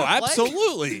Yeah. he Oh, gonna play?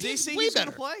 absolutely. Did they say Way he's going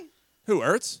to better. play? Who,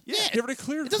 Ertz? Yeah. He already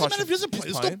cleared. It doesn't matter if he doesn't He's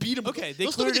play. They'll still beat him. Okay, they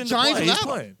They'll still cleared beat him the to Giants play. He's without him.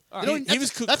 playing. All They right. don't- He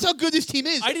was that's how good this team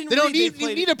is. I didn't They don't read they need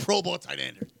played- need a Pro Bowl tight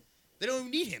ender. They don't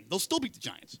even need him. They'll still beat the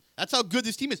Giants. That's how good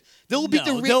this team is. They'll beat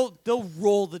the they'll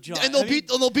roll the Giants. and they'll I mean, beat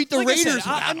the like I said, Raiders.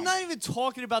 without I'm him. not even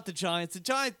talking about the Giants. The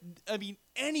Giants. I mean,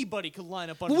 anybody could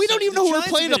line up on. But we don't even know who we're Giants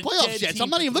playing in have the been a playoffs dead yet. So team I'm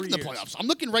not for even looking at 3 the years. playoffs. I'm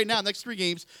looking right now, next 3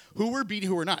 games, who we're beating,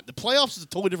 who we're not. The playoffs is a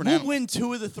totally different We'll animal. win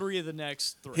 2 of the 3 of the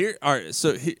next 3. Here, all right.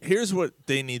 So here's what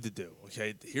they need to do.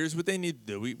 Okay, here's what they need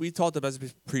to do. We talked about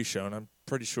this pre-show, and I'm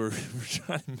pretty sure we're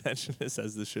trying to mention this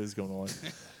as the show's going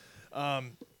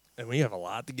on. And we have a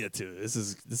lot to get to. This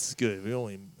is good. We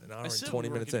only an hour I and said 20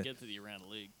 we were minutes gonna in. get to the Iran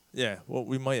League. Yeah, well,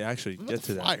 we might actually What get about to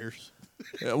the that. Flyers?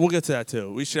 Yeah, we'll get to that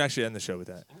too. We should actually end the show with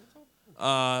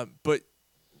that. But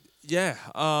yeah,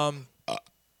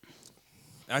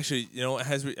 actually, you know,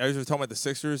 as we were talking about the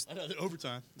Sixers, I know, the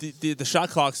overtime. the shot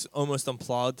clock's almost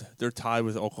unplugged. They're tied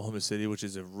with Oklahoma City, which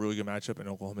is a really good matchup, and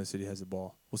Oklahoma City has the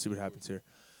ball. We'll see what happens here.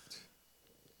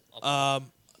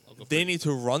 They need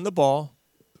to run the ball,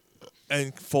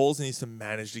 and Foles needs to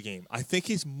manage the game. I think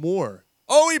he's more.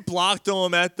 Oh, he blocked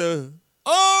him at the.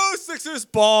 Oh, Sixers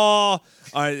ball.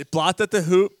 All right, blocked at the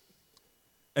hoop,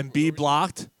 and B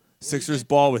blocked. Sixers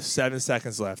ball with 7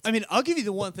 seconds left. I mean, I'll give you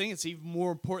the one thing that's even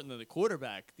more important than the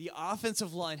quarterback. The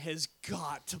offensive line has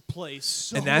got to play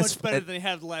so And that's- much better and- than they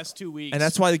have the last 2 weeks. And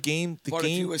that's why the game. But if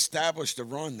you establish the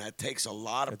run, that takes a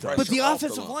lot of pressure. But the off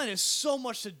offensive line. line has so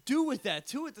much to do with that,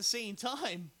 too, at the same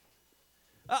time.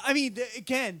 I mean,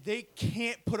 again, they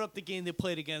can't put up the game they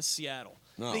played against Seattle.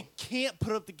 No. They can't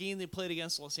put up the game they played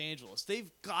against Los Angeles. They've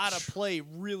got to play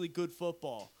really good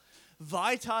football.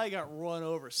 Vaitai got run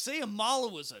over.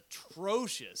 Sayamala was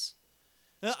atrocious.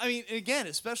 I mean, again,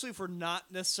 especially if we're not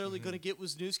necessarily going to get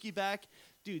Wisniewski back,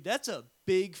 dude, that's a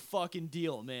big fucking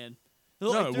deal, man.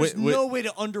 Like, there's no way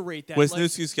to underrate that.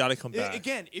 Wisniewski's got to come back.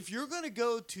 Again, if you're going to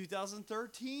go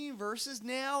 2013 versus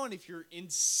now, and if you're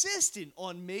insistent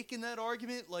on making that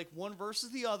argument, like one versus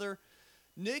the other,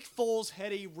 Nick Foles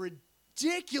had a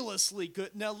ridiculously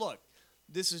good. Now, look,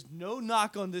 this is no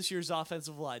knock on this year's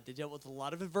offensive line. They dealt with a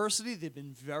lot of adversity. They've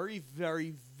been very,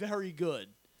 very, very good,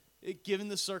 given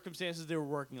the circumstances they were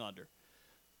working under.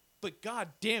 But god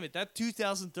damn it, that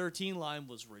 2013 line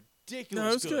was ridiculous. No,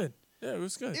 it was good. Yeah, it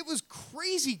was good. It was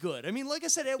crazy good. I mean, like I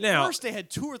said, at Now- worst they had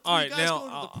 2 or 3 all right, guys now,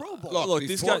 going to the Pro Bowl. Look,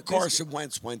 these before guys- Carson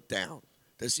Wentz went down,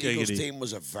 this Eagles Giggity. team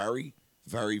was a very,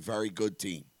 very, very good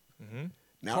team. Mm-hmm.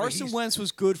 Now Carson he's- Wentz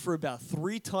was good for about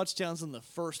 3 touchdowns in the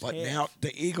first But half. now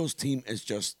the Eagles team is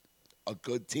just a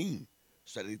good team.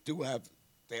 So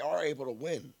they are able to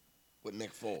win with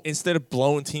Nick Foles. Instead of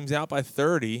blowing teams out by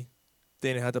 30,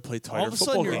 they didn't have to play tighter All of a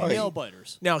football sudden, you're games. nail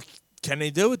biters. Now, can they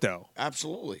do it though?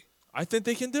 Absolutely. I think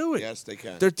they can do it. Yes, they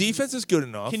can. Their defense is good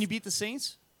enough. Can you beat the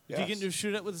Saints? If you Yes. get into a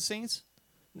shootout with the Saints?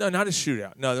 No, not a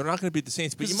shootout. No, they're not going to beat the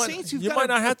Saints. But Because you the might, Saints, you've you got might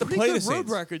not have to pretty play good the road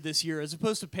Saints. record this year as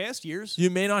opposed to past years. You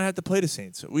may not have to play the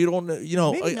Saints. We don't know. You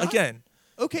know, Maybe not. again,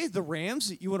 Okay, the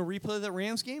Rams, you want to replay that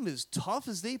Rams game as tough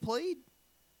as they played?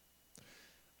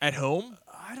 at home,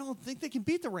 I don't think they can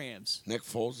beat the Rams. Nick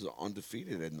Foles is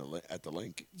undefeated at the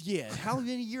link. Yeah, how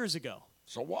many years ago?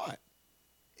 So what?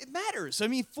 it matters. I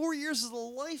mean, 4 years is a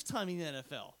lifetime in the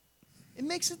NFL. It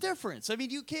makes a difference. I mean,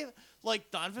 you can't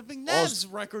like Donovan McNabb's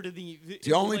record in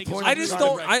the only point I just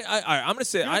don't. I'm gonna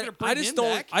say I just don't.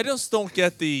 Back. I just don't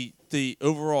get the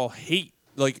overall hate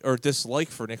or dislike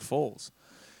for Nick Foles.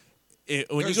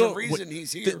 There's a reason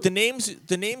he's here. The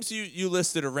names you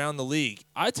listed around the league,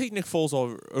 I take Nick Foles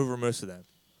over most of them.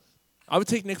 I would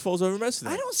take Nick Foles over most of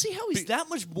them. I don't see how he's that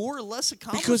much more or less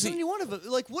accomplished than any one of them.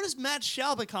 Like, what has Matt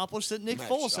Schaub accomplished that Nick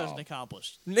Foles hasn't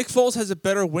accomplished? Nick Foles has a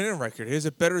better winning record. He has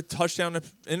a better touchdown to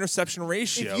interception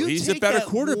ratio. He's a better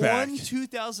quarterback. One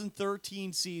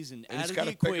 2013 season out of got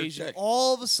the a bigger equation, check.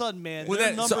 all of a sudden, man, Well, their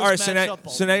that, numbers so, all right, match up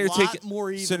a lot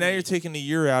more evenly. So now you're taking a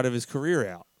year out of his career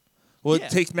out. Well, Yeah.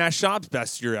 take Matt Schaub's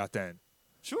best year out then.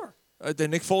 Sure.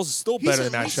 Then Nick Foles is still better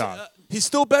than Matt Schaub. He's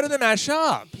still better than Matt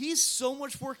Schaub. He's so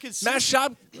much more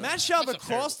consistent. Matt Schaub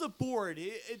across the board.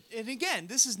 And again,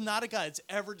 this is not a guy that's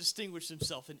ever distinguished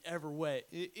himself in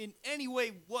any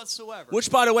way whatsoever. Which,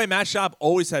 by the way, Matt Schaub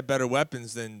always had better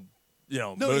weapons than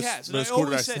No, most, he has. And most I always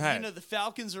quarterbacks said, had. the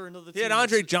Falcons are another team. He had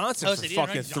Andre Johnson for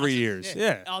fucking 3 years.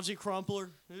 Yeah. Algie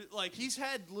Crumpler. Like, he's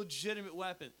had legitimate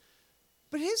weapons.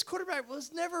 But his quarterback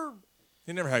was never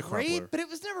He never had great, Crumpler. but it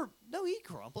was never he had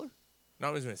Crumpler.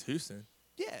 Not when he was with Houston.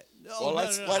 Yeah. Well,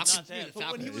 let's not that.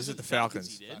 But when he He's was at with the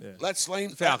Falcons. he did. Yeah. Let's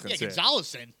name Falcons. Yeah,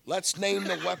 Gonzalez then. Let's name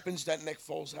the weapons that Nick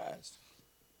Foles has.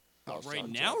 Right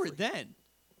now or then?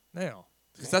 Now.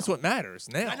 Because that's what matters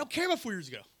now. I don't care about 4 years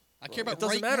ago. I care about It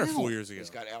doesn't right matter now. 4 years ago. He's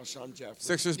got Alshon Jeffrey.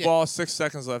 Sixers ball, 6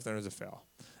 seconds left, and there's a foul.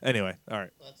 Anyway, all right.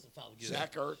 That's the foul.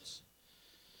 Zach Ertz.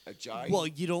 Ajayi. Well,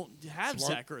 you don't have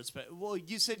Zach Ertz. Well,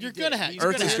 you said You're you gonna did. have- He's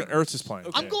Ertz gonna is have- Ertz is playing.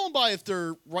 I'm going by if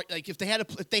they're right. Like if they had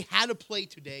to play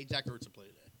today, Zach Ertz would play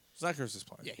today. Zach Ertz is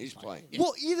playing. Yeah, He's playing. Yeah.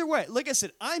 Well, either way, like I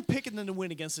said, I'm picking them to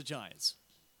win against the Giants.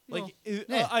 Like,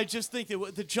 I just think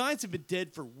that the Giants have been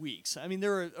dead for weeks. I mean,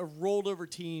 they're a rolled over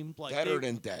team. Like Better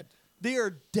than dead. They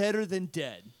are deader than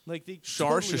dead. Like they Sharsh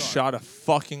totally just are. shot a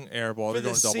fucking air ball. For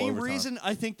They're the going double same overtime. reason,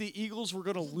 I think the Eagles were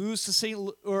going to lose to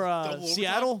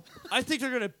Seattle. I think they're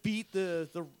going to beat the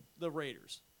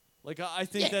Raiders. Like I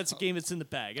think that's a game that's in the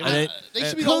bag. I mean, They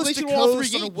should be coast to all 3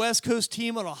 coast on a games. West Coast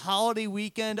team on a holiday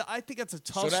weekend. I think that's a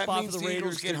So tough that spot means for the the Eagles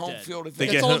Raiders. get They're home dead. field They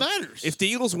advantage. get all home- that matters. If the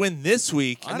Eagles win this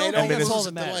week, I And don't they think don't that's lose all at that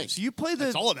the matters. link. You play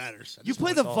That's the all that matters. you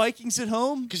play the Vikings at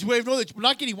home. Because we know that we're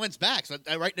not getting Wentz back. So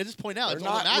right, at this point now, They're it's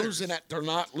all that not matters. losing at. They're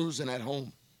not losing at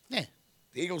home. Yeah.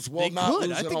 The Eagles will They not could.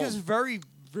 lose I at think there's a home. very,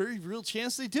 very real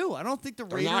chance they do. I don't think the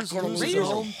They're not Raiders gonna lose lose at Raiders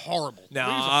at are home. horrible. now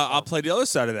Raiders are I'll play the other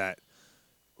side of that.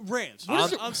 Rams.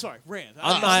 I'm- I'm sorry, Rams.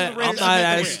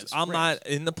 I'm not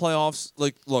in the playoffs.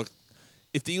 Like, look,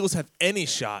 if the Eagles have any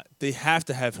shot, they have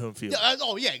to have home field.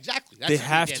 Oh yeah, exactly. That's They it.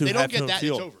 have Yeah, to They don't have get home that.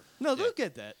 field. It's over. No, they'll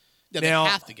get that. Yeah, Now, they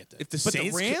have to get that. If the But the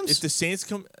Saints, Rams? if the Saints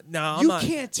come, no, I'm You not.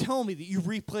 can't tell me that you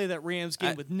replay that Rams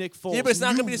game with Nick Foles. Yeah, but it's not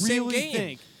and going to be the same really game.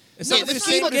 think- It's Yeah, not the going to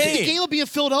be the game, same game. the game will be in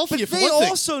Philadelphia. But for they one thing.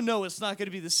 also know it's not going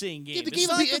to be the same game. Yeah, the It's game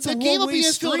will not- be- it's the a game will be one-way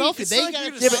in street. Philadelphia. It's They not gotta-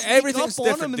 you're Yeah, gonna but sneak everything's up on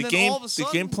them different. and The then game, all of a the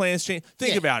sudden- game plans change.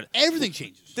 Think Yeah, about it. Everything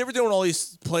changes. They were doing all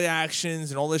these play actions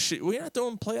and all this shit. We're not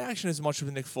doing play action as much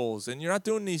with Nick Foles, and you're not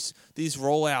doing these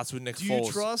rollouts with Nick Do Foles.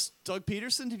 you trust Doug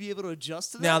Peterson to be able to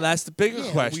adjust to that? Now that's the bigger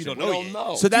question. We don't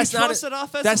know. So that's Do you not trust that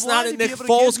offensive that's not line a to be Nick able to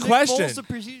give Foles Nick question. Foles the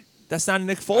proce- That's not a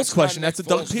Nick Foles That's not question. a That's a Nick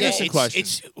Doug Foles Peterson question.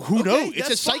 It's who Okay, knows. It's a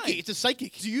that's psychic. fine. It's a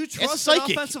psychic. Do you It's trust that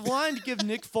psychic. offensive line to give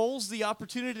Nick Foles the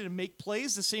opportunity to make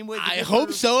plays the same way? They I did hope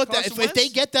for so. Carson If they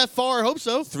Wentz get that far, I hope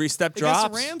so. 3-step against drops.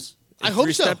 the Rams? I hope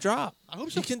so. 3-step drop. I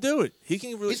hope so. He can do it. He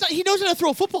can really. He knows how to throw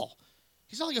a football.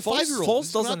 He's not like a Foles, 5-year-old. Foles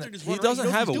He's going out there doesn't. and just He run around. doesn't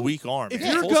knows have what a he's doing. weak arm. If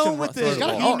man. you're Foles going can with throw the the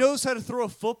ball. he knows how to throw a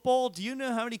football, do you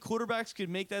know how many quarterbacks could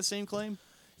make that same claim?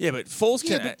 Yeah, but Foles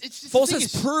Yeah, can. but it's the Foles thing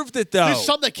has is, proved it though. There's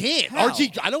some that can't. How?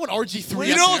 I don't want RG3.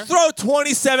 You don't throw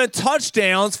 27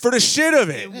 touchdowns for the shit of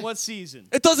it. In what season?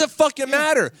 It doesn't fucking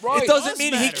matter. right. It doesn't Does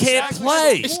mean he matter. can't Exactly.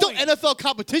 play. It's still NFL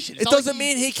competition. It's It not like doesn't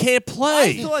mean he can't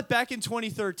play. I thought back in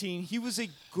 2013 he was a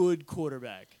good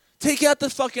quarterback. Take out the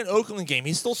fucking Oakland game.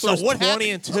 He still throws what 20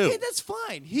 and 2. Okay, that's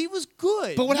fine. He was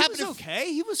good. But what he happened was if-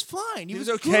 okay. He was fine. He was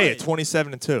okay good. at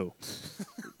 27 and 2.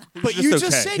 But was you just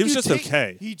just okay. said He was you just take-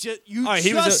 okay. You All right,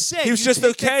 he just was said he was you just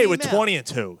take that okay with game out. 20 and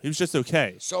 2. He was just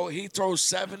okay. So he throws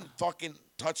 7 fucking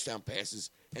touchdown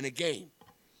passes in a game.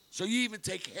 So you even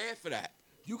take half of that.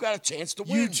 You got a chance to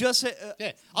win. You just said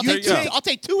Yeah, I'll you take two. take I'll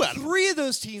take 2 out of it. 3 of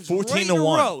those teams 14 right to in a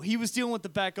 1. row. He was dealing with the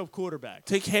backup quarterback.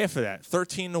 Take half of that.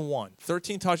 13 to 1.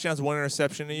 13 touchdowns, 1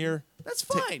 interception a year. That's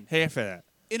Take fine. half of that.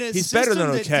 In a He's system better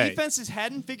than that okay. defenses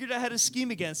hadn't figured out how to scheme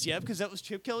against yet because that was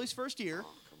Chip Kelly's first year.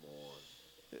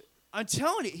 I'm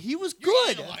telling you, he was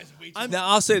good. Now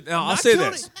I'll say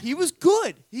this. He was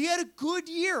good. He had a good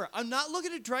year. I'm not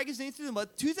looking to drag his name through the mud.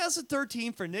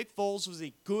 2013 for Nick Foles was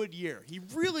a good year. He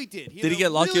really did. Did he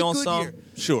get lucky on some? Year.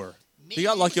 Sure. He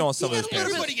got lucky on some of his passes.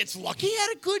 Everybody gets lucky. He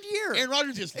had a good year. Aaron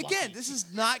Rodgers gets lucky. Again, this is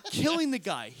not killing the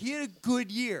guy. He had a good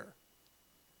year.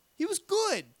 He was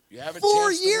good.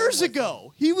 4 years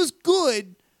ago. He was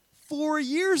good 4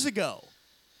 years ago.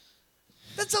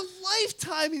 That's a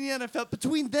lifetime in the NFL.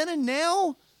 Between then and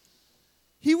now,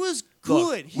 he was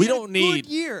good. Look, we don't need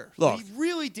good year. Look, he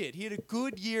really did. He had a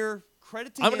good year.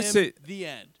 Credit to I'm him. gonna say the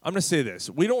end. I'm going to say this.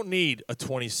 We don't need a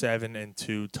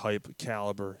 27-2 type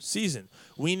caliber season.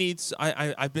 We need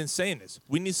I've been saying this.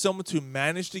 We need someone to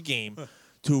manage the game,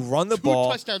 to run the ball,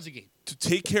 2 touchdowns a game, to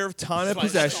take care of time of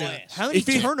possession. How many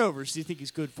turnovers do you think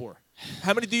he's good for?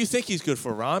 How many do you think he's good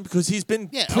for, Ron? Because he's been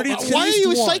pretty. Why are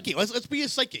you a psychic? Let's be a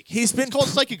psychic. He's been called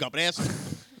psychic up and ask him.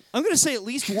 I'm going to say at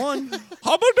least one.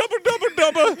 Hubba dubba dubba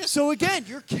dubba. So again,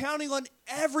 you're counting on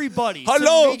everybody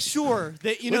Hello. to make sure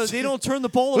that they don't turn the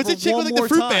ball over What's the chick one with more the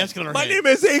fruit time. basket on her My head? name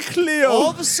is Cleo. All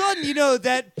of a sudden,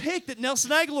 that pick that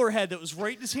Nelson Aguilar had that was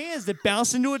right in his hands that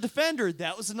bounced into a defender,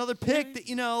 that was another pick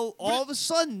that, all of a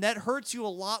sudden that hurts you a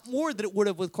lot more than it would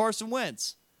have with Carson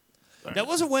Wentz. That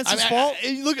wasn't Wentz's fault.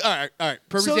 Look, all right.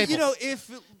 Perfect So, example. if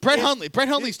Brett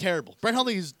Hundley's terrible. Brett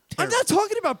Hundley is terrible. I'm not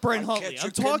talking about Brett Hundley. I'm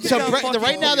talking So about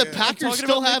right now the I'm Packers talking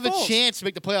still about have Nick a Foles. chance to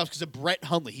make the playoffs because of Brett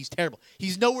Hundley. He's terrible.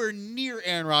 He's nowhere near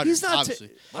Aaron Rodgers, He's not obviously.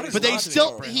 He's But they not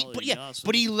still, Brett he, Hundley, but to be yeah, honest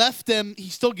but he left them. He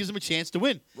still gives them a chance to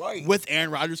win. Right. With Aaron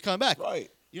Rodgers coming back.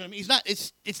 Right. You know what I mean? He's not.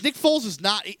 It's Nick Foles is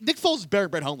not. Nick Foles is better than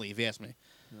Brett Hundley, if you ask me.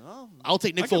 No, I'll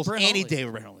take Nick I got Foles Brett any Hundley. day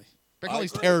over Brett Hundley. Brett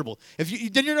Hundley's terrible. If you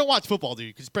then you're gonna watch football,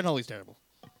 dude, because Brett Hundley's terrible.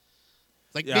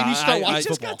 Like maybe you start watching He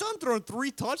just football. got done throwing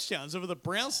 3 touchdowns over the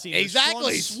Browns team.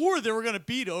 Exactly. Sean swore they were going to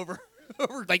beat over.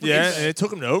 Like Yeah, and it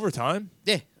took him to overtime.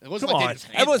 Yeah, it wasn't Come like on. they just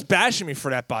Everyone's bashing me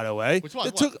for that, by the way. Which one?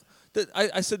 It What? took.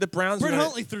 I said the Browns. Brett were gonna-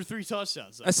 Huntley threw 3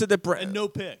 touchdowns. Though, I said that and no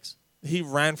picks. he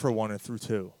ran for 1 and threw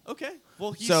 2. Okay.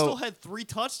 Well, he So- still had 3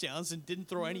 touchdowns and didn't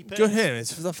throw any picks. Good him.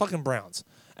 It's for the fucking Browns.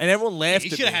 And everyone laughed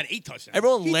He at should have me. had 8 touchdowns.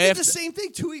 Everyone He laughed. did the same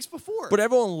thing 2 weeks before. But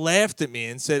everyone laughed at me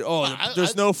and said, "Oh,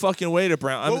 there's no fucking way to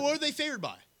Brown." What were they favored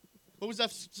by? What was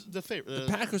that? The favorite?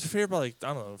 The Packers were favored by I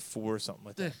don't know 4 or something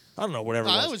like that. I don't know whatever.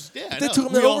 No, it that was. was- yeah, I They know. took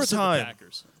them We to all said the overtime.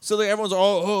 Packers. So everyone's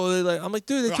they like. I'm like,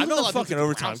 dude, they Bro, took I know them a lot to of people fucking think the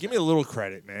overtime. Browns Give me a little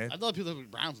credit, man. I know people that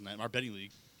Browns in that in our betting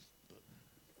league.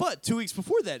 But 2 weeks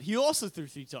before that, he also threw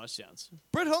 3 touchdowns.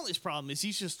 Brett Huntley's problem is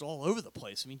he's just all over the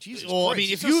place. I mean, Jesus Well, I Christ. mean,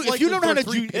 He's if you just like don't know how to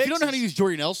throw 3 if you don't know how to picks. use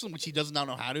Jordy Nelson, which he does not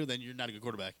know how to, then you're not a good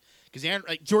quarterback. Because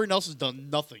Jordy Nelson's done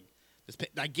nothing.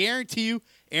 I guarantee you,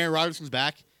 Aaron Rodgers comes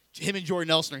back. Him and Jordy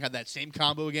Nelson are gonna have that same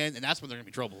combo again, and that's when they're gonna be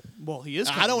in trouble. Well, he is.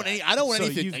 I don't want any. I don't want so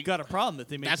anything. You've got a problem that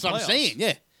they make. That's the what I'm playoffs. saying.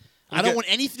 Yeah, I don't want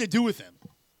anything to do with him.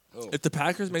 If the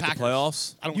Packers make the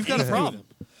playoffs, I don't. You've want got a anything to do with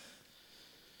problem. him.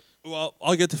 well,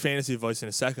 I'll get to fantasy advice in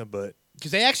a second. But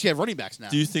Because they actually have running backs now.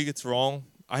 do you think it's wrong?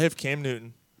 I have Cam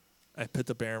Newton. I picked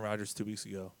up Aaron Rodgers 2 weeks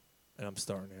ago, and I'm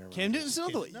starting Aaron. Cam Rodgers. Newton's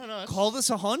another way. No, Call this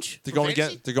a hunch. They're going fantasy?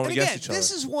 against. They're going And against again, each other.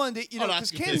 this is one that Oh, no, because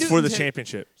that's Cam good. It's Newton for the had-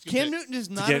 championship. Cam Newton is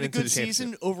To not get had a into good the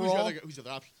season championship. overall. Who's the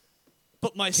other option?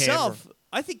 But myself,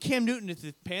 I think Cam Newton, if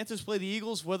the Panthers play the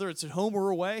Eagles, whether it's at home or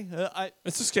away,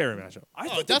 It's a scary matchup. I Oh,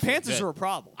 think the definitely, Panthers yeah. are a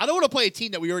problem. I don't want to play a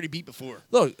team that we already beat before.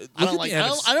 Look I don't at like. the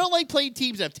NFC. I don't like playing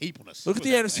teams that have tape on us. Look at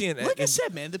the NFC and Like I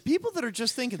said, man, the people that are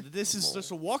just thinking that this is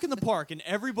just a walk in the park and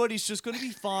everybody's just going to be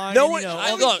fine. No and, one. you know,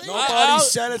 I, all look, these- Nobody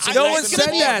said it's no a one nice said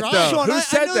ball. that Sean, though. Sean, Who I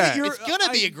said know that? you're- It's gonna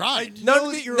be a grind. None know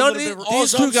of that the- you're a none of little the- bit-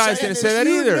 these All two I'm guys saying didn't is say that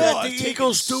you either. know I'm the taking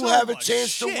Eagles do so have a much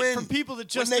chance to shit win from people that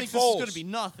just with think Nick this is going Foles. to be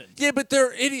nothing. Yeah, but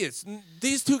they're idiots.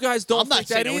 These two guys don't I'm not think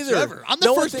saying that that either. whatsoever. I'm the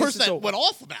No one first thinks person it's that a- went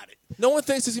off about it. No one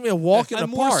thinks it's gonna be a walk in the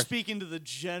I'm more park. speaking to the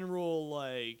general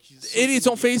like Idiots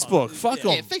on Facebook. Fuck Yeah.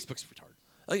 them. Yeah, Facebook's retarded.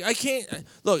 Like I can't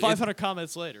look. 500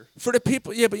 comments later. For the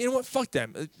people, yeah, but you know what? Fuck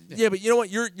them. Yeah, but you know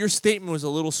what? Your statement was a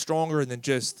little stronger than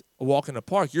just a walk in the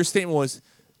park. Your statement was,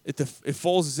 if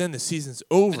Foles is in, the season's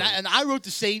over. And I wrote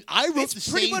the same. I wrote It's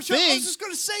the pretty same much. thing. I was just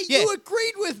going to say Yeah. you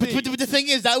agreed with me. But the thing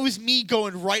is, that was me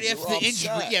going right after the injury.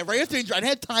 upset. Yeah, right after the injury. I didn't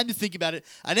have time to think about it.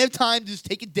 I didn't have time to just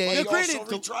take a day. Well, you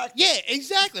also retracted. Yeah,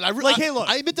 exactly. Like, hey, look.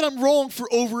 I admit that I'm wrong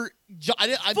for over.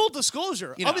 Full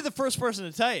disclosure, You I'll know. be the first person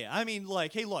to tell you. I mean,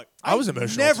 like, hey, look, I was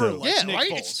emotional, never too. liked Yeah, Nick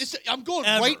right. Foles. I'm going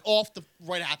Ever. right off the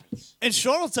right happens. And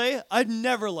Sean will tell you, I've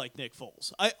never liked Nick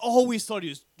Foles. I always thought he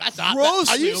was That's grossly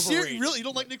Are you overrated. serious? Really? You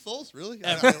don't like Nick Foles? Really?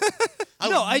 I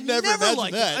No, would I never imagine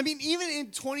liked that. him. I mean, even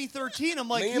in 2013, I'm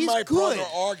like, Me he's and my good. brother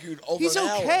argued over He's an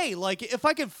hour. okay. Like, if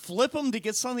I could flip him to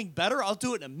get something better, I'll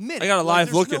do it in a minute. I got a Like, live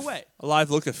there's look no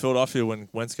at way. Philadelphia when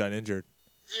Wentz got injured.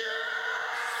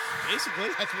 Basically,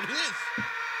 That's what it is.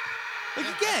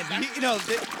 Like again,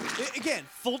 again,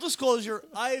 full disclosure,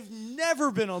 I've never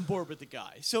been on board with the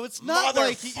guy, so it's not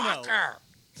like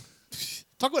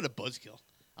Talk about a buzzkill.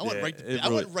 I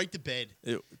went right to bed.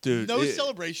 Dude, no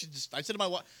celebrations. I said to my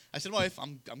wife,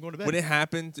 I'm going to bed. When it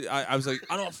happened, I was like,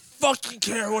 I don't fucking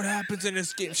care what happens in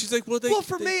this game. She's like, well,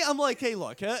 for me, I'm like, hey,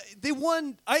 look, they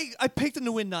won. I picked them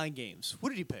to win 9 games. What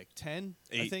did you pick? 10,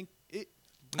 8. I think.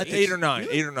 8 or 9.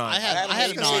 8 or 9. I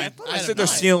had a 9. I said their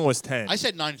ceiling was 10. I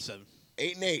said 9 and 7.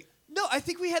 8 and 8. No, I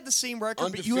think we had the same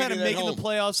record, but you had them making the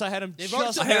playoffs. I had them just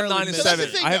I had 9 and 7.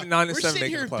 I have 9 and 7 We're sitting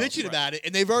making here the playoffs. bitching about it,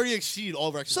 and they've already exceeded all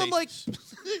of our So I'm expectations.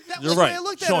 like, that You're was right. when I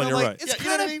looked at Sean, it, I'm you're like, right. it's Yeah, you know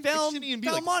kind what I of mean? found, It's shitty and be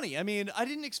found like- money. I mean, I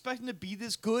didn't expect them to be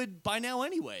this good by now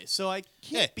anyway, so I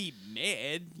can't be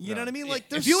mad. You know what I mean? Like,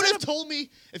 if you would have told me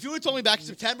back in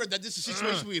September that this is a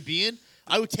situation we would be in,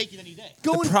 I would take it any day.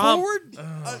 going forward,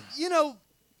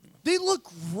 they look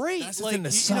great. That's the like, thing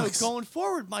that sucks. Going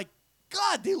forward, my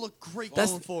God, they look great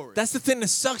going forward. That's the thing that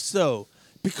sucks, though,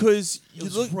 because it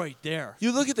was right there.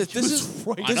 You look at this. This is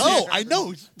right I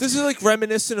know. This is like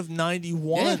reminiscent of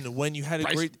 '91 when you had a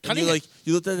Bryce great. And Cunningham.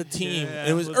 you looked at the team, and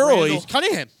it was with early. Randall.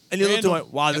 Cunningham. And you looked Randall. and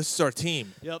went, "Wow, this is our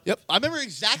team." Yep. I remember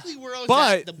exactly where I was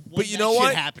But at. but you know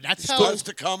what? Happened. That's how. Starts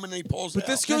to come and he pulls But it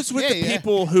this out. goes with Yeah, the yeah.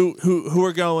 people who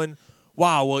are going,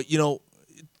 "Wow, well,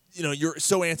 you're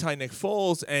so anti Nick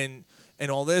Foles and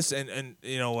all this, and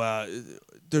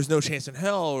there's no chance in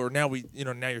hell, or now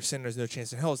you're saying there's no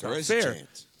chance in hell. It's There not is fair." a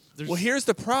chance. Well, here's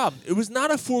the problem. It was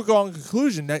not a foregone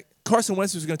conclusion that Carson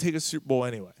Wentz was going to take a Super Bowl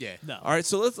anyway. Yeah. No. All right,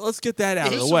 so let's get that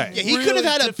out of the way. Yeah, he Really could have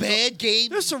had a difficult- bad game.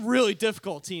 There's some really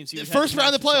difficult teams. The first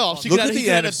round of the playoffs. He Look could at have the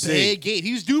had a NFC. bad game.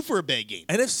 He was due for a bad game.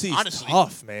 NFC is Honestly.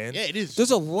 tough, man. Yeah, it is.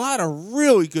 There's a lot of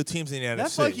really good teams in the That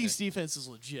NFC. Vikings defense is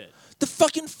legit. The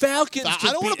fucking Falcons I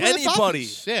could don't want beat to play the anybody.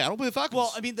 Falcons. Yeah, I don't play the Falcons.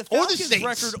 Well, I mean, the Or the Falcons' Saints.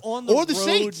 record on the Or the road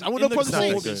Saints. I in wouldn't the know part of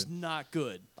the cold Saints. is not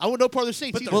good. I wouldn't know part of the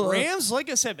Saints But either. the Rams, like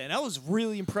I said, man, I was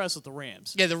really impressed with the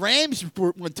Rams. Yeah, the Rams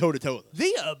went toe to toe with them.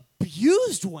 They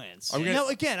abused Wentz. Are we gonna- Now,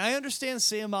 again, I understand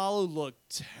Sayamalu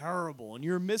looked terrible, and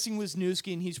you're missing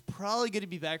Wisniewski, and he's probably going to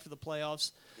be back for the playoffs.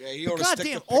 Yeah, he But ought to stick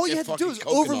goddamn, to all picking you have to do is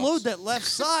fucking coconuts. overload that left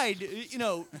side.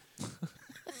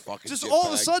 Fucking Just shitbag. all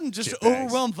of a sudden, just Shitbags.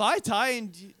 overwhelm Vitae,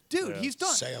 and dude, he's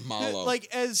done. Sayamalu. Like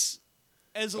as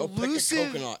Go pick a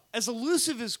elusive coconut.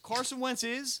 as Carson Wentz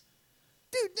is,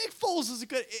 dude, Nick Foles is a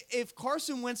good. If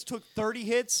Carson Wentz took 30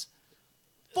 hits,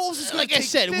 Foles is going Like to I take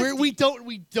said, 50. we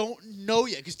don't know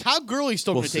yet because Todd Gurley's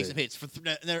still We'll going to take see. some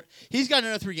hits. He's got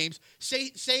another 3 games.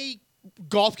 Say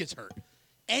Golf gets hurt.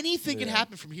 Anything can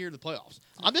happen from here to the playoffs.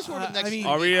 I'm just wondering next. I mean,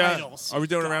 Are we I don't see are we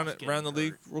doing Goff around getting the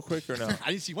league real quick or no?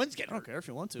 I didn't see Wentz get I don't hurt. care if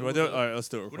you want to. You wanna do it? All right, let's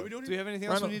do it. What are we doing? Do we have anything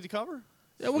Right else we on. need to cover?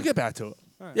 Yeah, we'll get back to it.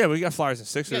 right. Yeah, we got Flyers and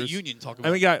Sixers. We got Union to talk And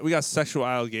about. we got sexual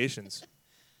allegations.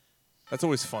 That's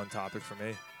always a fun topic for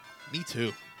me. Me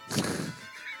too.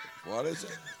 What is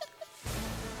it?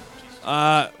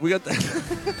 We got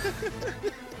the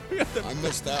I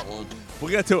missed that one.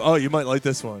 we got to. Oh, you might like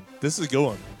this one. This is a good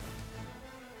one.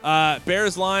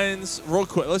 Bears Lions, real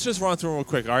quick. Let's just run through them real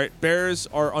quick. All right, Bears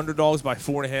are underdogs by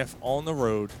 4.5 on the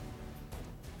road.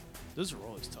 Those are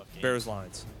always tough games. Bears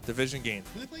Lions division game.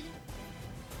 Who they play again?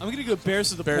 I'm going to go Bears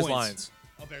to the Bears points. Lions.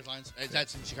 Oh, Bears Lions.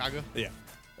 That's in Chicago. Yeah,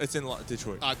 it's in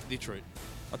Detroit. Detroit.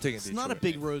 I'm taking It's Detroit. not a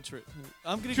big road trip.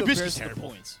 I'm going to go Trubisky's Bears to the terrible.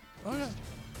 points. Okay. I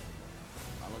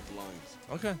like the Lions.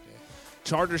 Okay.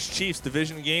 Chargers Chiefs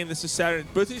division game. This is Saturday.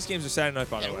 Both these games are Saturday night,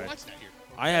 by Yeah, the we're way. watching that here.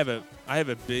 I have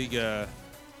a big. Is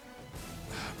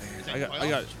I that got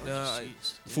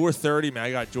playoffs? 4:30, man.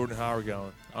 I got Jordan Howard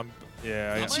going. I The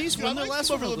got, Chiefs win their last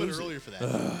one one a or little bit lose it? earlier for that.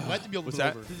 I have to be able to What's go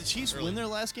that? over. Did the Chiefs Early. win their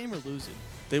last game or lose it?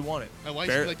 they won it. My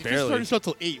wife's Bar- like, the barely. starting shot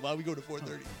till 8. Why we go to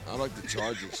 4:30? I like the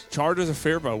Chargers. Chargers are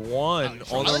fair by 1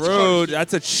 Oh, on I the like the road. Chargers.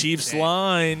 That's a Chiefs Yeah.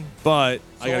 line, but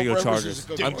I gotta go Rivers Chargers. is a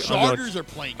good Dude, I'm player. Chargers going, are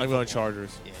playing. I'm going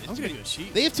Chargers. Yeah, I'm going to go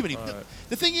Chiefs. they have too many. All right.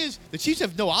 The thing is, the Chiefs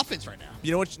have no offense right now.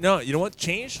 You know what? No, you know what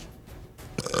changed?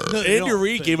 No, they Andy don't,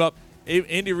 Reid but- gave up.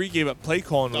 Andy Reid gave up play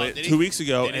calling No, late did 2 he? weeks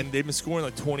ago, Did he? and they've been scoring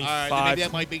like 25. All right, then maybe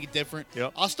that might make it different.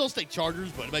 Yep. I'll still take Chargers,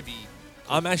 but it might be.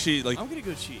 I'm actually like I'm going to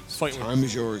go Chiefs. fighting with. Time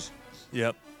is yours.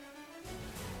 Yep.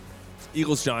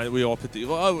 Eagles Giants. We all put the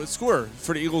Eagles. Oh, score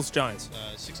for the Eagles Giants.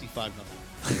 65-0.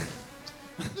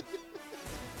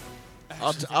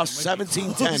 I'll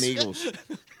 17-10 Eagles.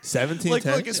 17-10. Like,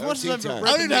 look, as much as I've been 17-10. I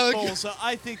repping don't know, Nick like- Foles,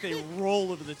 I think they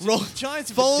roll over the Roll- Giants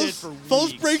have been dead for Foles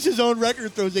weeks. breaks his own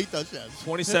record, throws 8 touchdowns.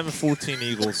 27-14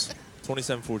 Eagles.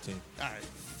 27-14. All right,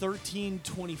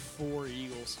 13-24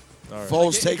 Eagles. All right.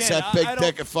 Foles Again, takes that big I don't-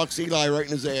 dick and fucks Eli right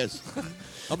in his ass.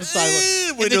 I'm a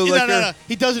silent. window no, licker. no.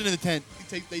 He does it in the tent.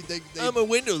 They I'm a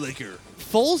window licker.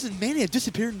 Foles and Manny have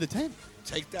disappeared in the tent.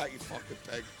 Take that, you fucking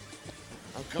pig.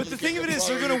 But the thing of it is,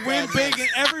 they're going to win big, and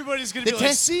everybody's going to be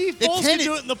like, see, Foles can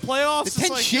do it in the playoffs. It's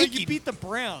like, you beat the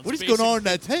Browns. What is going on in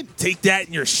that tent? Take that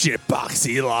in your shit box,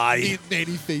 Eli.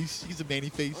 Manny face. He's a Manny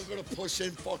face. I'm going to push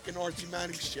in fucking Archie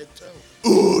Manning shit, too.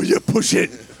 Ooh, you push it.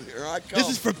 Here I come. This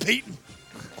is for Peyton.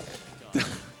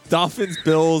 Dolphins,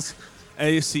 Bills,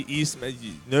 AFC East.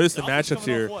 Notice the Dolphins matchups coming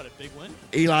here. off what, a big win?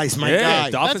 Eli's my Yeah, guy.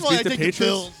 Dolphins That's why beat the I take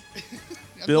Patriots.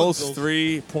 The Bills, Bills.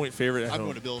 3-point favorite at I'm home.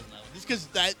 going to Bills now. Just because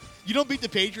that you don't beat the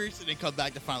Patriots and then come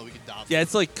back the final week of Dolphins. Yeah,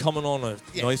 it's like coming on a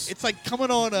nice. It's like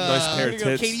coming on nice pair of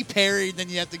tits. Katy Perry, then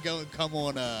you have to go and come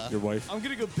on. Your wife. I'm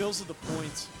going to go Bills with the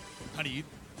points. Honey, you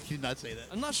did not say that.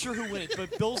 I'm not sure who wins,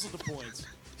 but Bills with the points.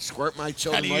 Squirt my How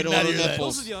children do you right not on her hear that?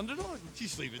 Bills nipples. are the underdog.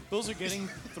 She's sleeping. Bills are getting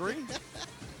 3.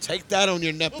 Take that on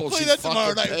your We'll nipples, play you that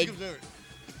tomorrow fucking night. pig.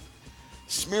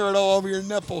 Smear it all over your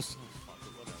nipples.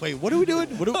 Wait, what are we doing?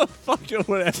 What are Fucking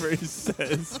whatever he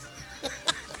says. I'm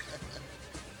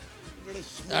going to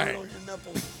smear All it right. on your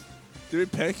nipples. Do we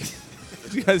pick?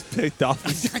 You guys pick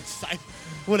Dolphins.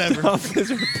 Whatever.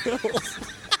 Dolphins or Bills?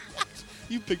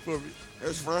 You pick for me.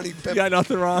 There's Ronnie You Pip. got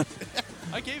nothing, Ron.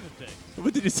 I gave a pick.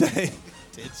 What did you say?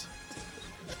 Tits.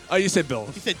 Oh, you said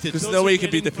Bills. He said tits. There's Bills no are way you can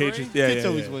beat the getting Patriots. three? Yeah, Tits yeah,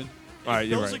 always yeah. win. All right,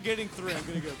 you're Bills are right. getting 3. I'm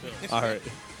going to go Bills. All right.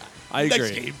 I Next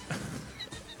agree. game.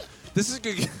 This is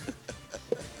good.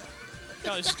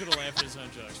 Kylie's just going to laugh at his own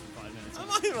jokes for 5 minutes. I'm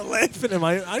not even laughing at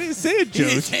my. I didn't say a joke.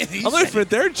 didn't say it. He I'm said laughing at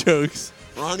their jokes.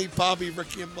 Ronnie, Bobby,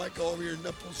 Ricky, and Mike all over your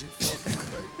nipples, you fucking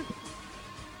pig.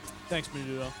 Thanks,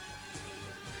 Menudo.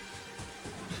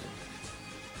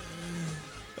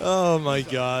 Oh my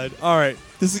God! All right,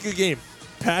 this is a good game.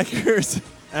 Packers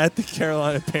at the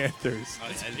Carolina Panthers.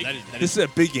 This is a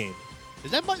big game.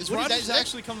 Is that Is Rodgers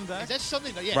actually coming back? Is that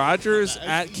something? Yeah. Rodgers He's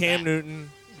at back. Cam Newton.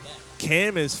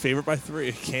 Cam is favored by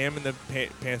 3. Cam and the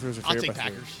Panthers are I'll favored take by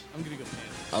 3. Packers. I'm going to go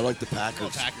Panthers. I like the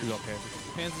Packers. You go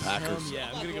Panthers. Panthers Packers. at home? Yeah,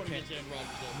 I'm going to go Panthers.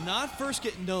 Not first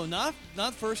game. No, not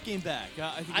first game back.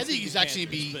 I think he's actually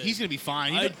he's going to be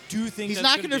fine. I do think he's that's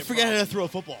not gonna going be to a forget how to problem. throw a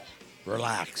football.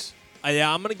 Relax.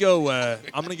 Yeah, I'm gonna go.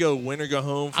 I'm gonna go win or go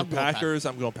home for I'm going Packers.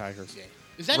 I'm going Packers. Yeah.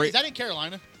 Is that in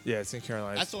Carolina? Yeah, it's in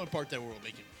Carolina. That's the only part that we'll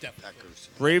make it definitely. Packers.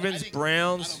 Ravens, I think-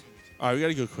 Browns. All right, we got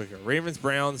to go quicker. Ravens,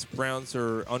 Browns. Browns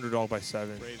are underdog by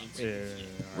 7. Ravens. Yeah.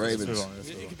 Ravens. Let's move on, let's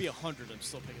It move on. could be 100. I'm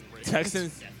still picking the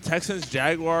Ravens. Texans,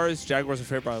 Jaguars. Jaguars are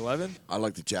favored by 11. I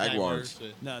like the Jaguars.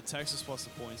 No, Texas plus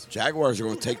the points. Jaguars are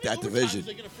going to take that division.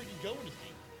 They're going to freaking go in this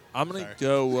game. I'm gonna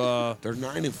go. They're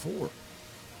 9-4.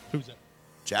 Who's that?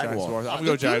 Jaguars. I'm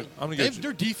gonna go. I'm gonna go.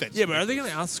 Their defense. Yeah, but are they gonna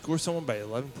outscore someone by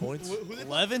 11 points?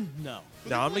 11? No.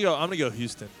 No, I'm gonna go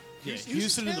Houston. Yeah, Houston's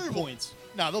Houston in the terrible. points.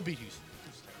 No, they'll beat Houston.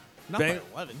 Not Bang-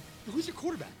 by 11. Who's your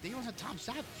quarterback? They don't have Tom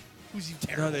Savage. Who's even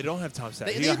terrible? No, they don't have Tom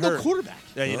Savage. They He have got no hurt. quarterback.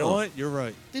 Yeah, you know Oh. what? You're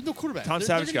right. They have no quarterback. Tom They're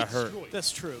Savage gonna got get hurt. destroyed.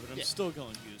 That's true, but I'm Yeah. still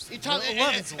going Houston. And Tom,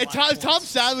 11's a lot of Tom points.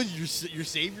 Savage, your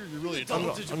savior. You're really a I'm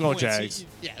Double-digit going points. Jags.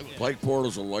 Yeah, Blake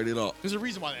Bortles will light it up. there's a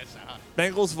reason why that's not high.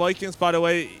 Bengals, Vikings. By the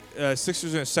way,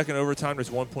 Sixers in a second overtime. There's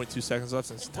 1.2 seconds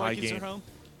left. It's a tie Vikings game. are home.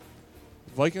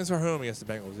 Vikings are home against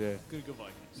the Bengals. Yeah. Good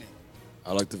Vikings.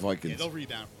 I like the Yeah, Vikings. they'll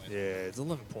rebound. Yeah, it's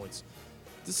 11 points.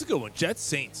 This is a good one. Jets,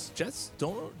 Saints. Jets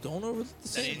don't overlook the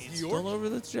Saints. New York? Don't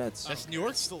overlook the Jets. That's New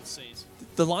York. It's still the Saints.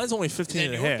 The line's only Is 15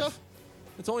 that and New a York, half.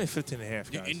 It's only 15 and a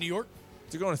half, guys. In New York?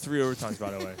 They're going to 3 overtimes, by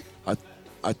the way.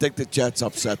 I think the Jets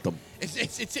upset them.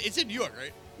 It's in New York,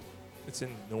 right? It's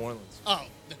in New Orleans. Oh,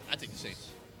 I think the Saints.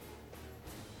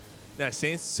 Nah,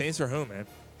 Saints are home,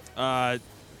 man.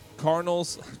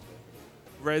 Cardinals,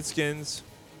 Redskins.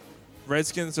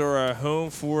 Redskins are home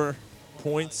 4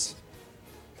 points.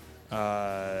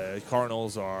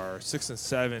 Cardinals are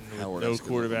 6-7 with Howard no Eskin,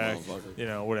 quarterback. motherfucker. You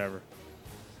know, whatever.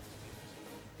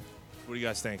 What do you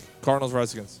guys think? Cardinals,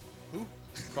 Redskins. Who?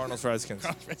 Cardinals, Redskins.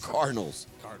 Cardinals.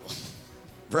 Cardinals.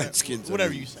 Redskins.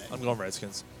 Whatever you say. I'm going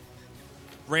Redskins.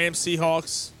 Rams,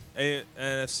 Seahawks,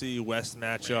 NFC West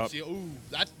matchup. See, ooh,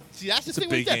 that's the It's a thing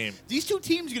big with that. game. These two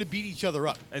teams are going to beat each other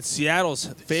up. And Seattle's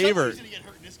Somebody's favored. going to get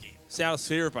hurt in this game. Seattle's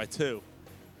favored by 2.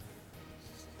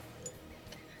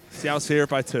 Seattle's favored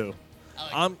by 2.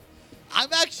 I'm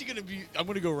actually going to be. I'm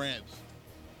going to go Rams.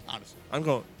 Honestly, I'm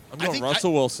going I think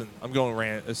Russell Wilson. I'm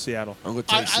going Seattle. I'm going to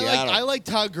take Seattle. I like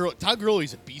Todd Gurley. Todd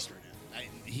Gurley's a beast right now.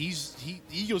 The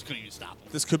Eagles couldn't even stop him.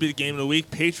 This could be the game of the week.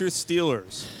 Patriots,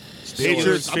 Steelers. Steelers.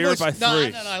 Patriots I'm favored by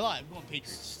going, 3. No, I lied. I'm going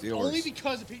Patriots. Steelers. Only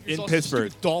because the Patriots In lost Pittsburgh. to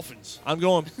stupid Dolphins. I'm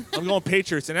going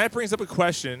Patriots, and that brings up a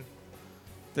question.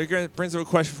 That brings up a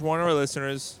question from one of our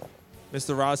listeners,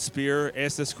 Mr. Rod Spear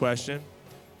asked this question.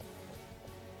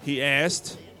 He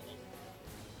asked.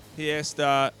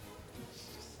 That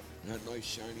nice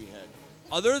shiny head.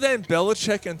 Other than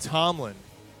Belichick and Tomlin,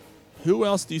 who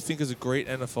else do you think is a great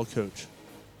NFL coach?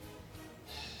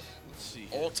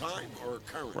 All time or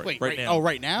current? Wait, right now. Oh,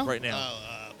 right now? Right now.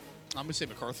 I'm gonna say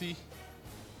McCarthy.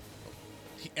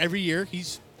 Every year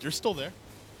they're still there.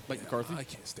 Mike McCarthy. I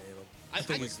can't stand him.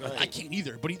 I can't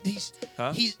either. But he's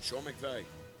Sean McVay.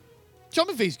 Sean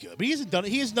McVay's good, but he hasn't done it.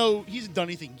 He hasn't done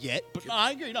anything yet. But no,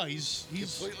 I agree. No, he's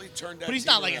Completely turned that But he's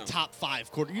team not like around. a top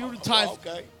 5 quarter. You know,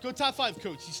 okay. Go top 5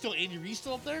 coach. He's still Andy Reid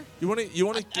still up there. You want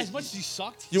to As much as he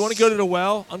sucked. You want to go to the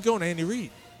well? I'm going Andy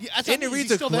Reid. Yeah, that's what I Andy mean. Reid's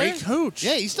He's a still great there? coach.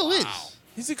 Yeah, he still is.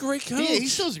 He's a great coach. Yeah, he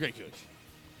still is a great coach.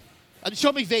 I mean,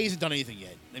 Sean McVay hasn't done anything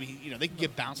yet. I mean, they can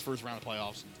get bounced first round of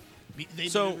playoffs. And they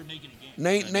never make it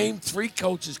again. Name 3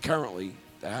 coaches currently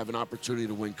that have an opportunity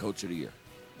to win Coach of the Year.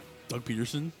 Doug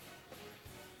Peterson.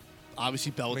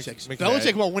 Obviously, Belichick. McVay.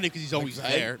 Belichick won't win it because he's always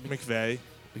McVay. there.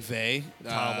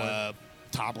 McVay.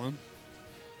 Tomlin.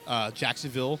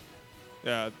 Jacksonville.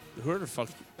 Who the fuck?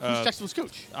 Who's Jacksonville's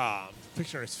coach?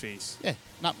 Picture his face. Yeah,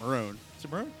 not Marone. Is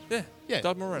it Marone? Yeah.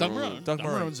 Doug Marone. Doug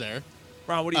Marone's there.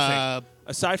 Ron, what do you think?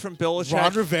 Aside from Belichick,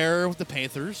 Ron Rivera with the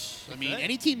Panthers. I mean,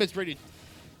 any team that's ready.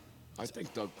 I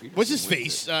think Doug Peterson. What's his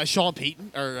wins face? Sean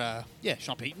Payton.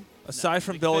 Sean Payton. aside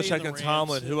from McVay Belichick and the and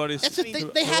Tomlin, Rams. who are these? That's the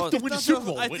thing. They have to win a Super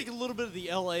Bowl. I think a little bit of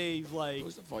the LA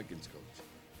Who's the Vikings coach?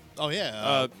 Oh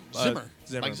yeah, Zimmer.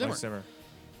 Mike Zimmer. Zimmer.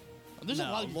 There's a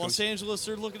lot of Los Angeles,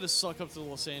 they're looking to suck up to the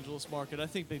Los Angeles market. I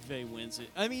think McVay wins it.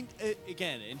 I mean,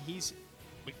 again, and he's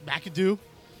McAdoo.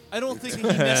 I don't think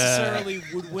that he necessarily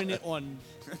would win it on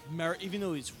merit, even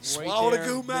though he's right Swallow the there.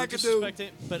 goo, No McAdoo. disrespect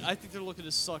it, but I think they're looking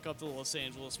to suck up to the Los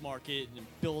Angeles market and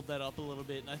build that up a little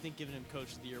bit. And I think giving him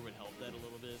Coach of the Year would help that a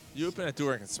little bit. You open that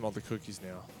door, I can smell the cookies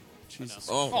now. Jesus.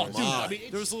 Oh, dude, my. I mean,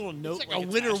 There was a little note, like like a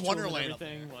winter attached to it and wonderland up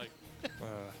everything. Like,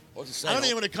 What's it say? I don't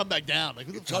even want to come back down. Like,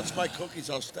 who the Touch my cookies,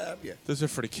 I'll stab you. Those are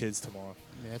for the kids tomorrow.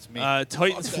 Yeah, that's me.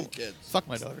 Titans. Fuck them kids. Fuck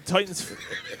my daughter. Titans.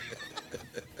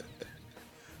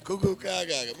 Cuckoo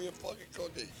gaga, give me a fucking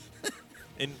cookie.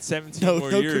 In 17 No,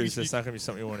 more no years, cookies. that's not going to be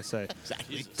something you want to say.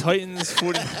 Exactly.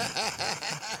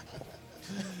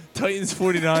 Titans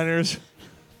 49ers.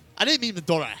 I didn't mean the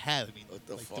daughter I have. I mean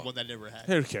the like fuck? the one that never had.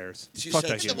 Who cares? She Fuck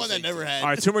said that she game. The one that never had. All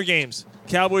right, 2 more games.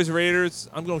 Cowboys, Raiders.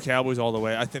 I'm going Cowboys all the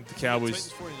way. I think the Cowboys.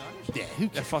 Titans 49ers? Yeah, who Yeah,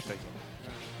 cares? fuck that game.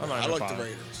 I'm not I even like the bothered.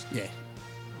 Raiders. Yeah.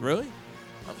 Really?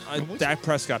 Dak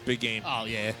Prescott, big game. Oh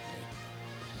yeah.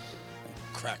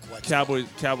 Crack wet.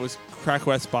 Cowboys, crack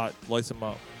wet spot, lights them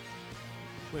up.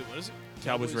 Wait, what is it?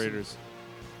 Cowboys, Raiders.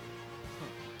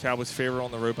 Cowboys favor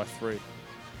on the road by 3.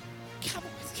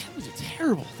 Cowboys are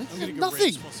terrible. I'm gonna go Nothing.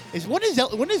 Raiders plus-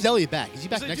 When is Elliott back? Is he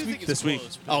back Because I next do week? think it's This week.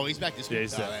 close, but- Oh, he's back this week. Yeah,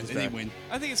 he's back. He's They back. win.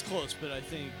 I think it's close, but I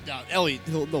think No, Elliott,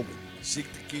 they'll win. Seek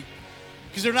the key.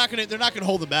 Because they're not gonna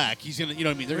hold him back. He's gonna, you know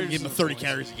what I mean? They're gonna give him Raiders 30 are the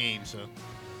carries a game. So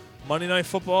Monday Night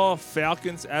Football,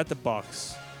 Falcons at the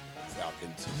Bucks.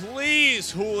 Falcons. Please,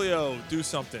 Julio, do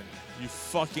something. You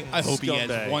fucking I hope he scumbag.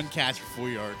 has 1 catch for 4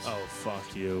 yards. Oh,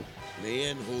 fuck you. Me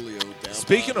and Julio down.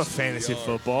 Speaking by of fantasy 3 yards.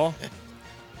 football,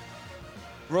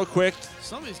 real quick.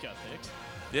 somebody's got picked.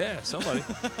 Yeah, somebody.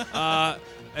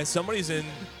 And somebody's in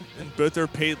both their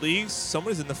paid leagues.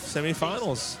 Somebody's in the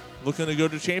semifinals looking to go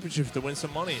to the championship to win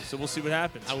some money. So we'll see what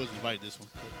happens. I wasn't invited this one.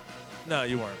 No,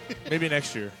 you weren't. Maybe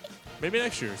next year. Maybe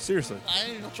next year. Seriously.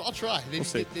 I'll try. Maybe We'll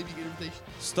see. get an invitation.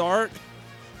 Start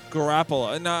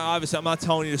Garoppolo. And now, obviously, I'm not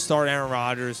telling you to start Aaron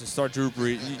Rodgers and start Drew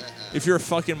Brees. If you're a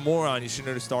fucking moron, you should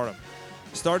know to start him.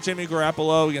 Start Jimmy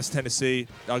Garoppolo against Tennessee.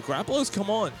 Garoppolo's come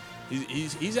on.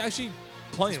 He's actually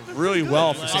playing really good.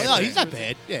 well for Oh, San no, Fran. he's not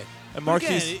bad. Yeah. And But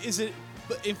again, Marquise. is it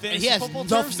but in he fantasy has football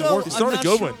nothing terms, to though? work with. He's starting I'm a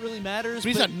not good sure one. it really matters. But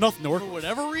he's but got nothing to work for with.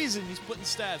 whatever reason, he's putting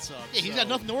stats up. Yeah, he's so. got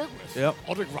nothing to work with. Yep.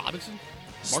 Aldrick Robinson.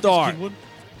 Marcus Start Kingwood.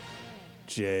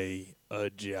 Jay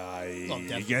Ajayi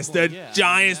definitely. against Well, the yeah,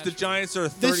 Giants. The naturally. Giants are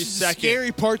This 32nd. is the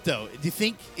scary part, though. Do you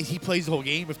think he plays the whole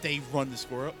game if they run the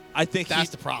score up? I think That's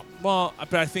the problem. Well,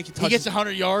 but I think he He touches. gets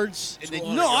 100 yards. And then,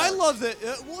 200 No, I yards. love that.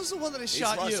 What was the one that I He's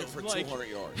shot you? rushing for 200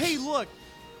 yards. Hey, look.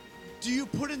 Do you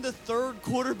put in the third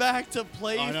quarterback to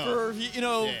play I know. for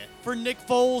Yeah. for Nick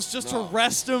Foles just No. to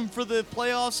rest him for the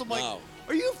playoffs? I'm like, No.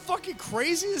 are you fucking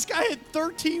crazy? This guy had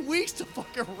 13 weeks to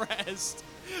fucking rest.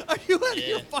 Are you out of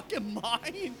your fucking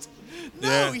mind? No,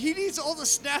 Yeah. he needs all the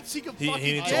snaps he can he fucking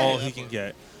needs get. all he can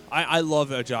get. I love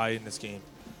Ajayi in this game.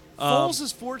 Foles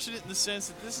is fortunate in the sense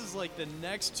that this is like the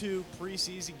next 2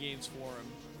 preseason games for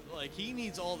him. Like, he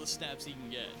needs all the snaps he can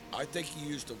get. I think he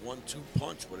used a 1-2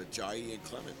 punch with Ajayi and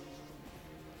Clement.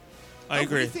 I What do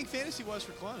agree. you think fantasy-wise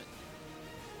for Clement?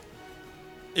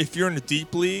 If you're in a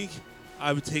deep league,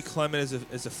 I would take Clement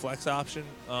as a flex option.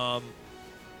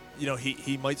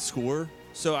 He might score.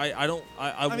 So I don't.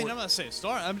 I mean, would- I'm not saying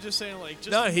start. I'm just saying, like,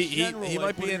 just no, in he general, like, might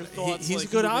what be are in. your thoughts, He's like,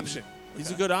 a good moving- option. He's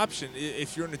a Okay. good option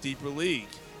if you're in a deeper league.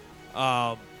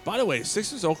 By the way,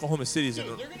 Sixers Oklahoma City is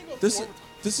this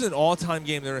is an all-time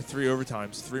game. They're in 3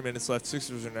 overtimes. 3 minutes left.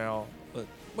 Sixers are now.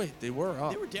 Wait, they were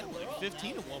up. They were down like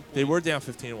 15 at one point. They were down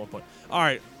 15 at one point. All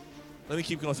right, let me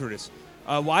keep going through this.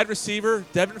 Wide receiver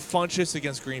Devin Funchess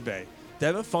against Green Bay.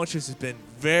 Devin Funchess has been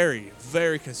very,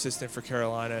 very consistent for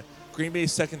Carolina. Green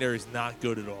Bay's secondary is not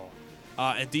good at all.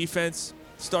 And defense,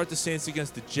 start the Saints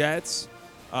against the Jets.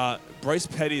 Bryce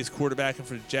Petty is quarterbacking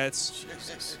for the Jets.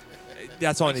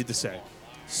 That's all I need to say.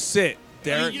 Sit.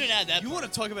 Derek. You didn't add that. You want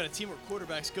to talk about a team where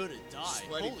quarterbacks go to die?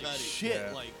 Sweaty Holy Petty. shit!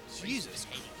 Yeah. Like Jesus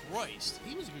Christ.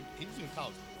 He was in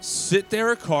college. Sit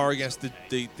Derek Carr against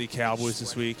the Cowboys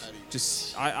this week.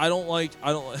 Just I don't like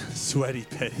Sweaty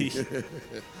Petty.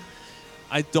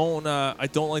 I don't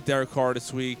like Derek Carr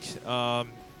this week.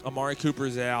 Amari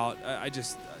Cooper's out.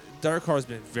 Derek Carr's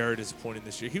been very disappointing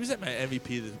this year. He was at my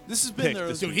MVP. This has been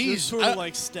their sort of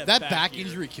like step that back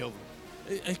injury killed him.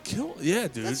 It killed. Yeah,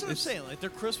 dude. That's what I'm saying. Like their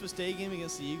Christmas Day game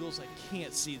against the Eagles, I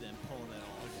can't see them pulling that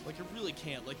off. Like I really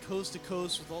can't. Like coast to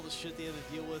coast with all the shit they had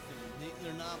to deal with, and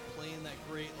they're not playing that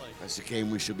great. Like That's the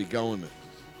game we should be going to.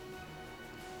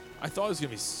 I thought it was gonna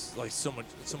be like so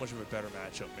much of a better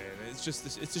matchup, man. It's just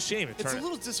it's a shame. It's a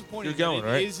little disappointing. You're going, that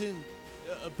it right? isn't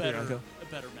a better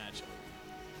matchup.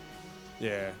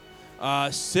 Yeah.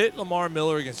 Sit Lamar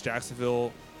Miller against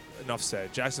Jacksonville. Enough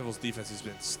said. Jacksonville's defense has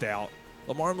been stout.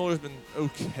 Lamar Miller's been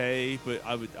okay, but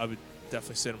I would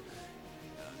definitely sit him.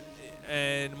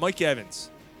 And Mike Evans.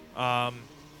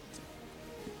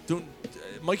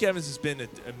 Mike Evans has been a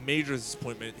major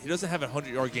disappointment. He doesn't have a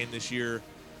 100-yard game this year.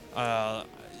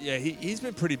 He's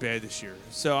been pretty bad this year.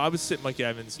 So I would sit Mike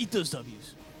Evans. Eat those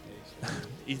W's.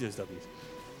 Eat those W's.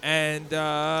 And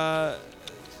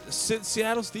sit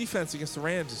Seattle's defense against the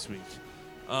Rams this week.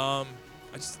 I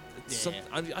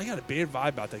got a bad vibe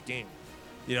about that game.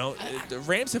 You know, the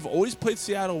Rams have always played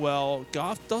Seattle well.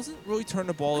 Goff doesn't really turn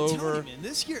the ball over. You, man,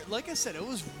 this year, like I said, I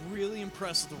was really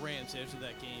impressed with the Rams after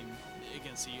that game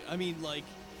against the. I mean, like,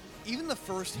 even the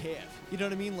first half. You know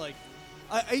what I mean? Like,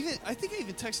 I think I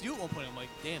even texted you at one point. I'm like,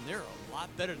 damn, they're a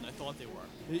lot better than I thought they were.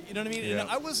 You know what I mean? Yeah. And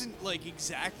I wasn't like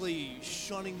exactly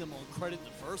shunning them on credit in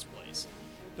the first place,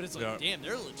 but it's like, damn,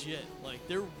 they're legit. Like,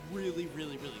 they're really,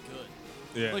 really, really good.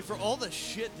 Yeah. Like, for all the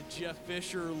shit that Jeff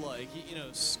Fisher, like,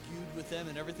 skewed with them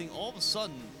and everything, all of a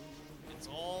sudden, it's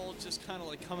all just kind of,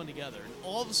 like, coming together. And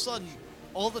all of a sudden,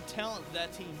 all the talent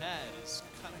that team had is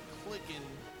kind of clicking.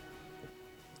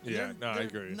 Yeah, I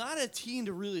agree. Not a team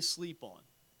to really sleep on.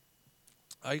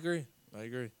 I agree. Do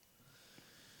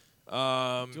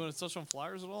you want to touch on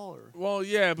Flyers at all? Or? Well,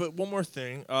 yeah, but one more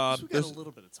thing. We got a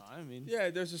little bit of time. I mean,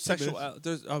 yeah, there's a sexual.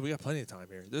 We got plenty of time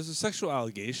here. There's a sexual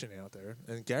allegation out there,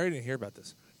 and Gary didn't hear about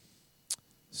this.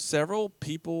 Several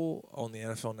people on the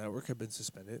NFL Network have been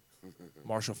suspended.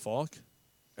 Marshall Faulk,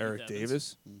 Eric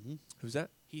Davis. Mm-hmm. Who's that?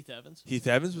 Heath Evans. Heath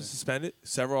Evans was suspended.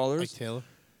 Several others.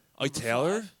 Ike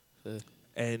Taylor.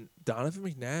 And Donovan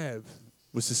McNabb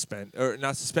was suspended, or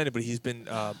not suspended, but he's been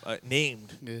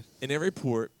named in a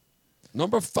report.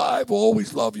 Number 5 will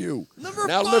always love you. Number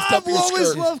now 5 lift up will your always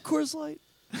skirt. love Coors Light.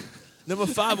 Number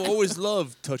 5 will always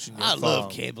love touching your I thumb.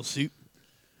 love Campbell soup.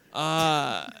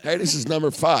 Hey, this is number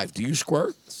 5. Do you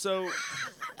squirt? So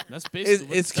that's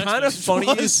basically it's kind of funny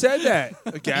you said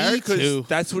that, Gary, because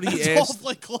that's what he asked.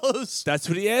 Awfully close. That's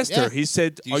what he asked her. He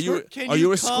said, "Are you a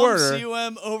come squirter?"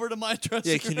 COM over to my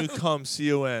dressing room? Yeah, can you come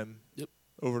COM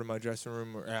over to my dressing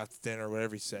room or out to dinner or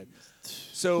whatever he said.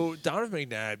 So Donovan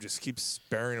McNabb just keeps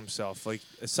burying himself. Like,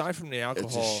 aside from the alcohol.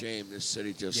 It's a shame. This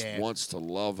city just wants to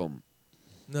love him.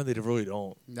 No, they really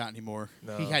don't. Not anymore.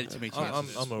 No. He had too many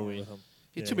chances. I'm over with him.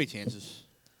 He had too many chances.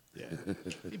 Yeah.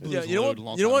 Yeah, You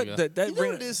know what? That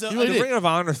Ring of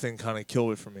Honor thing kind of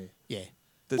killed it for me. Yeah.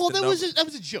 That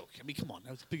was a joke. I mean, come on,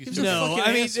 that was the biggest joke. No,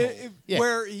 I mean,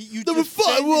 where you number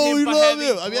 5, well, we love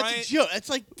him. I mean, that's a joke. That's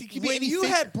like when you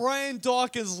had Brian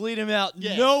Dawkins lead him out,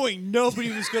 knowing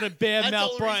nobody was going to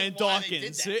badmouth Brian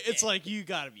Dawkins. It's like, you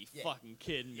got to be fucking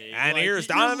kidding me. And like, here's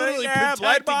Donovan McNabb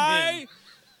led by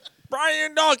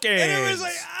Brian Dawkins. And it was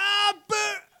like,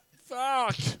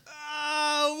 fuck.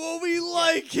 Well, we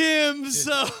like him,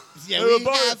 so yeah, we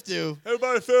have to.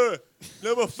 Everybody say,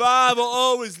 number 5 will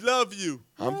always love you.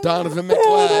 I'm Donovan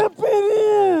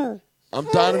McNabb. I'm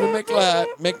Donovan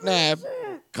McNabb.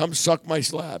 Come suck my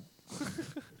slab.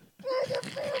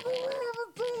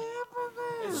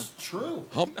 It's true.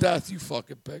 Hump death, you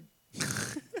fucking pig. You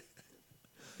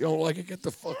don't like it? Get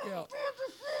the fuck out.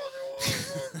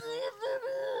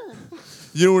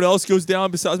 You know what else goes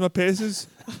down besides my passes?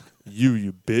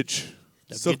 You bitch.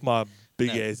 Suck my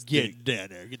big ass dick. Get down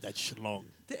there. Get that schlong.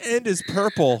 The end is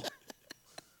purple.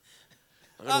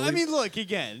 I mean, look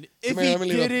again. If Come here, he let me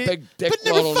leave did a it, big dick But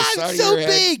blood number on the 5 side is of so your head.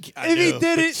 big. if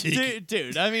he did it,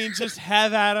 dude. I mean, just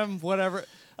have at him, whatever.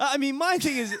 I mean, my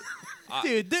thing is,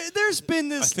 dude. There's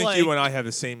been I this think like. you and I have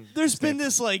the same. There's been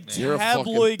this like You're a fucking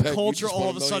tabloid pet. You culture just all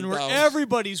want of a $1 sudden where million.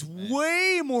 everybody's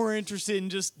way more interested in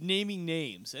just naming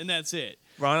names, and that's it.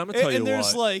 Ron, I'm gonna tell you and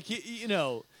there's what. like you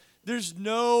know, there's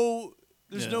no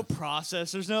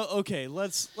process. There's no okay.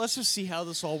 Let's just see how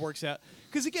this all works out.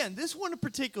 Because again, this one in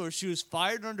particular, she was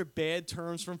fired under bad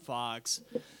terms from Fox.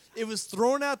 It was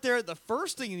thrown out there. The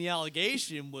first thing in the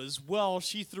allegation was, well,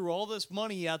 she threw all this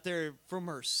money out there from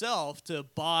herself to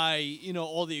buy, you know,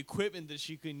 all the equipment that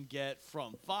she couldn't get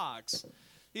from Fox.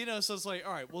 You know, so it's like,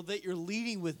 all right, well, that you're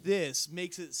leading with this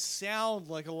makes it sound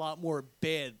like a lot more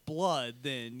bad blood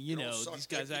than, you know, these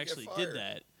guys actually did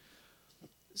that.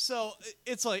 So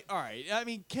it's like, all right, I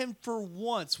mean, can for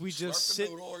once we just sit...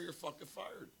 or you're fucking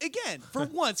fired. Again, for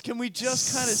once, can we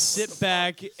just kind of sit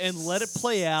back and let it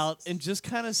play out and just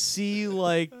kind of see,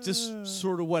 like, just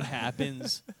sort of what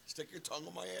happens? Stick your tongue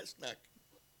on my ass neck.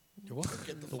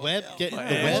 Get the web. Get the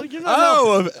Well, web. you're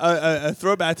not a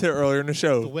throwback to earlier in the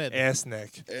show. The web. Ass neck.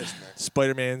 Ass neck.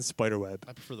 Spider-Man spider web.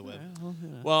 I prefer the web.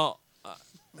 Well,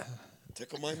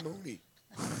 Tickle my mooney.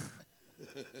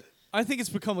 I think it's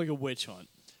become like a witch hunt.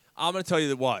 I'm gonna tell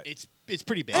you what. It's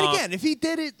pretty bad. And again, if he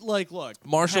did it, like, look,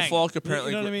 Marshall hang Falk it.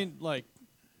 apparently You know what I gr- mean? Like,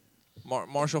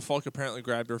 Marshall Falk apparently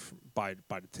grabbed her by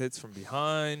the tits from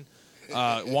behind.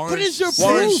 Warren, But is there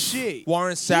Warren, proof? She.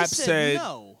 Warren Sapp said said,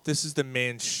 no. "This is the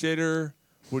man shitter.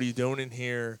 What are you doing in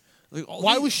here?" Like,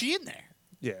 Why was she in there?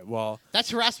 Yeah, well, That's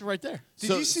harassment right there.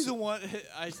 Did you see the one?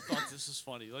 I thought this was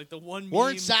funny. Like the one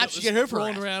Warren meme Sapp that should was get her for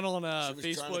thrown harassment. around on She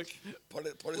was trying Facebook. to Put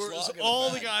his Where it was log in all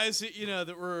the the guys that, you know,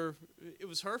 that were, it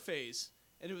was her face,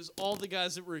 and it was all the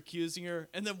guys that were accusing her,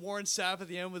 and then Warren Sapp at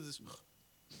the end with his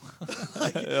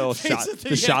little face shot, at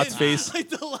the shots end. face, Like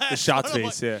the last the shots one,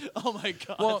 I'm face. like, Yeah. Oh my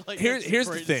god! Well, like, here's that's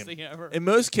the greatest thing. ever. In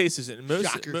most cases, in most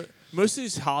Shocker. most of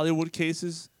these Hollywood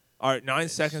cases, all right, 9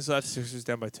 seconds left, Sixers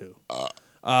down by 2.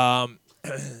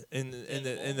 In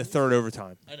the third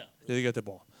overtime, I know. they got the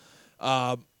ball.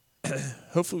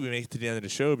 Hopefully, we make it to the end of the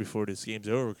show before this game's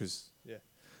over. Because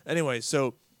Anyway,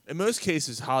 so in most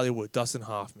cases, Hollywood, Dustin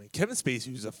Hoffman, Kevin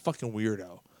Spacey was a fucking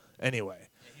weirdo. Anyway,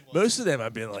 most of them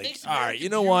I've been like, makes all right, American you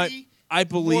know what? Beauty I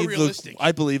believe realistic.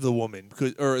 I believe the woman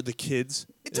or the kids.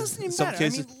 It doesn't in even some matter.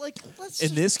 cases. I mean, like, let's In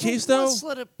just, this case, though- let's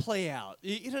let it play out.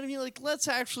 You know what I mean? Like, let's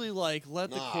actually let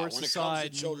the courts when it decide.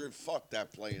 comes to children, fuck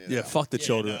that playing it Yeah, out. fuck the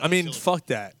children. no, I mean, children. fuck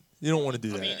that. You don't want to do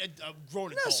I that. mean, a grown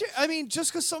No, adult. I mean,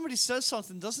 just because somebody says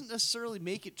something doesn't necessarily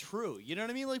make it true. You know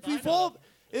what I mean? Like, we've know.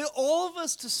 all of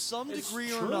us to some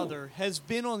degree or another has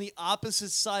been on the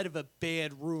opposite side of a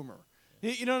bad rumor.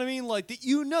 You know what I mean? Like that.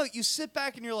 You sit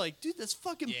back and you're like, dude, that's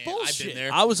fucking Yeah, I've bullshit. been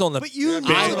there. I was on the. But you I know,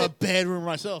 was in a bad room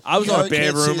myself. I was on a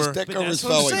bad Can't see his rumor. dick but or that's his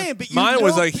what I'm belly. saying. But you Mine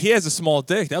was know- like he has a small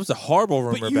dick. That was a horrible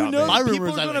rumor But you about know, me. My people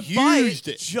rumors are on going a to buy huge it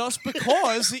dick. just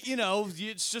because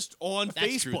it's just on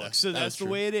That's true, Facebook, though. so That that's is the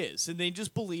true. way it is, and they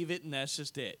just believe it, and that's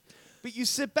just it. But you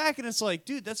sit back and it's like,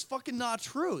 dude, that's fucking not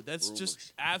true. That's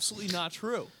just absolutely not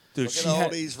true. Dude, Look she at all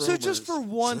had, these rumors. So just for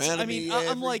once, Trying to I mean, be I'm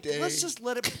every like, day. let's just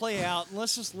let it play out, and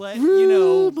let's just let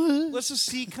let's just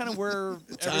see kind of where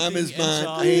Time everything is ends mine.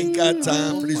 up. I ain't got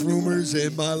time for these rumors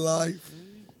in my life.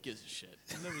 Gives a shit.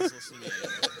 Nobody's listening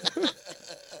to you.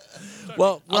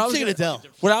 well, I'm singing Adele.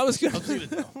 what I was gonna,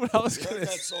 what I was Heard gonna, that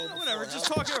song Whatever, before. just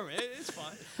talk over me. It's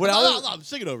fine. what I was, No, I'm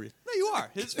singing over you. No, you are.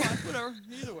 It's fine. Whatever.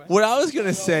 Either way. what I was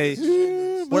gonna say,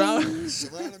 what I,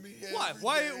 Surrounding me Why? every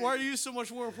Why? day. Why are you so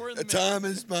much more important The than me? time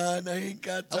is mine. I ain't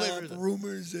got wait time for for the-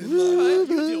 rumors in All my right, life.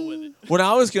 you deal with it. what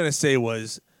I was gonna say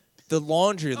was the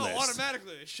laundry Oh, list.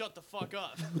 automatically, shut the fuck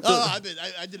up. Oh,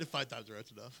 I did it 5 times.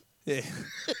 That's enough. Yeah.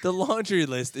 The laundry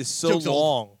list is so Joke's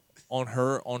long on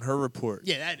her report.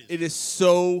 Yeah, that is. It is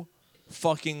so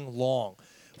fucking long.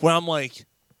 When I'm like,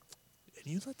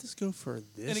 can you let this go for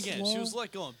this And again, long? she was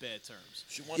let go on bad terms.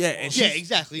 She wants Yeah, more. and Yeah, she's-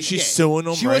 exactly. she's yeah. suing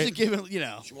them, She right? wasn't giving,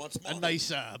 She wants a more.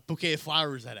 nice bouquet of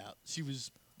flowers that out. She was,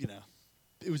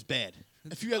 it was bad.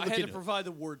 If you had I looked had to into it. provide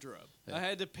the wardrobe. I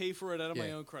had to pay for it out of my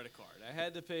Yeah. own credit card. I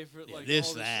had to pay for it like this,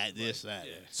 all this that, shit. this, Like, that.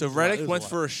 yeah. So It was Reddick a went lot.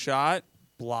 for a shot,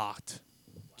 blocked.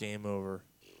 Game over.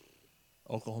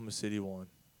 Oklahoma City won.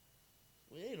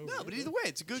 No, but either way,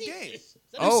 it's a good game.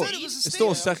 Oh, said it was a it's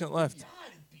still a statement. second left.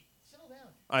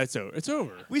 It's over. It's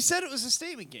over. We said it was a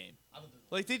statement game.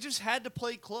 Like they just had to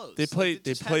play close. They played. Like,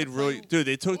 They just had played to really. play- Dude,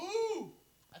 they took. Ooh,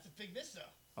 that's a big miss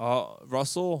though.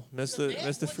 Russell missed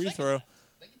the free throw.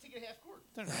 They can take it half court.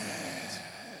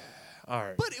 All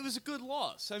right. But it was a good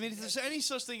loss. I mean, if there's any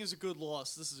such thing as a good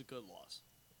loss, this is a good loss.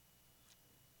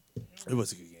 It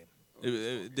was a good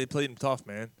game. They played him tough,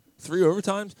 man. 3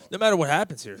 overtimes? No matter what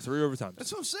happens here, 3 overtimes.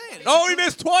 That's what I'm saying. Oh, he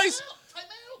missed twice?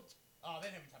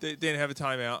 They didn't have a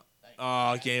timeout.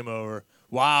 Oh, game over.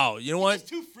 Wow. You know what?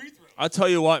 2 free throws. I'll tell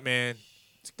you what, man.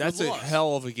 That's a loss.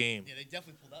 hell of a game. Yeah, they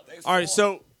definitely pulled out. All right,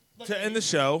 so to end the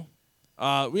show,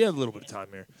 we have a little bit of time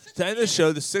here. To end the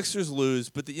show, the Sixers lose,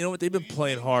 but you know what? They've been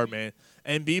playing hard, man.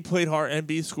 Embiid played hard.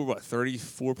 Embiid scored, what,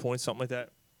 34 points, something like that?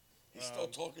 He's still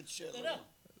talking shit.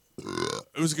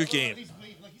 It was a good game.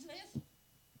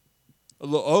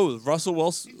 Russell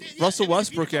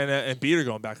Westbrook and Embiid are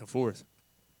going back and forth.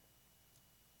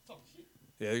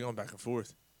 Yeah, they're going back and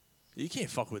forth. You can't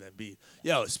fuck with Embiid.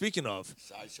 Yo, speaking of,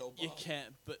 You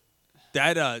can't, but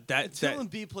until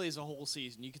Embiid plays a whole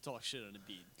season, you can talk shit on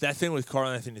Embiid. that thing with Karl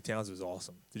Anthony Towns was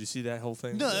awesome. Did you see that whole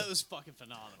thing? No, that was fucking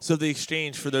phenomenal. So the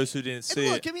exchange, for those who didn't And see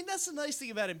look, it, I mean, that's the nice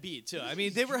thing about Embiid, too. I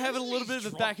mean, they were having a little bit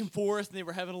of a back and forth, and they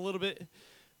were having a little bit.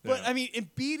 But, Yeah. I mean,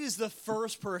 Embiid is the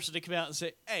first person to come out and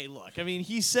say, hey, look, I mean,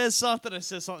 he says something, I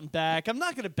says something back. I'm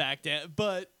not going to back down,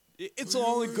 but it's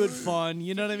all in good fun.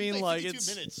 You know what I mean? Like,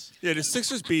 it's. yeah, the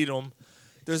Sixers beat them.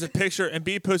 There's a picture,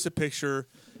 Embiid posted a picture,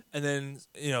 and then,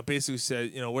 basically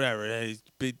said, whatever, hey,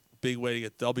 big way to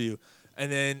get W.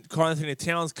 And then Karl Anthony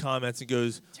Towns comments and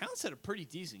goes, Towns had a pretty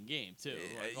decent game, too.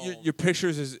 your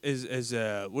pictures is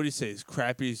what do you say, as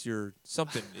crappy as your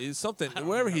something,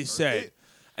 whatever he said.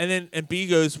 And then Embiid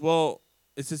goes, well,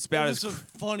 it's about It was as a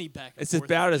funny back and it's forth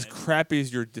about at as the end. crappy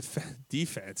as your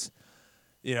defense,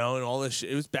 and all this shit.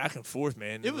 It was back and forth,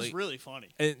 man. It was really funny.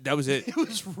 And that was it. It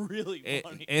was really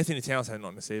funny. Anthony Towns had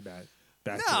nothing to say about it.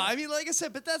 No, I mean, like I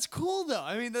said, but that's cool, though.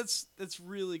 I mean, that's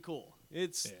really cool.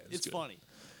 It's good. funny.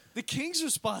 The Kings'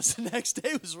 response the next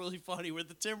day was really funny, where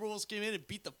the Timberwolves came in and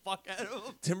beat the fuck out of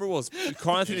them. Timberwolves.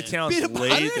 Karl Anthony Towns Beat 'em. I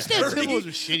laid. understand dirty. Timberwolves are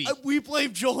shitty. We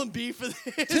blame Joel Embiid for this.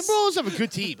 Timberwolves have a good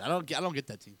team. I don't get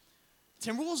that team.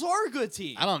 Timberwolves are a good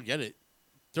team. I don't get it.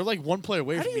 They're like one player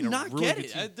away How from do you being a not really get good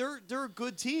it? team. They're a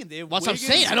good team. They have Well, that's what I'm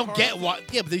Wiggins, saying. I don't Karl- get why.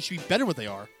 Yeah, but they should be better what they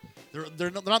are.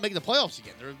 They're not making the playoffs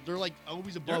again. They're like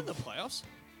always They're in above the playoffs.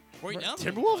 Right now, they're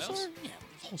in the Timberwolves playoffs. are. Yeah,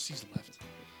 there's a whole season left.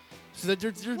 So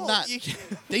they're Well, not. you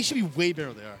can't- They should be way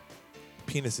better than they are.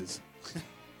 Penises.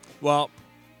 Well,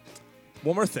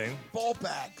 one more thing. Ball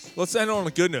bags. Let's end on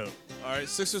a good note. All right,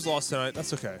 Sixers lost tonight.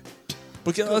 That's okay.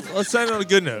 But let's end on a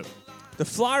good note. The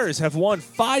Flyers have won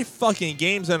 5 fucking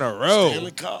games in a row.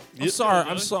 Stanley Cup. I'm sorry.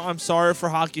 I'm sorry for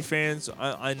hockey fans.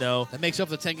 I know. That makes up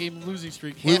the 10-game losing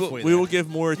streak. We Halfway will give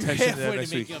more attention to that halfway next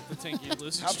to week. making up the 10-game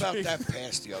losing How about streak. that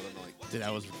pass the other night? Dude,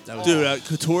 that was Dude,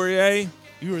 Couturier.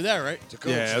 you were there, right?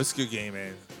 Yeah, it was a good game,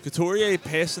 man. Couturier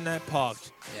passing that puck.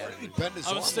 He bent his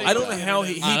I was arm. thinking I don't know how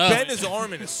he I know. bent his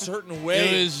arm in a certain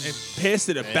way It was- and passed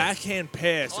it a backhand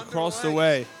pass across the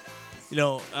way.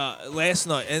 Last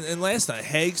night and last night,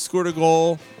 Haig scored a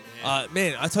goal.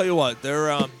 Man, I tell you what,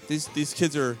 they're these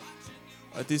kids are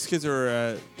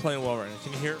playing well right now.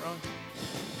 Can you hear it, Ron?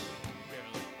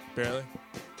 Barely.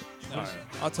 All right.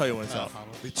 I'll tell you when it's up.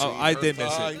 Between I her did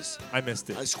miss thighs, it. I missed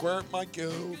I it. swear it might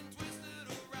go.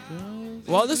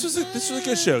 Well, this was a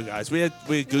good show, guys. We had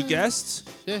good guests.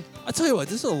 Yeah. I tell you what,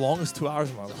 this is the longest 2 hours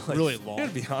of my life. Really long. I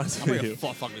gotta be honest I'm with gonna you.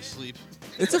 fucking asleep.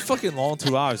 It's a fucking long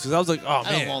 2 hours because I was like, oh I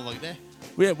don't man. want like that.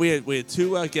 We had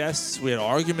 2 guests. We had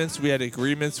arguments. We had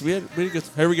agreements. We had good.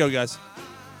 Here we go, guys.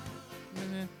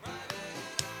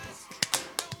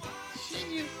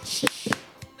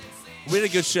 We had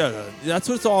a good show. Though. That's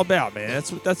what it's all about, man.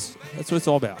 That's what it's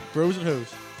all about. Bros and hoes.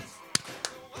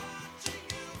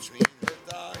 Between her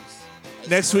thighs.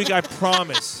 Next week, I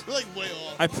promise. We're like way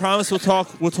off. I promise we'll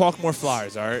talk more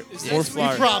Flyers. All right, Is more next week,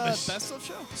 Flyers. promise. Best of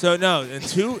show? So no, in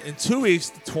two weeks,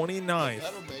 the 29th,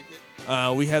 That'll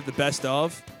make it. we have the best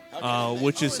of, which Oh,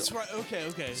 is it's right. Okay.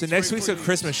 so It's next right week's a before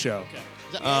Christmas show. Okay.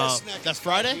 Yes, next That's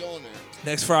Friday? be on there.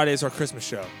 Next Friday is our Christmas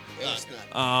show. Yes,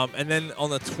 next. And then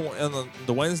on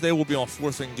the Wednesday we'll be on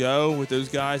Fourth and Go with those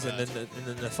guys, and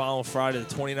then the following Friday, the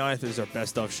 29th, is our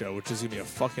best of show, which is gonna be a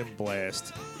fucking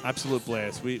blast, absolute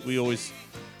blast. We always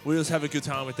have a good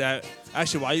time with that.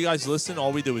 Actually, while you guys listen,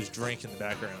 all we do is drink in the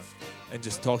background and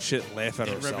just talk shit and laugh at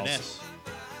And ourselves. reminisce.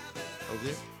 Over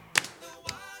there.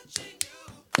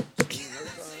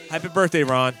 Happy birthday,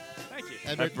 Ron. Thank you.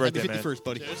 Happy birthday, man. 51st,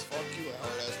 buddy. Cheers. Fuck you,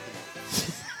 Howard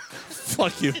Eskin.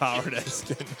 Fuck you, Howard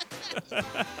Eskin.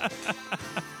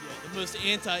 The most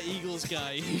anti-Eagles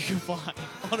guy you can find.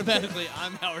 Automatically,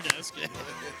 I'm Howard Eskin.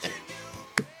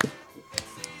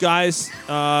 Guys,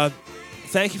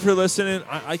 thank you for listening.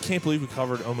 I can't believe we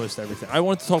covered almost everything. I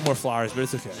wanted to talk more Flyers, but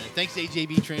it's okay. Thanks to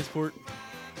AJB Transport.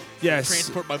 Yes.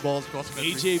 Transport my balls across the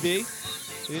country. AJB?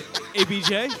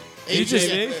 ABJ? You just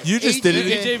AJB. did it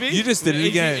again. AJB? You just did it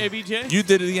again. ABJ? You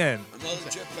did it again. Another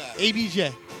jet bag.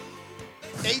 ABJ.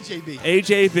 AJB.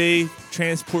 AJB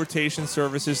Transportation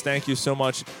Services. Thank you so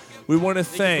much. We want to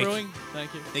thank Brewing.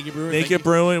 Thank you. Naked Brewing. Naked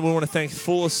Brewing. We want to thank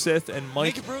Full of Sith and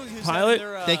Mike Naked Brewing, who's Pilot.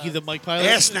 having their, Thank you, the Mike Pilot.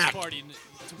 Ass snack. party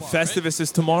tomorrow, Festivus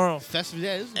is tomorrow. Festivus,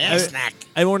 yeah, it is. Ass snack.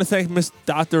 I want to thank Miss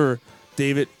Dr.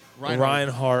 David Reinhardt.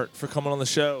 Reinhardt for coming on the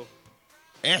show.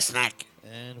 Ass snack.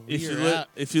 And we If are you out.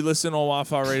 if you listen on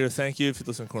Wi-Fi Radio, thank you. If you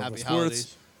listen to Corner Happy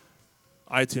Sports,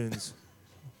 iTunes,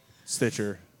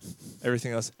 Stitcher,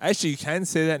 everything else. Actually, you can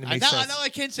say that and it I makes know, I sense. know, I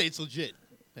can say it's legit.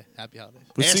 Happy holidays.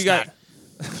 We'll see you guys.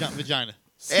 Vagina.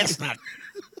 Ass snack.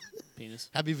 Penis.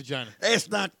 Happy vagina. Ass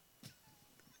snack.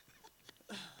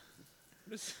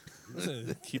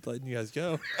 Keep letting you guys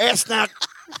go. Ass snack.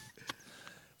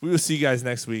 We will see you guys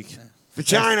next week.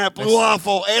 Vagina. Blue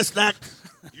waffle. Ass snack.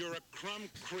 You're a crumb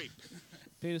creep.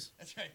 Penis. That's right.